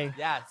essay.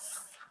 Yes.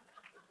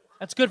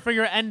 That's good for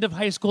your end of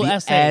high school The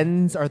essay.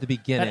 ends are the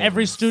beginning. That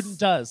every student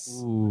does.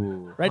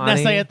 Ooh, Write an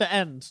honey. essay at the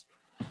end.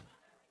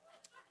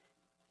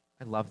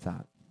 I love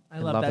that. I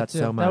love that too.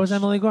 so much. That was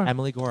Emily Gore.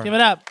 Emily Gore. Give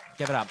it up.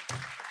 Give it up.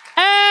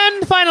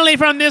 And finally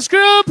from this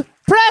group,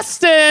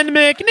 Preston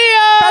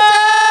McNeil.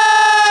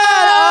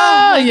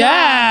 Oh,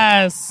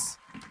 yes.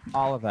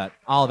 All of it.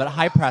 All of it.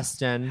 Hi,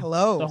 Preston.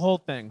 Hello. The whole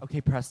thing.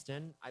 Okay,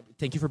 Preston.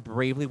 Thank you for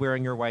bravely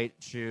wearing your white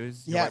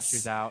shoes. Your white Yes.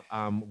 shoes out.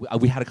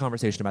 We had a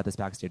conversation about this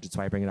backstage. That's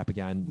why I bring it up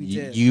again. We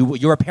did. You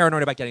were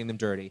paranoid about getting them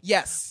dirty.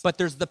 Yes. But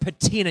there's the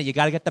patina. You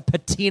got to get the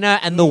patina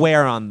and the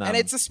wear on them. And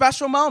it's a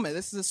special moment.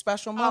 This is a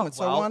special moment.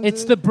 So I wanted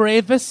It's to- the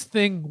bravest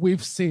thing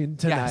we've seen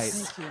tonight.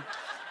 Yes. Thank you.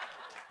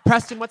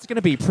 Preston, what's it going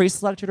to be?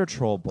 Pre-selected or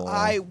Troll Bowl?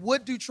 I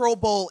would do Troll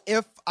Bowl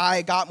if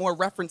I got more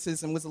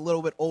references and was a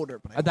little bit older.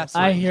 But That's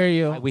I hear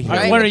you. We All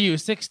right, hear what you. are you,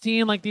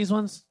 16 like these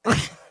ones?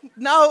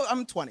 no,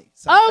 I'm 20.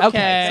 So.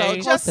 Okay. So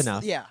Close just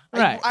enough. Yeah.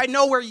 Right. I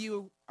know where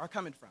you are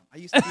coming from. I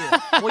used to be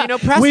there. Well, you know,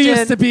 Preston. We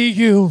used to be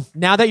you.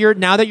 Now that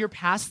you're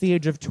past the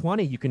age of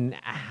 20, you can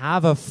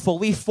have a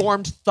fully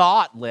formed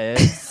thought,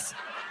 Liz.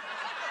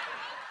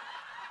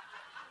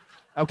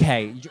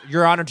 Okay,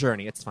 you're on a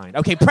journey. It's fine.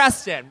 Okay,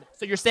 Preston.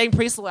 So you're saying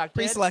pre-selected.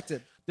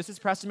 Pre-selected. This is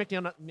Preston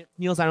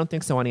McNeil's I Don't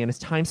Think So, Honey, and his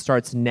time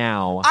starts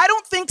now. I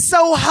don't think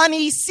so,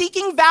 honey.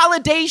 Seeking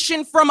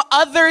validation from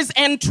others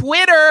and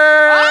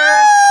Twitter.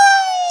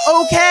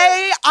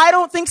 Okay? I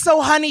don't think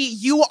so, honey.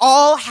 You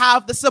all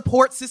have the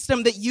support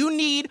system that you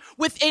need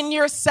within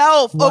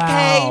yourself,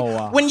 okay?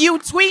 Wow. When you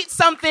tweet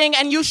something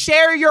and you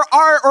share your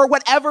art or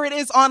whatever it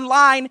is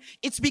online,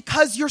 it's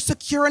because you're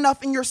secure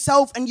enough in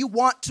yourself and you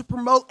want to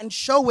promote and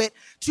show it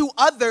to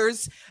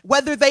others,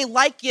 whether they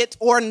like it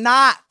or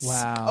not.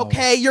 Wow.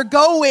 Okay? You're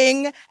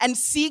going and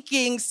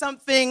seeking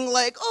something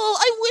like, oh,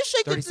 I wish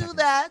I could do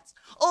that.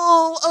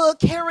 Oh,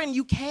 Karen,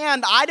 you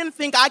can. I didn't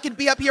think I could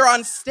be up here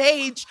on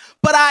stage,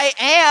 but I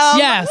am.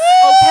 Yes.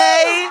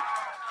 Okay?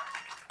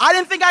 I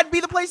didn't think I'd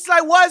be the places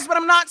I was, but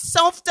I'm not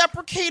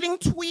self-deprecating,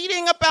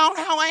 tweeting about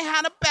how I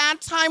had a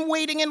bad time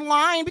waiting in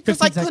line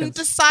because I 15 couldn't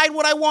seconds. decide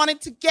what I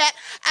wanted to get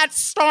at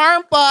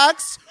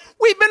Starbucks.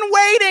 We've been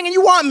waiting, and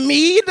you want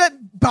me to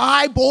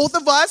buy both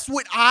of us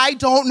what I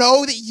don't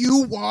know that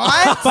you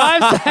want?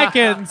 5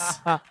 seconds.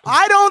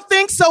 I don't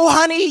think so,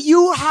 honey.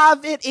 You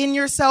have it in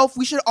yourself.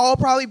 We should all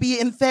probably be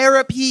in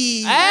therapy.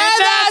 And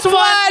that's 1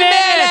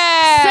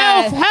 minute.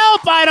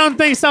 Self-help, I don't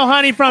think so,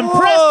 honey, from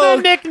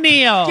Preston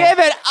McNeil. Give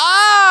it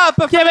up!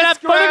 Give it up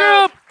for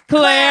the group.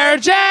 Claire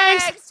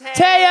Jenks,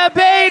 Taya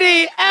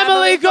Beatty,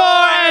 Emily Gore,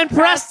 and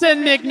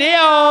Preston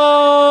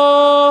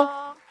McNeil.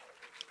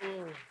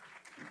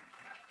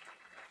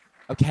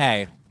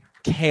 Okay,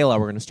 Kayla,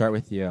 we're going to start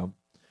with you.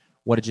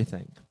 What did you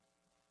think?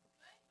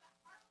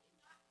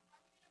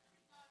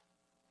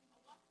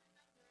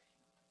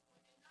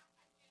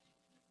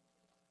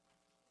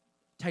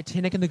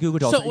 Titanic and the Goo Goo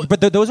Dolls. So- But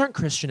those aren't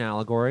Christian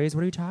allegories.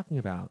 What are you talking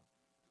about?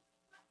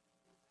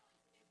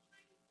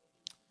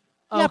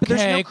 Yeah, but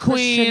there's no Okay, Christian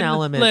Queen,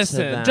 element to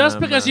listen, them. just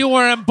because you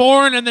weren't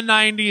born in the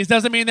 90s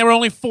doesn't mean there were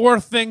only 4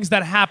 things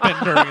that happened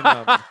during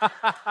them.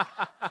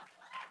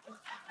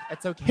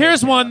 It's okay.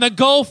 Here's one, the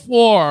Gulf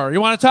War. You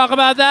want to talk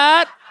about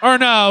that? Or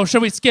no?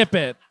 Should we skip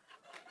it?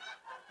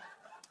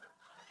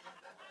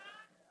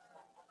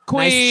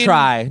 Queen. Nice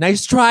try.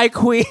 Nice try,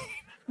 Queen.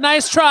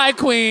 Nice try,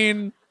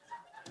 Queen.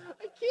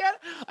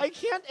 I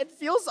can't. It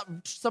feels,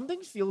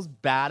 something feels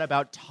bad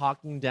about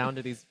talking down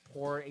to these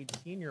poor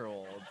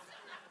 18-year-olds.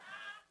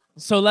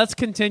 So let's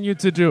continue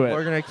to do it.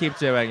 We're going to keep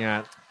doing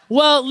it.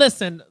 Well,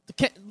 listen,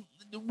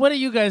 what do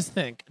you guys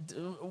think?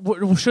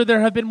 Should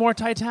there have been more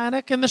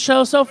Titanic in the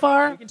show so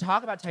far? We can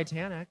talk about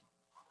Titanic.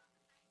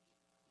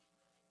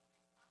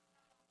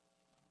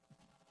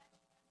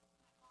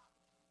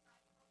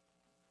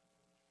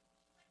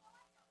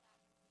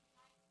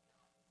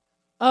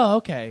 Oh,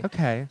 okay.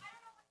 Okay.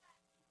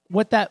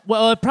 What that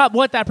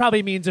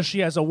probably means is she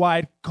has a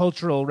wide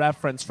cultural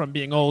reference from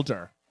being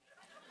older.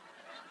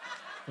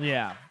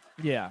 Yeah.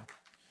 Yeah.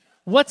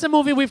 What's a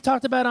movie we've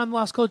talked about on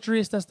Las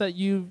Culturistas that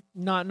you've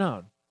not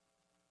known?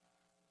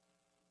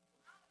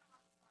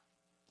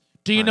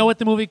 Do you know what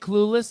the movie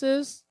Clueless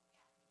is?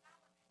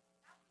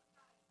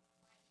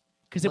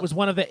 Because it was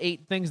one of the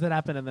 8 things that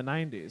happened in the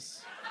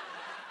 90s.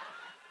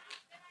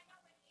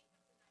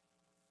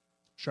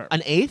 Sure.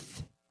 An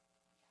 8th?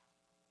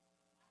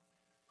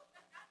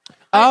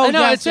 I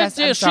know, it's just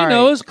she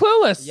knows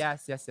Clueless.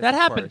 Yes. That of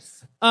happened.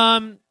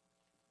 course.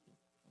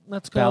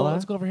 Let's go. Bella?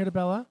 Let's go over here to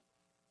Bella.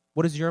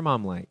 What is your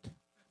mom like?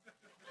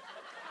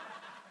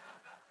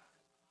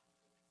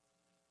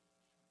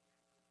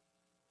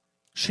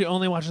 She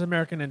only watches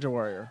American Ninja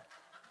Warrior.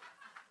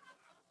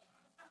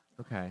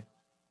 Okay.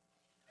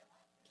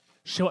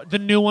 The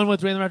new one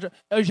with Dwayne The Rock Johnson.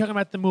 Oh, you're talking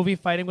about the movie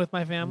Fighting with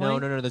My Family?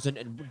 No.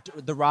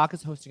 The Rock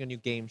is hosting a new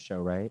game show,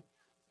 right?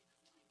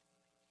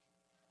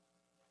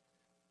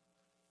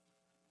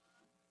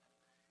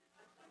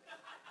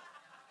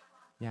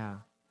 Yeah.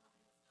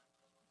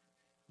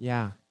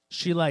 Yeah.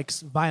 She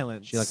likes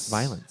violence. She likes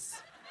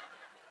violence.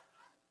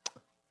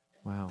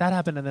 Wow. That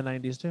happened in the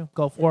 90s too.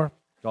 Gulf War.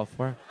 Gulf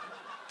War.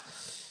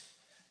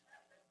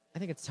 I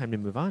think it's time to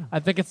move on.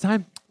 I think it's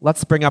time.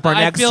 Let's bring up our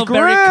next I feel group.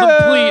 very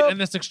complete in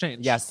this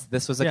exchange. Yes,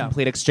 this was a Yeah.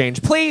 complete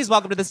exchange. Please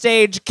welcome to the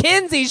stage,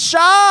 Kinsey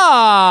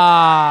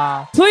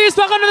Shaw. Please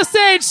welcome to the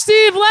stage,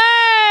 Steve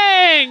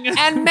Lang.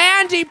 And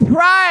Mandy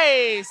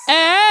Price.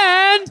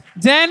 And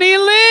Danny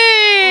Lee.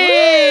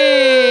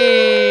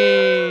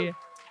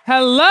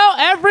 Hello,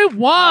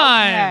 everyone.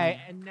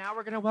 Okay, and now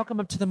we're going to welcome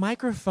up to the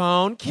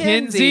microphone,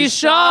 Kinsey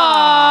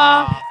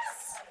Shaw.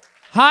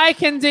 Hi,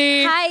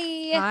 Kinsey.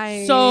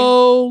 Hi.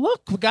 So,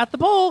 look, we got the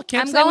bowl.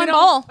 Can't I'm say we going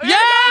don't- bowl.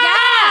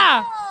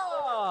 Yeah!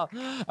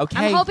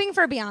 Okay. I'm hoping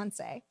for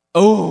Beyonce.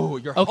 Oh,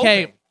 you're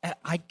Okay,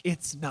 hoping.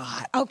 it's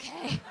not.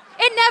 Okay.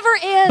 It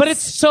never is. But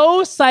it's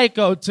so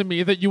psycho to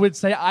me that you would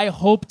say, I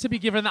hope to be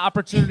given the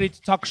opportunity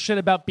to talk shit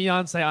about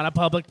Beyonce on a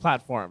public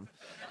platform.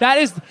 That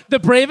is the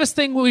bravest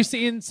thing we've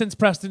seen since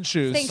Preston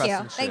Shoes. Thank you.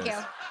 Thank you.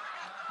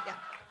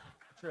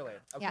 Truly.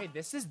 Okay,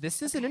 this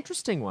is an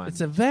interesting one.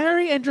 It's a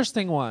very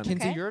interesting one.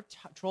 Kinsey, your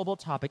trollable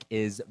topic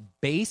is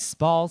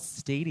baseball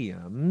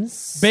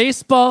stadiums.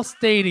 Baseball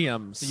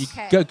stadiums. So you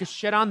go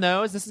shit on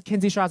those. This is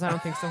Kinsey Shaw's I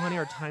Don't Think So, Honey.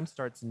 Our time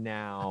starts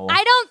now.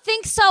 I don't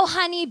think so,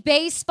 honey.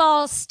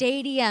 Baseball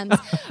stadiums.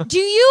 Do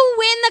you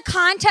win the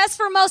contest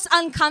for most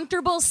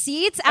uncomfortable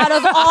seats out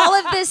of all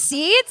of the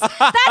seats? That's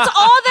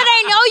all that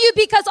I know you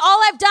because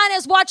all I've done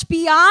is watch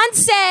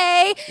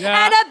Beyonce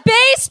at a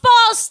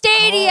baseball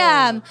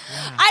stadium.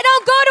 I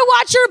don't go to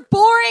watch your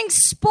boring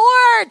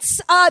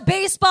sports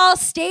baseball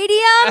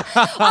stadium.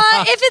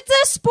 If it's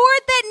a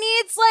sport that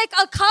needs like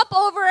a cup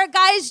over a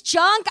guy's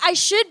junk, I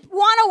should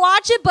want to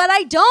watch it, but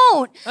I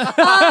don't.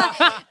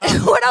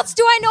 What else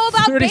do I know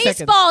about 30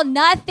 baseball?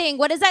 Nothing.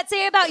 What does that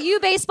say about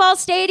you, baseball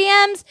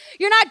stadiums?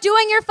 You're not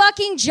doing your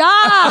fucking job.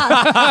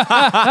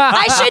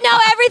 I should know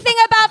everything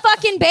about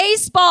fucking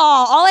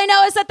baseball. All I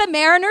know is that the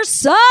Mariners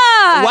suck.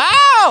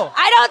 Wow.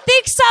 I don't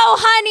think so,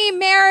 honey.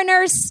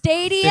 Mariners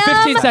Stadium.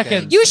 15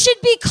 seconds. You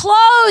should be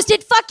closed.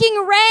 It fucking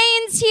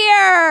rains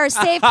here,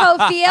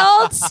 Safeco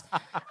Fields.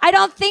 I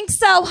don't think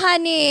so,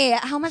 honey.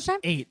 How much time?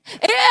 8.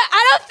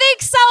 I don't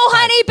think so,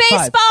 honey.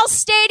 Baseball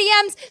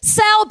stadiums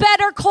sell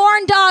better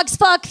corn dogs,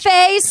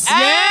 fuckface.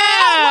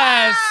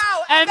 Yes!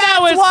 And that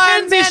was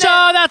Kinsey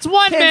Shaw. That's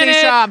 1 Kinsey minute.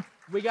 Shaw.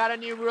 We got a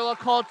new rule of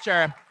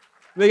culture.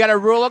 We got a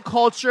rule of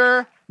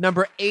culture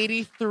number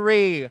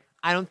 83.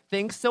 I don't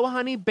think so,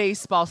 honey.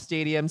 Baseball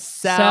stadiums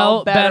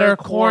sell better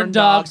corn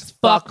dogs,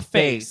 fuck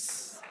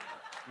face.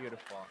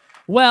 Beautiful.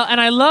 Well,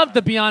 and I love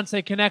the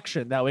Beyonce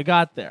connection that we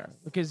got there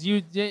because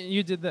you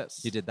did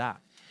this. You did that.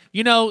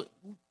 You know,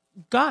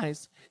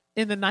 guys,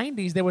 in the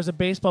 90s, there was a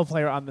baseball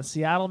player on the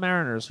Seattle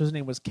Mariners whose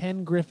name was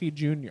Ken Griffey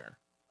Jr.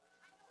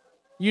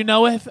 You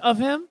know of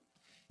him?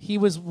 He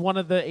was one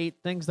of the 8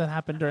 things that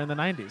happened during the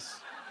 90s.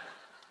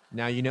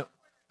 Now you know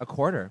a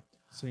quarter.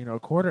 So you know a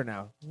quarter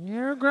now.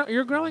 You're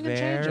growing and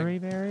changing. Very,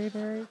 very,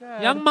 very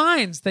good. Young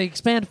minds, they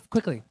expand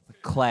quickly.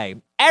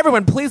 Clay.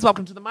 Everyone, please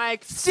welcome to the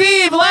mic,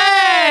 Steve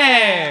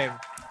Lane!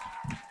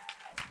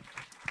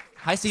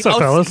 Hi, Steve. What's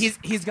up, fellas?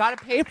 He's got a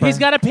paper. He's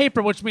got a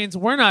paper, which means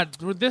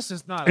this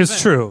is not.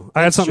 It's true.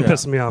 I had something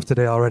pissing me off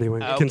today already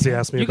when Kinsey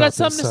asked me you about got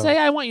something this, to say?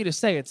 I want you to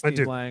say it,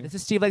 Steve Lang. This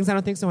is Steve Lang's I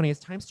Don't Think So, Honey. His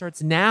time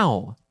starts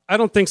now. I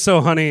don't think so,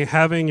 honey.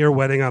 Having your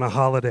wedding on a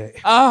holiday.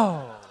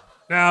 Oh.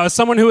 Now, as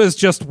someone who has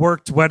just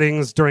worked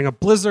weddings during a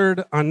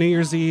blizzard on New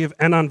Year's Eve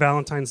and on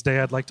Valentine's Day,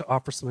 I'd like to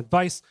offer some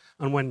advice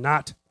on when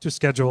not to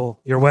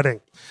schedule your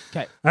wedding.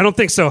 Okay. I don't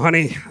think so,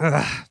 honey.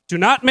 Do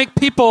not make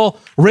people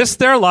risk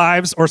their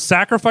lives or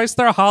sacrifice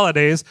their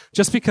holidays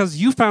just because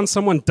you found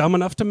someone dumb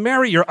enough to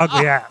marry your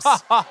ugly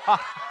ass.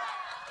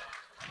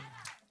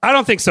 I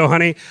don't think so,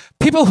 honey.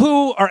 People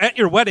who are at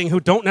your wedding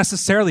who don't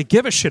necessarily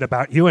give a shit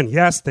about you, and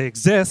yes, they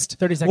exist,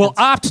 30 seconds. will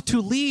opt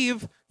to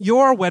leave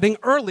your wedding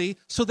early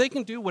so they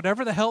can do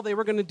whatever the hell they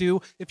were going to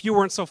do if you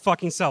weren't so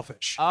fucking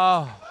selfish.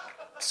 Oh.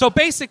 So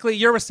basically,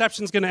 your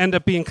reception's going to end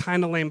up being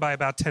kind of lame by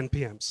about 10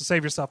 p.m., so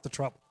save yourself the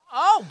trouble.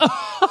 Oh.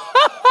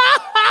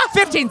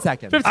 15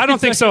 seconds. I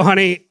don't think so,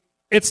 honey.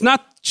 It's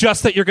not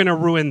just that you're going to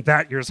ruin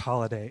that year's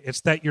holiday. It's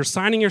that you're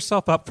signing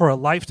yourself up for a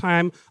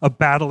lifetime of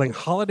battling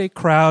holiday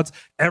crowds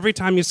every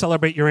time you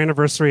celebrate your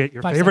anniversary at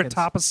your 5 favorite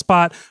seconds. tapas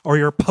spot or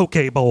your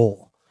poke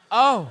bowl.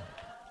 Oh.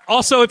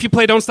 Also, if you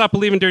play Don't Stop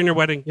Believing during your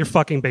wedding, you're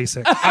fucking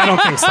basic. I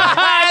don't think so.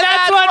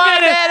 That's 1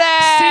 minute.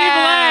 Steve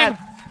Lang.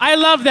 I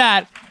love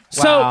that. Wow.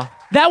 So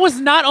that was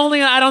not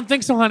only an I don't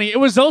think so, honey. It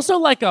was also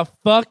like a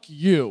fuck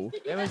you,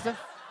 It was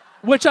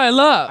which I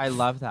love. I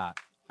love that.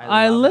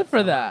 I love live it for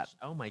so that. much.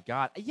 Oh my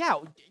God. Yeah.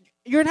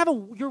 You're going to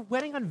have your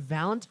wedding on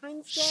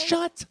Valentine's Day?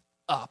 Shut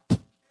up.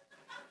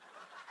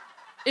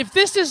 If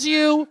this is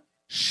you,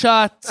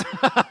 shut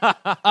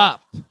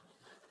up.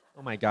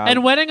 Oh my God.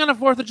 And wedding on the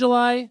 4th of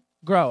July,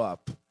 grow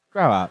up.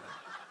 Grow up.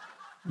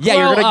 Yeah,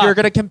 Grow you're up.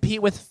 gonna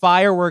compete with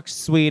fireworks,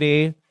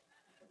 sweetie.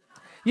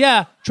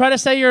 Yeah, try to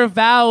say your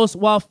vows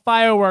while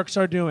fireworks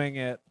are doing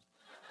it.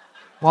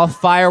 While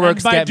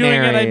fireworks And by get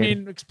doing married. it, I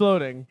mean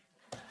exploding.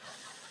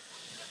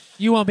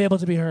 You won't be able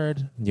to be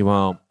heard. You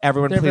won't.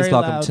 Everyone, They're please very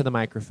welcome loud. to the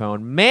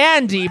microphone,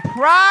 Mandy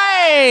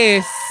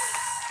Price.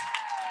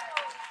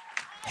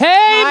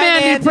 Hey, Hi,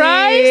 Mandy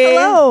Price.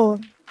 Hello.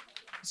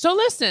 So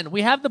listen,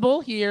 we have the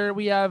bull here.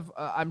 We have,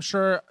 I'm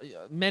sure,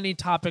 many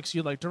topics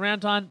you'd like to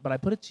rant on, but I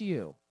put it to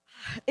you.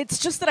 It's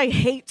just that I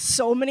hate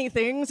so many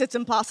things, it's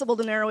impossible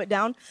to narrow it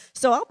down.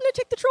 So I'm going to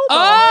take the troll ball.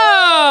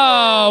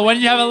 Oh, when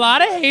you have a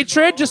lot of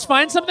hatred, just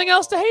find something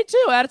else to hate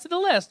too. Add it to the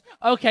list.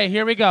 Okay,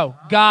 here we go.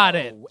 Got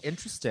it.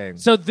 Interesting.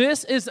 So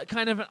this is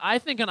kind of, I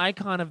think, an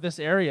icon of this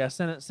area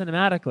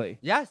cinematically.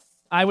 Yes.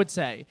 I would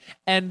say.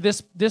 And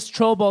this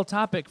troll ball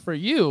topic for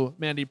you,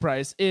 Mandy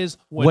Price, is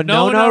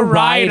Winona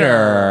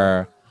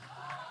Ryder.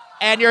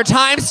 And your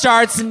time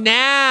starts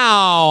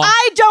now.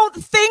 I don't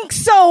think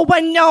so,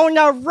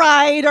 Winona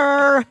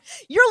Ryder.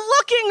 You're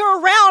looking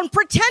around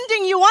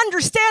pretending you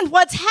understand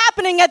what's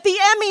happening at the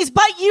Emmys,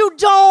 but you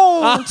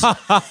don't.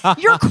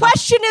 Your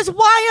question is,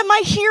 why am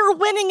I here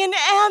winning an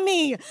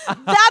Emmy?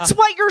 That's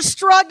what you're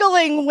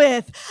struggling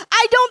with.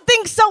 I don't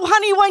think so,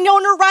 honey,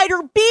 Winona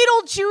Ryder.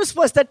 Beetlejuice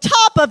was the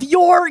top of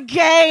your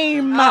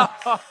game.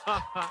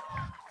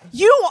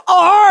 You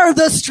are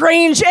the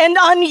strange and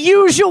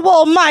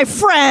unusual, my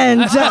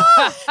friend.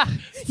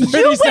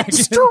 You went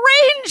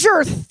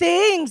Stranger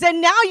Things, and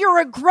now you're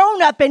a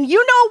grown-up, and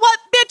you know what,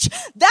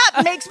 bitch?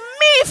 That makes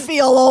me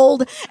feel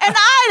old, and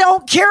I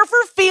don't care for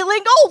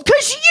feeling old,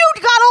 because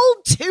you got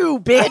old too,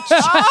 bitch.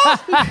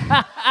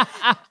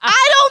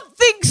 I don't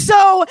think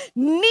so.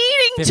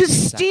 Needing to 50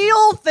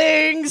 steal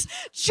things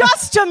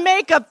just to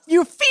make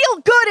you feel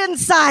good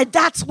inside,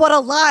 that's what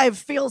alive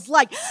feels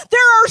like.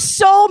 There are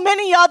so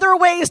many other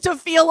ways to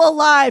feel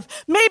alive.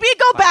 Maybe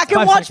go back and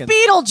 5 watch seconds.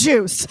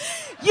 Beetlejuice.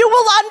 You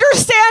will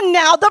understand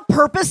now the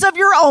purpose of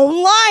your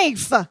own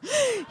life.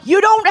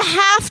 You don't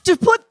have to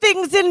put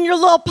things in your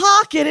little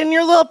pocket, in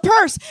your little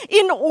purse,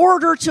 in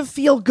order to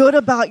feel good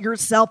about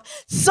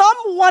yourself.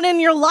 Someone in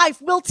your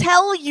life will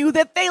tell you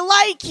that they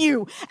like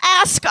you.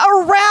 Ask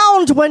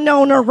around,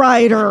 Winona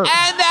Ryder.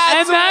 And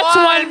that's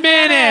 1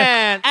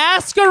 minute.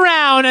 Ask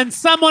around and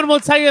someone will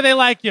tell you they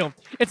like you.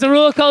 It's a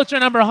rule of culture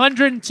number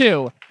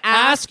 102.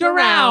 Ask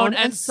around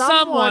and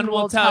someone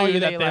will tell you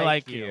that they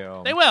like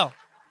you. They will.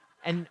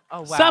 And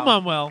oh wow.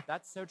 Someone will.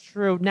 That's so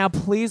true. Now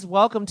please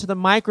welcome to the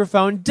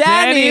microphone,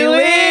 Denny Denny Lee.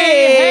 Lee.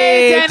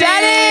 Hey,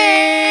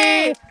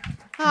 Denny.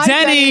 Hi,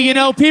 Denny, you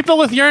know, people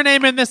with your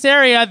name in this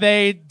area,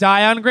 they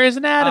die on Grey's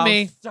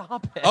Anatomy. Oh,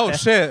 stop it. Oh,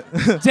 shit.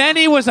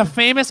 Denny was a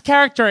famous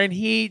character, and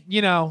he,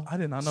 you know, I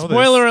did not know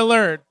spoiler this.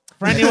 alert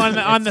for anyone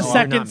on the It's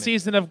second not me.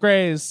 season of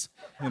Grey's.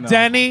 You know.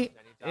 Denny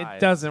It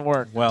doesn't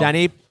work. Well,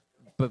 Denny,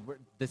 but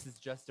this is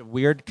just a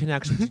weird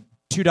connection.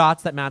 Two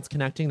dots that Matt's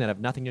connecting that have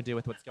nothing to do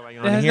with what's going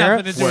on It has here.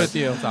 nothing to do with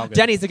you. It's all good.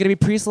 Denny, is it going to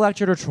be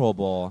pre-selected or Troll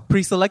Bowl?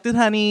 Pre-selected,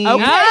 honey.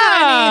 Okay,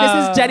 honey.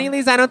 This is Denny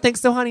Lee's I Don't Think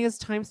So, Honey. His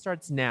time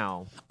starts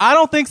now. I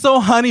don't think so,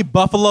 honey.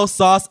 Buffalo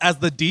sauce as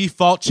the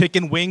default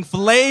chicken wing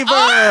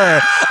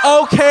flavor.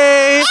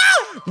 Okay.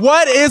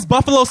 What is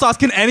buffalo sauce?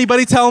 Can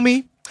anybody tell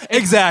me?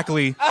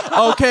 Exactly.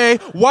 Okay.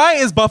 Why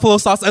is buffalo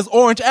sauce as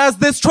orange as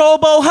this Troll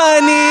Bowl,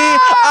 honey?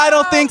 I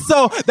don't think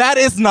so. That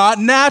is not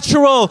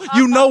natural.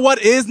 You know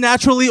what is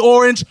naturally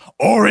orange?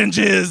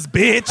 Oranges,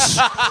 bitch.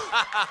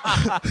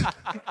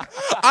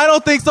 I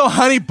don't think so,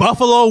 honey.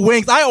 Buffalo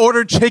wings. I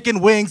ordered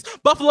chicken wings.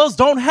 Buffaloes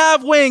don't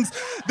have wings.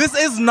 This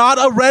is not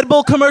a Red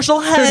Bull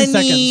commercial, 30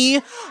 honey.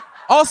 seconds.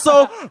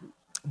 Also,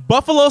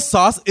 buffalo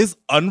sauce is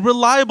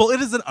unreliable.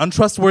 It is an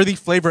untrustworthy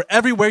flavor.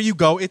 Everywhere you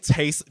go, it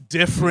tastes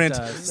different.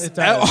 It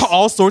does.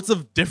 All sorts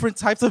of different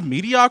types of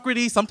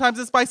mediocrity. Sometimes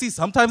it's spicy,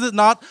 sometimes it's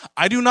not.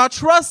 I do not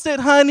trust it,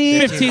 honey.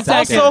 15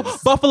 Also,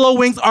 seconds. buffalo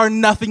wings are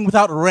nothing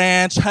without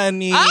ranch,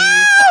 honey.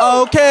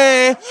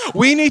 Okay.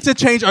 We need to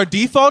change our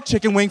default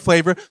chicken wing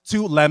flavor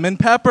to lemon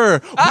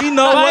pepper. We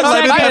know what 5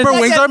 lemon seconds. pepper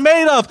wings are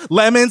made of.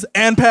 Lemons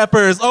and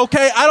peppers.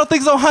 Okay. I don't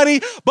think so, honey.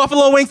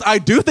 Buffalo wings. I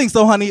do think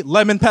so, honey.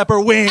 Lemon pepper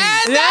wings.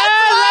 That's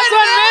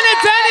 1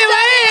 minute, Denny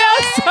Lee.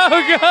 That's so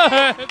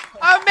good.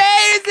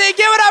 Amazing.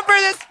 Give it up for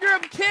this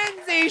group.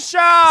 Kinsey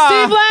Shaw.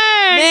 Steve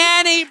Lang.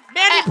 Manny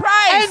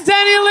Price. And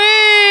Denny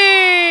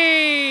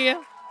Lee.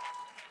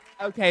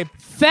 Okay.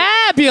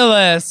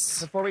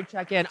 Fabulous. Before we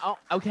check in. Oh,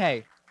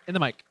 okay. In the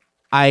mic.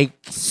 I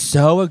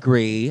so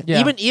agree.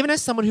 Yeah. Even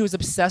as someone who is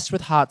obsessed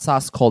with hot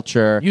sauce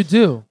culture, You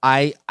do.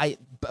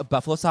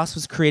 Buffalo sauce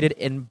was created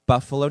in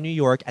Buffalo, New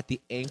York, at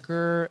the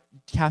Anchor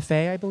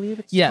Cafe, I believe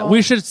it's Yeah, called.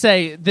 we should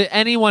say that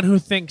anyone who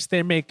thinks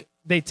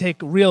they take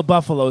real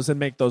buffaloes and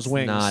make those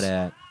wings. Not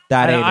it.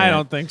 That ain't I it.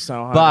 don't think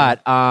so.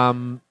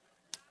 honey.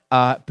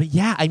 But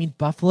yeah, I mean,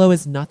 buffalo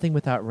is nothing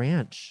without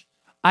ranch.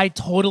 I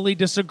totally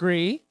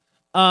disagree.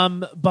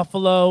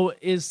 Buffalo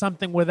is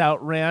something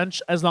without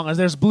ranch as long as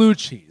there's blue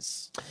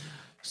cheese.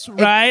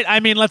 Right? I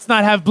mean, let's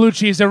not have blue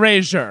cheese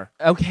erasure.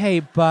 Okay,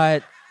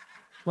 but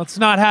let's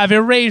not have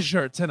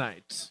erasure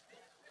tonight.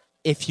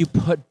 If you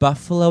put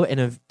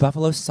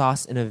buffalo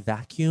sauce in a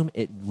vacuum,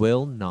 it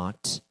will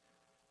not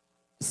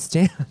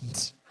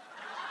stand.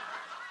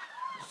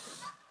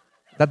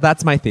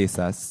 That's my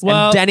thesis.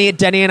 Well- and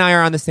Denny and I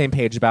are on the same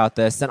page about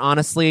this. And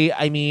honestly,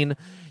 I mean,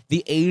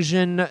 the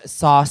Asian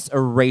sauce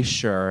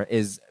erasure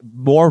is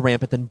more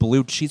rampant than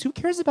blue cheese. Who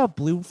cares about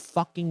blue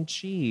fucking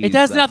cheese? It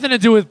has nothing to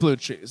do with blue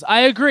cheese. I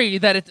agree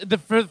that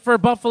for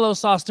buffalo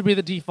sauce to be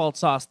the default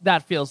sauce,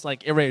 that feels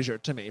like erasure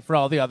to me for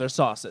all the other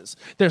sauces.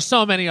 There's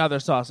so many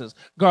other sauces.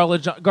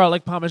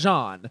 Garlic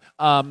parmesan.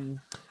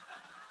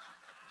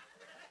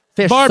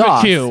 Fish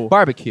barbecue. sauce,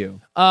 barbecue.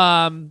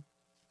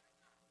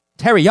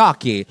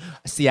 Teriyaki,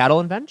 a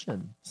Seattle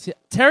invention.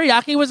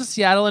 Teriyaki was a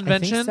Seattle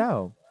invention? I think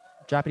so.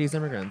 Japanese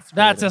immigrants.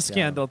 That's created a Seattle.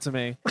 scandal to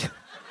me.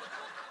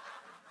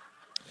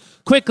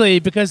 Quickly,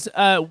 because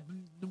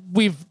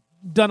we've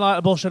done a lot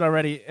of bullshit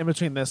already in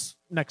between this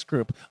next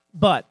group.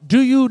 But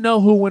do you know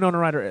who Winona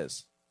Ryder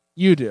is?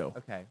 You do.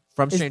 Okay.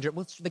 From Stranger.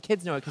 Well, the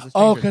kids know it because of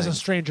Oh, Stranger because of Things.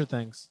 Stranger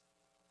Things.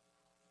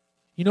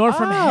 You know her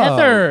from Oh.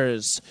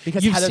 Heathers.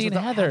 Because You've Heathers seen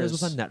was Heathers. Heathers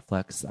was on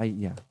Netflix.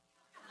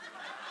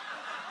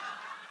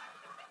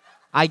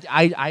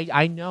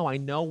 I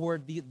know where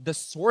the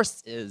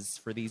source is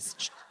for these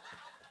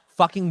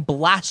fucking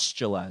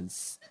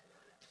blastulas.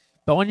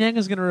 Bowen Yang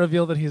is going to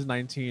reveal that he's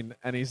 19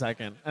 any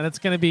second, and it's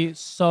going to be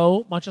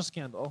so much a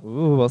scandal.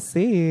 Ooh, we'll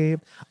see.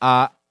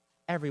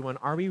 Everyone,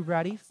 are we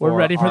ready for We're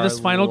ready for our this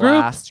final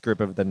group? last group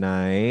of the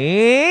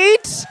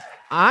night?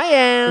 I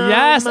am.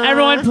 Yes,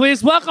 everyone,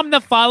 please welcome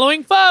the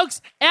following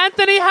folks: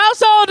 Anthony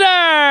Householder,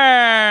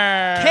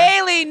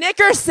 Kaylee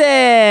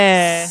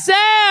Nickerson,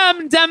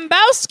 Sam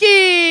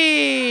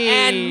Dembowski,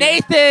 and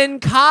Nathan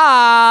Cox.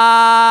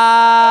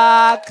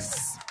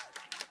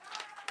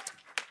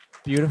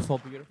 Beautiful,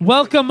 beautiful.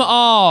 Welcome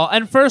all,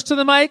 and first to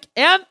the mic,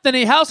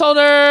 Anthony Householder.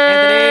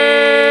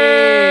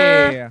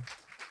 Anthony.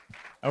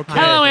 Okay.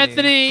 Hello,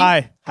 Anthony.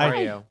 Hi. How are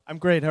you? I'm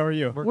great. How are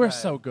you? We're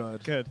so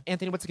good. Good.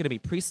 Anthony, what's it going to be?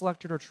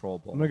 Pre-selected or Troll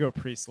Bowl? I'm gonna go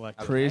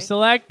pre-selected.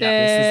 Pre-selected.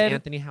 This is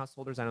Anthony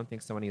Householders. I don't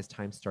think so. Any his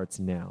time starts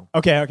now.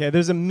 Okay.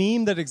 There's a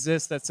meme that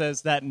exists that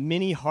says that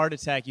mini heart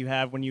attack you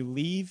have when you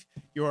leave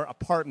your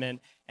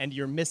apartment and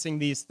you're missing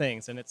these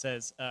things, and it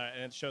says,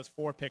 and it shows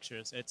 4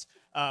 pictures. It's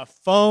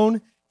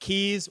phone,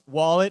 keys,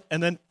 wallet,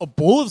 and then a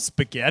bowl of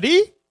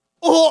spaghetti.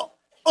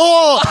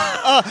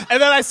 And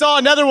then I saw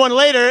another one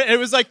later. And it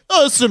was like,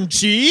 some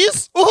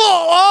cheese.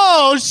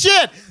 Oh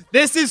shit.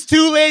 This is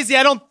too lazy.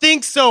 I don't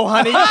think so,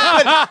 honey. You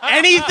put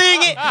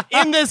anything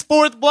in this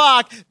fourth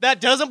block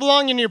that doesn't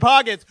belong in your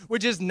pockets,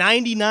 which is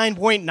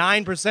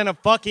 99.9% of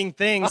fucking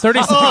things.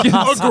 30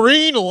 seconds. A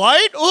green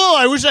light? Oh,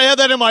 I wish I had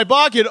that in my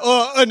pocket.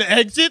 An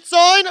exit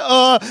sign?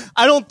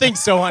 I don't think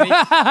so, honey. And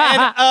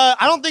I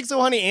don't think so,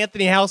 honey,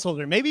 Anthony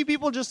Householder. Maybe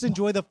people just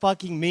enjoy the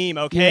fucking meme,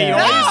 okay? Yeah.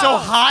 You're so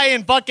high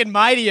and fucking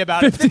mighty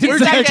about it. 15 Where'd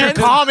you get your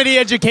seconds. comedy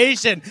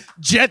education?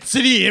 Jet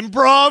City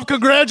Improv?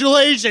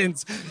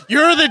 Congratulations.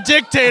 You're the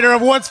dictator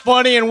of what's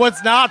funny and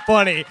what's not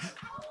funny.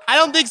 I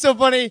don't think so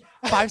funny.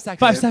 5 seconds.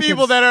 5 seconds.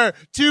 People that are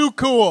too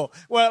cool.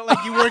 Well,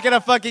 like you work at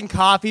a fucking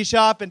coffee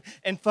shop and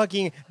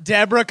fucking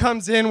Deborah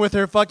comes in with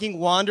her fucking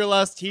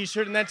Wanderlust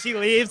t-shirt and then she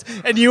leaves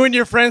and you and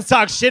your friends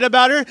talk shit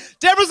about her.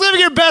 Deborah's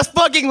living her best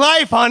fucking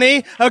life,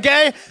 honey.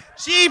 Okay?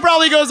 She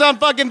probably goes on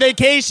fucking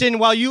vacation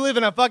while you live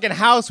in a fucking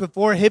house with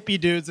 4 hippie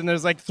dudes and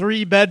there's like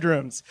 3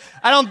 bedrooms.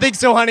 I don't think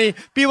so, honey.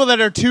 People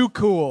that are too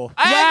cool.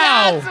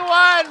 Wow.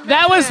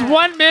 That was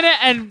 1 minute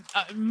and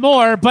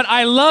more, but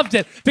I loved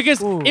it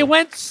because it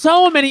went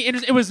so many.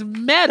 It was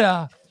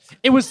meta.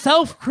 It was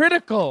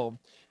self-critical.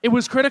 It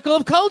was critical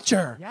of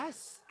culture.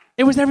 Yes.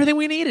 It was everything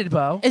we needed,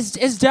 Bo.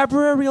 Is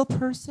Deborah a real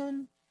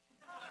person?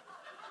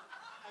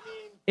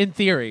 In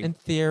theory. In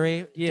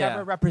theory, Yeah.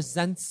 Deborah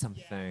represents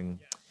something.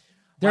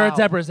 There Wow. are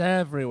Deborahs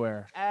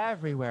everywhere.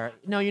 Everywhere.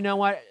 No, you know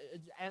what,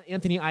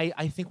 Anthony,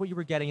 I think what you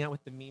were getting at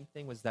with the meme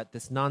thing was that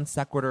this non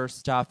sequitur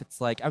stuff, it's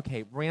like,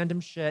 okay,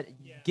 random shit,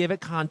 give it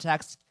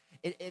context.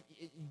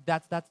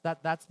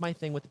 That's my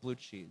thing with blue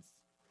cheese.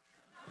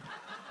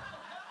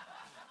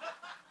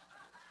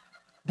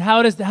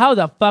 How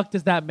the fuck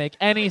does that make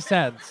any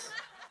sense?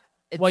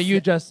 What you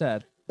just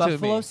said. to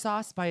Buffalo me.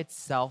 sauce by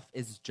itself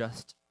is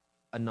just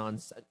a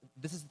nonsense.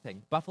 This is the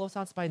thing. Buffalo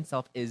sauce by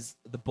itself is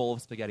the bowl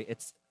of spaghetti.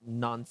 It's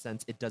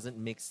nonsense. It doesn't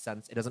make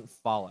sense. It doesn't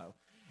follow.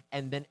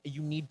 And then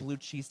you need blue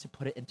cheese to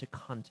put it into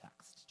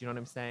context. Do you know what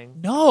I'm saying?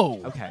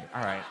 No. Okay.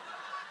 All right.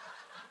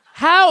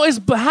 How is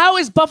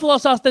buffalo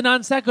sauce the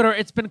non sequitur?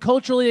 It's been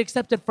culturally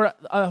accepted for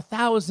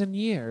 1,000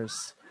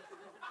 years.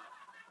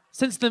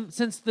 Since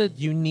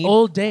the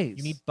old days.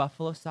 You need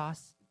buffalo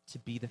sauce to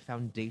be the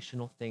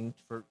foundational thing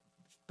for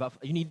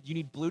you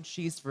need blue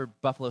cheese for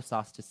buffalo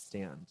sauce to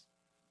stand.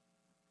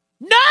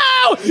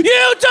 No,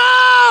 you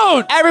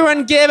don't!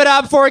 Everyone give it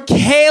up for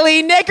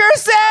Kaylee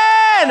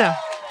Nickerson!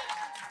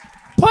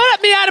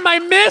 Put me out of my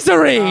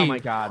misery! Oh my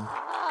God.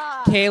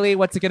 Kaylee,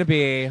 what's it gonna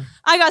be?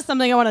 I got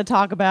something I want to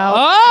talk about.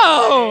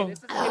 Oh! This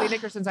is Kaylee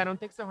Nickerson's I Don't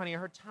Think So, Honey.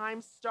 Her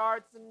time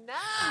starts now.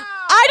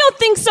 I don't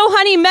think so,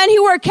 honey. Men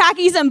who wear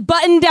khakis and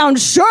button-down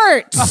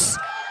shirts.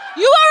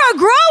 You are a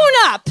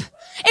grown-up.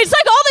 It's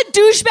like all the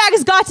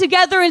douchebags got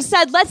together and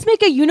said, let's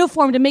make a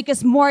uniform to make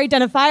us more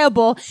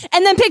identifiable,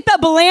 and then pick the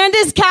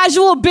blandest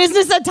casual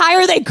business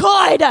attire they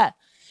could.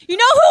 You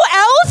know who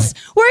else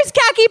wears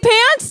khaki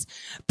pants?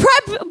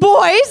 Prep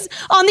boys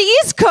on the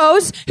East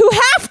Coast who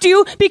have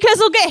to because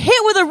they'll get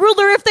hit with a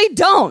ruler if they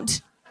don't.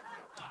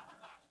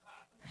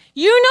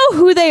 You know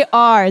who they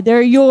are.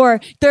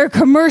 They're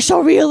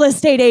commercial real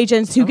estate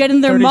agents who get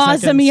in their 30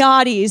 Mazda seconds.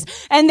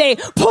 Miatis and they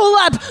pull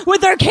up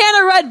with their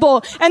can of Red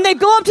Bull and they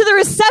go up to the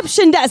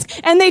reception desk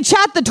and they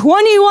chat the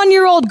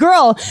 21-year-old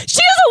girl.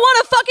 She doesn't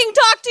want to fucking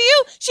talk to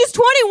you. She's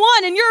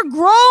 21 and you're a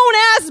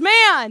grown-ass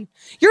man.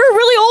 You're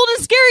really old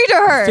and scary to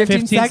her.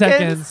 15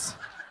 seconds.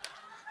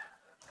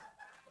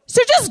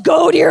 So just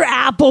go to your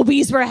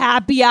Applebee's for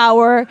happy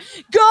hour.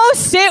 Go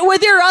sit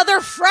with your other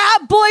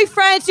frat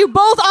boyfriends who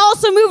both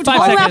also moved 5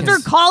 home seconds.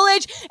 after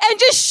college and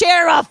just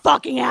share a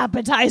fucking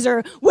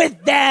appetizer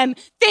with them.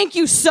 Thank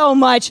you so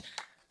much.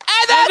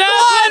 And that's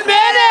 1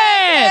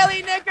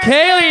 minute!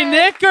 Kaylee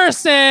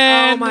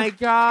Nickerson! Oh my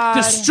God.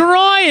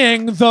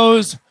 Destroying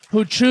those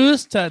who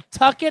choose to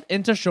tuck it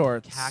into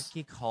shorts.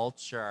 Khaki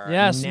culture.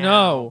 Yes, Now,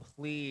 no.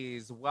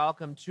 Please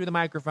welcome to the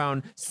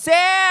microphone,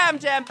 Sam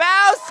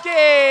Dembowski.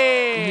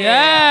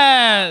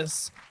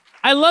 Yes.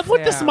 I love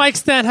what this Yeah. mic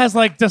stand has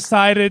like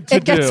decided to do.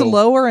 It gets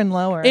lower and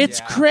lower.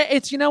 It's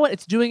it's you know what?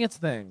 It's doing its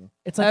thing.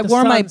 It's like I the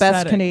wore my sun best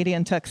setting.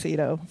 Canadian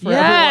tuxedo. For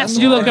Yes,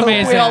 everyone. you look I hope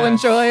amazing. We all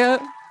enjoy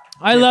it.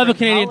 I love a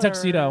Canadian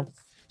tuxedo.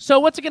 So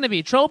what's it going to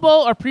be? Troll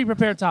Bowl or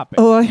pre-prepared topic?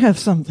 Oh, I have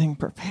something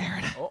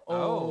prepared.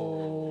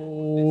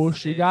 Oh,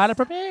 she got it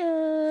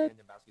prepared.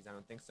 Dembowski's I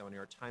Don't Think So, and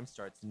your time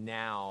starts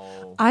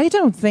now. I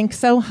don't think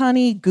so,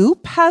 honey.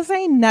 Goop has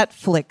a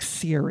Netflix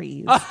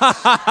series.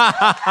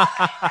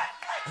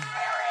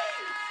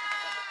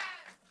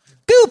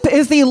 Goop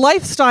is the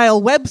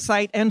lifestyle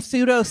website and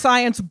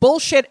pseudoscience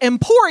bullshit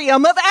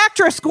emporium of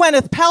actress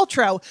Gwyneth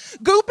Paltrow.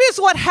 Goop is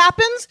what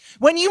happens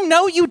when you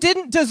know you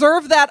didn't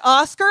deserve that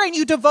Oscar and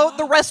you devote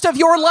the rest of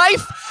your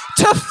life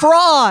to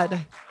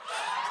fraud.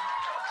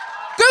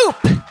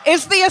 Goop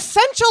is the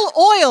essential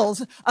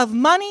oils of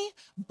money,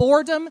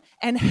 boredom,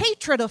 and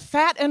hatred of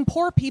fat and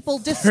poor people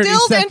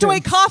distilled into a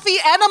seconds. coffee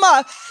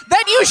enema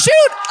that you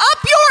shoot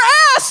up your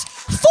ass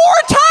 4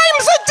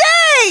 times a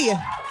day.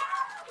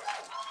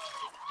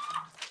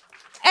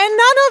 And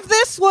of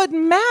this would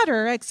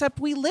matter, except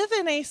we live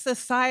in a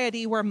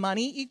society where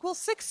money equals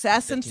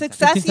success and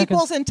success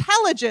equals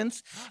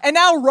intelligence. And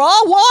now raw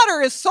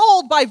water is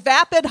sold by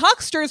vapid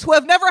hucksters who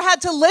have never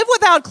had to live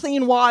without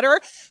clean water.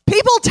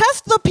 People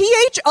test the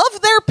pH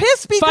of their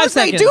piss because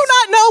they do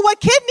not know what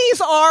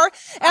kidneys are.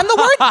 And the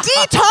word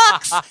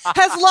detox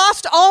has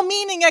lost all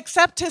meaning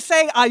except to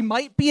say I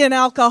might be an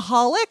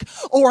alcoholic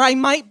or I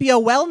might be a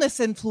wellness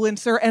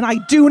influencer, and I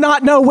do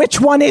not know which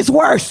one is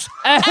worse.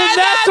 And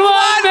that's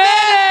 1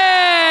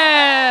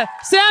 minute!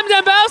 Sam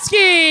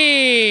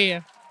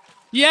Dembowski!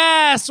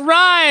 Yes,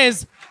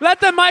 rise! Let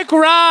the mic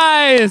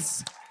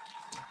rise!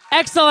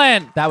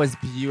 Excellent. That was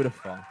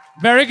beautiful.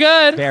 Very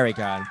good. Very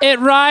good. It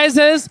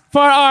rises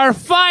for our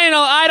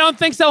final I Don't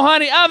Think So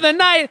Honey of the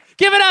night.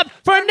 Give it up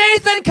for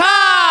Nathan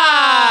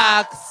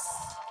Cox!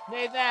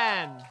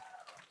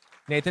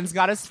 Nathan's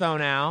got his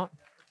phone out.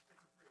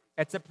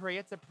 It's a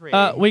pre.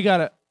 We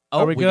got it.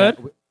 Are we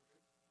good?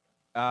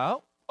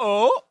 Oh.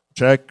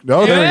 Check.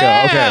 Oh, there we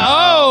go. Okay.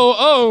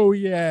 Oh,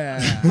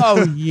 yeah.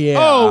 Oh, yeah.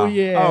 Oh,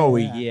 yeah. Oh,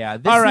 yeah.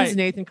 This All right. is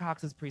Nathan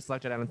Cox's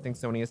pre-selected I Don't Think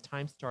So Honey. His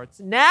time starts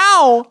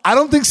now. I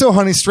don't think so,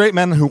 honey. Straight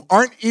men who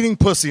aren't eating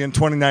pussy in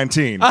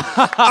 2019.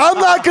 I'm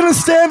not going to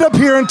stand up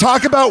here and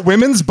talk about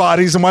women's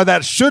bodies and why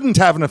that shouldn't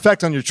have an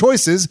effect on your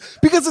choices,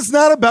 because it's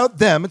not about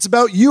them. It's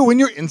about you and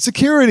your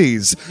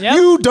insecurities. Yep.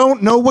 You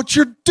don't know what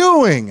you're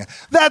doing.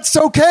 That's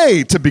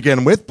okay to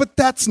begin with, but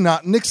that's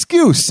not an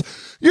excuse.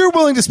 You're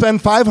willing to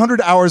spend 500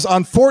 hours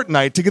on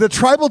Fortnite to get a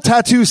tribal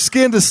tattoo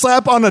skin to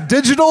slap on a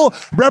digital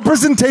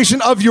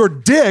representation of your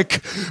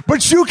dick,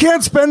 but you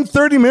can't spend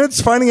 30 minutes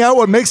finding out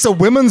what makes a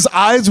woman's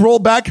eyes roll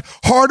back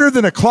harder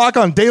than a clock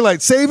on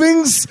daylight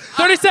savings?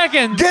 30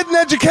 seconds. Get an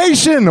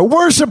education.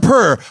 Worship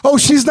her. Oh,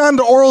 she's not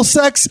into oral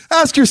sex?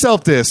 Ask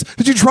yourself this.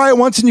 Did you try it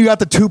once and you got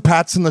the 2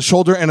 pats in the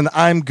shoulder and an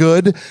I'm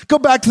good? Go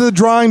back to the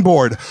drawing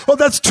board. Oh,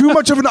 that's too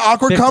much of an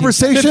awkward 15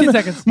 conversation.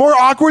 seconds. More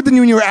awkward than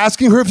when you were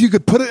asking her if you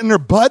could put it in her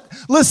butt?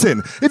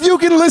 Listen, if you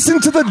can listen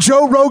to the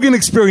Joe Rogan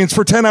Experience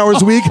for 10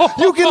 hours a week,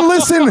 you can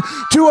listen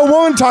to a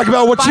woman talk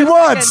about what she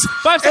wants.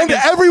 5 And seconds.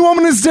 every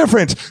woman is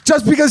different.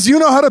 Just because you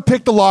know how to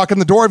pick the lock on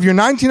the door of your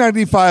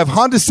 1995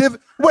 Honda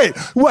Civic. Wait.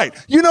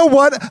 You know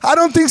what? I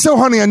don't think so,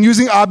 honey, on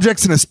using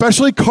objects and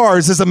especially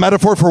cars as a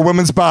metaphor for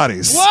women's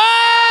bodies. Whoa!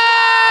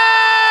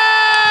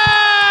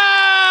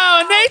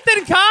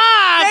 Nathan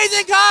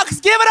Cox,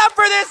 give it up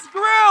for this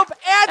group.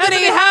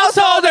 Anthony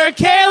Householder,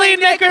 Kaylee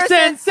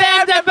Nickerson,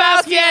 Sam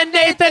Dembowski, and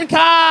Nathan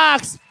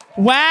Cox.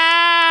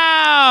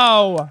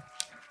 Wow.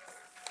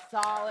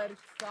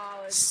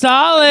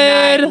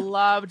 Solid. I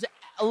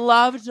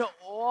loved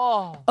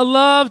all.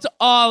 Loved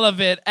all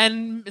of it.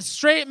 And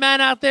straight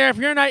men out there, if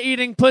you're not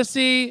eating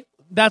pussy,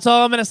 that's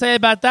all I'm going to say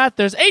about that.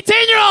 There's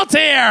 18-year-olds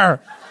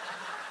here.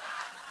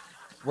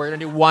 We're gonna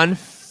do one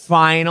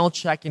final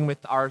check-in with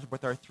our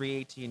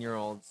 3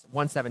 18-year-olds,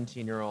 1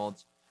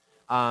 17-year-old.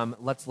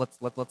 Let's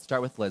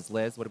start with Liz.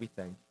 Liz, what do we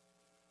think?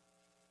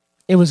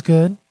 It was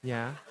good.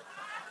 Yeah.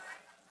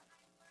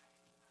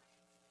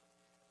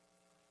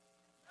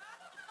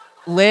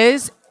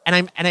 Liz,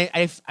 and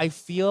I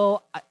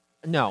feel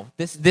no.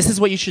 This is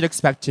what you should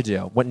expect to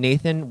do. What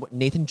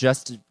Nathan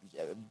just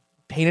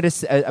painted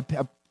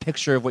a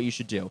picture of what you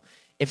should do.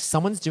 If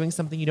someone's doing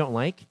something you don't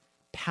like,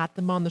 pat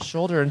them on the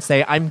shoulder and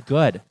say, "I'm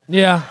good."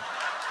 Yeah.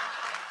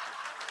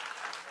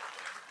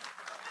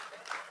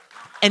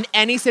 In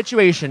any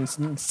situation,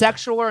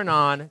 sexual or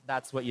non,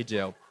 that's what you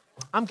do.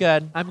 I'm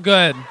good.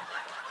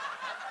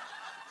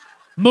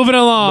 Moving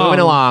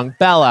along.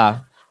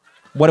 Bella,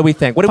 what do we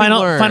think? What do we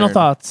learn? Final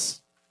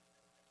thoughts.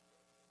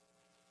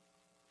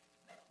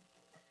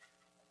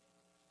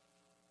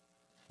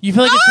 You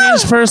feel like a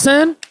changed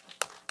person?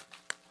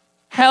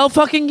 Hell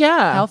fucking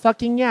yeah. Is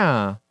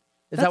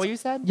that what you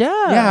said?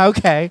 Yeah. Yeah,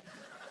 okay.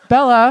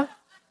 Bella.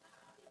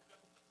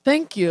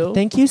 Thank you.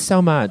 Thank you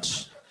so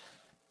much.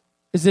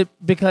 Is it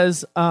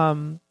because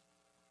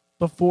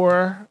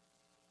before...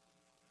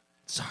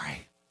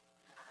 Sorry.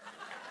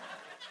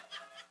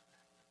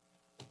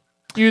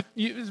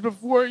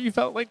 Before you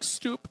felt like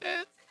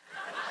stupid?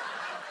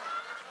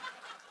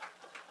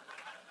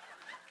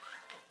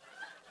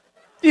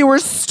 You were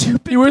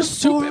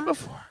stupid.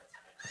 Before.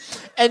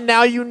 And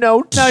now you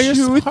know you're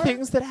two smart.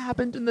 things that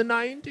happened in the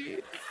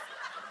 90s.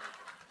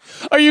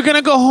 Are you going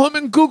to go home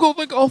and Google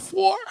the Gulf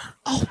War?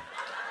 Oh.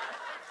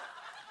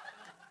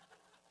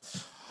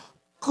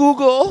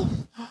 Google.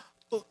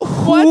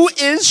 Who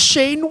is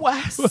Shane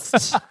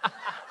West?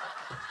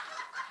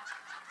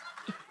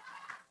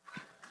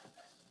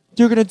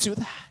 You're going to do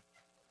that.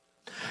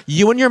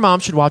 You and your mom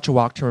should watch A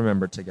Walk to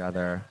Remember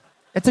together.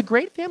 It's a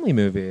great family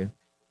movie.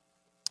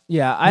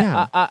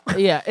 Yeah,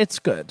 yeah, it's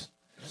good.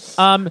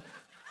 Bella,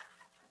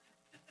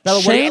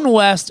 Shane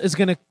West is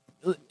gonna.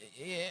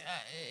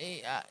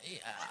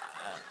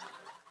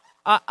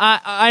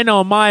 I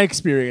know my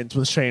experience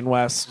with Shane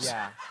West.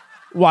 Yeah.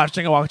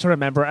 Watching A Walk to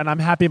Remember, and I'm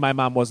happy my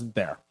mom wasn't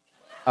there.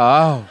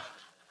 Oh.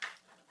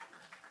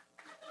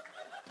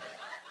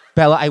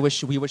 Bella, we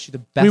wish you the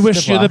best. We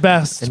wish you the luck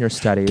best in your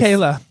studies.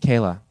 Kayla,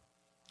 Kayla,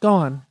 go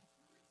on.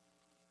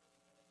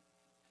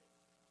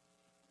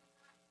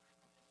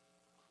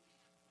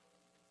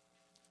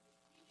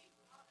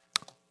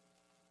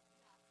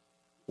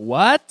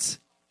 What?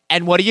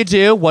 And what do you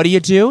do? What do you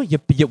do?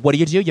 What do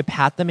you do? You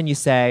pat them and you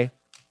say,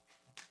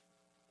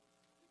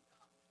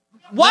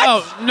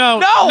 what? No.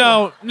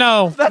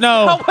 That's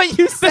not what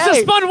you say. This has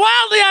spun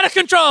wildly out of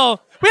control.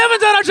 We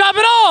haven't done our job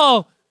at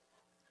all.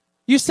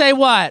 You say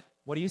what?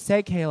 What do you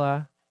say,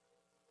 Kayla?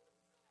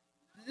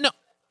 No.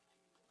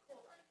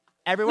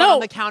 Everyone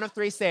on the count of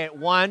 3 say it.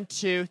 1,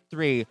 2,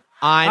 3.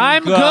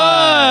 I'm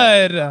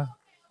good.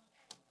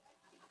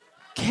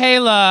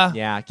 Kayla.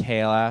 Yeah,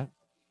 Kayla.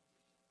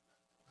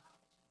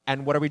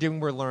 And what are we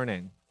doing? We're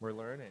learning.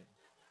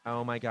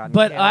 Oh my God.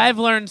 But Kayla. I've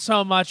learned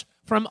so much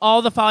from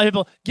all the follow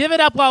people. Give it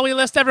up while we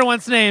list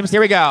everyone's names. Here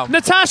we go.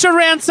 Natasha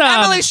Ransom.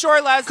 Emily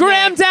Shore-Lesnick.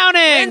 Graham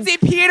Downing. Lindsay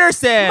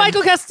Peterson.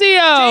 Michael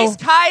Castillo. Jace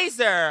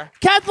Kaiser.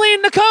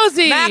 Kathleen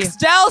Nicosi. Max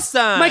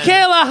Delson.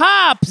 Michaela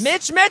Hops.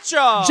 Mitch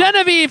Mitchell.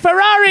 Genevieve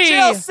Ferrari.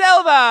 Jill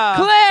Silva.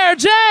 Claire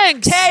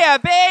Jenks. Taya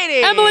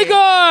Beatty. Emily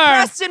Gore.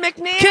 Preston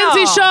McNeil.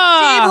 Kinsey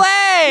Shaw. Steve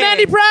Lay.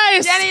 Mandy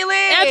Price. Jenny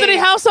Lee. Anthony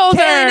Householder.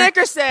 Karen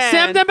Nickerson.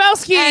 Sam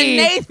Dembowski. And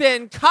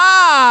Nathan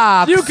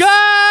Cox. You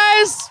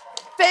guys.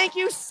 Thank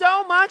you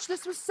so much.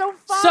 This was so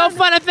fun. So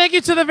fun. And thank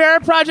you to the Vera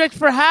Project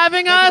for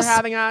having us. Thank you for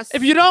having us.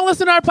 If you don't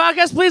listen to our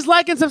podcast, please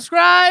like and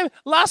subscribe.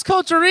 Las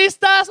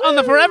Culturistas on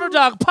the Forever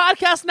Dog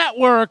Podcast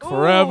Network.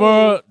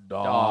 Forever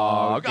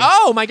Dog.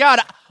 Oh, my God.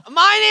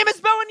 My name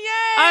is Bowen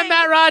Yang. I'm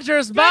Matt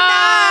Rogers.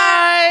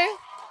 Bye.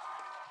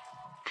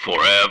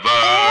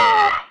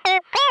 Forever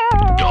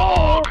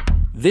Dog.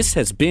 This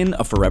has been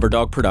a Forever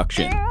Dog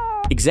production.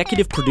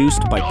 Executive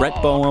produced by Brett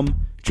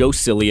Boehm, Joe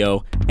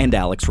Cilio, and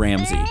Alex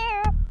Ramsey.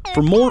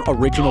 For more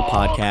original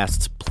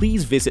podcasts,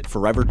 please visit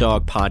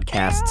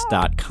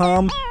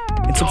foreverdogpodcasts.com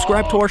and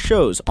subscribe to our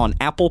shows on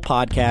Apple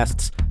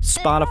Podcasts,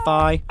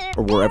 Spotify,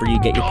 or wherever you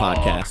get your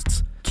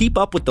podcasts. Keep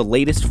up with the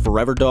latest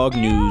Forever Dog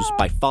news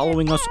by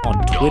following us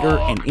on Twitter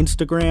and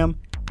Instagram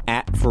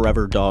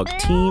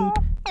 @ForeverDogTeam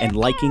and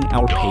liking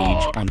our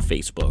page on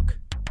Facebook.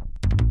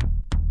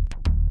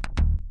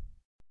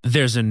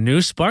 There's a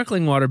new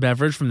sparkling water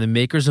beverage from the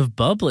makers of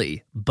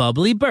Bubbly,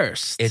 Bubbly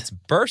Burst. It's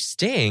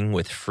bursting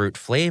with fruit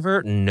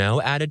flavor,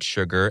 no added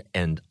sugar,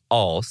 and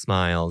all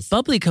smiles.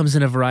 Bubbly comes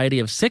in a variety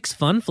of 6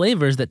 fun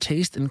flavors that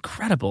taste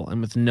incredible.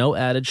 And with no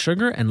added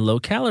sugar and low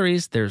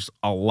calories, there's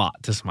a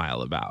lot to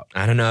smile about.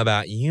 I don't know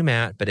about you,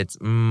 Matt, but it's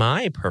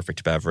my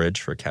perfect beverage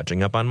for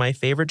catching up on my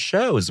favorite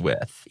shows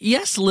with.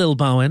 Yes, Lil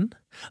Bowen.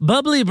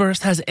 Bubbly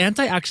Burst has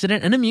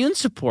antioxidant and immune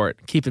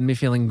support, keeping me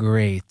feeling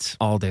great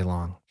all day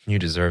long. You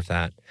deserve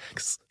that.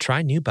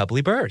 Try new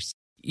Bubbly Burst.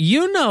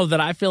 You know that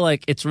I feel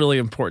like it's really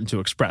important to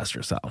express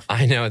yourself.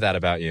 I know that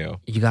about you.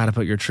 You got to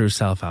put your true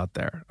self out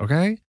there,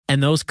 okay?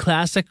 And those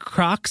classic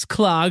Crocs,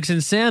 clogs,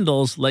 and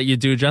sandals let you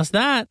do just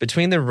that.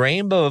 Between the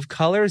rainbow of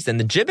colors and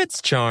the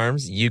Jibbitz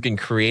charms, you can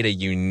create a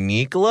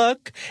unique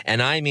look.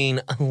 And I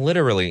mean,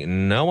 literally,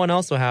 no one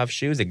else will have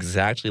shoes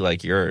exactly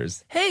like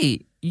yours. Hey,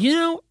 you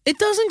know, it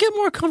doesn't get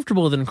more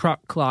comfortable than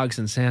Croc clogs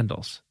and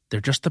sandals.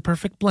 They're just the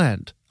perfect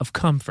blend of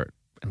comfort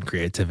and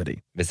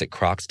creativity. Visit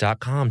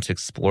Crocs.com to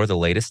explore the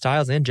latest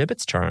styles and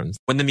Jibbitz charms.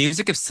 When the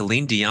music of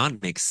Celine Dion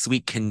makes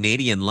sweet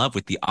Canadian love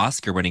with the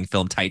Oscar-winning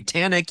film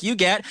Titanic, you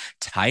get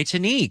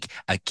Titanic,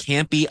 a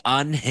campy,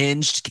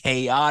 unhinged,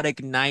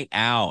 chaotic night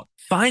out.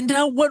 Find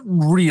out what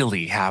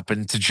really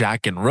happened to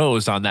Jack and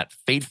Rose on that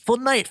fateful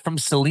night from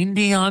Celine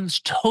Dion's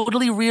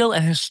totally real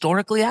and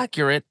historically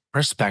accurate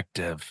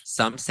perspective.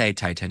 Some say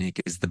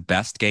Titanic is the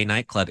best gay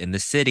nightclub in the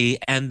city,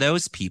 and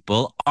those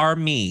people are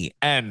me.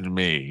 And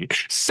me.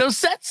 So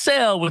set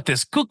sail with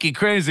this kooky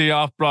crazy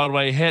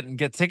off-Broadway hit and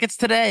get tickets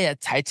today at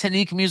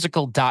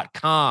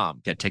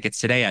TitanicMusical.com. Get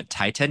tickets today at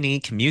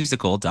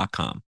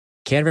TitanicMusical.com.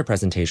 Canva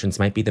presentations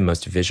might be the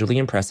most visually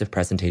impressive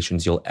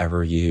presentations you'll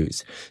ever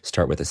use.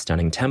 Start with a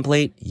stunning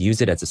template,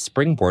 use it as a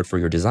springboard for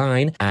your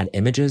design, add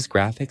images,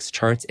 graphics,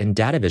 charts, and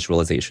data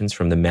visualizations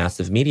from the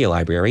massive media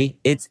library.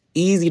 It's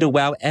easy to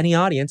wow any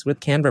audience with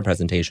Canva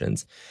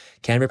presentations.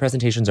 Canva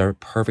presentations are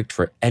perfect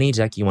for any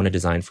deck you want to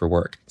design for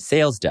work.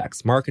 Sales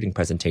decks, marketing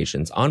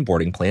presentations,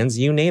 onboarding plans,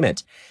 you name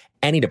it.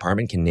 Any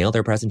department can nail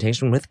their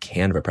presentation with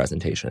Canva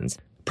presentations.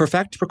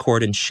 Perfect,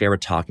 record, and share a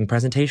talking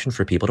presentation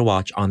for people to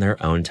watch on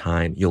their own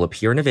time. You'll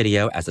appear in a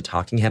video as a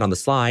talking head on the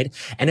slide,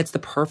 and it's the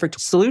perfect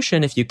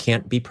solution if you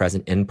can't be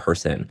present in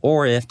person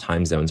or if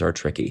time zones are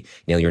tricky.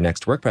 Nail your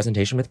next work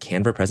presentation with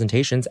Canva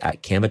presentations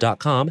at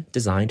canva.com,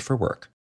 designed for work.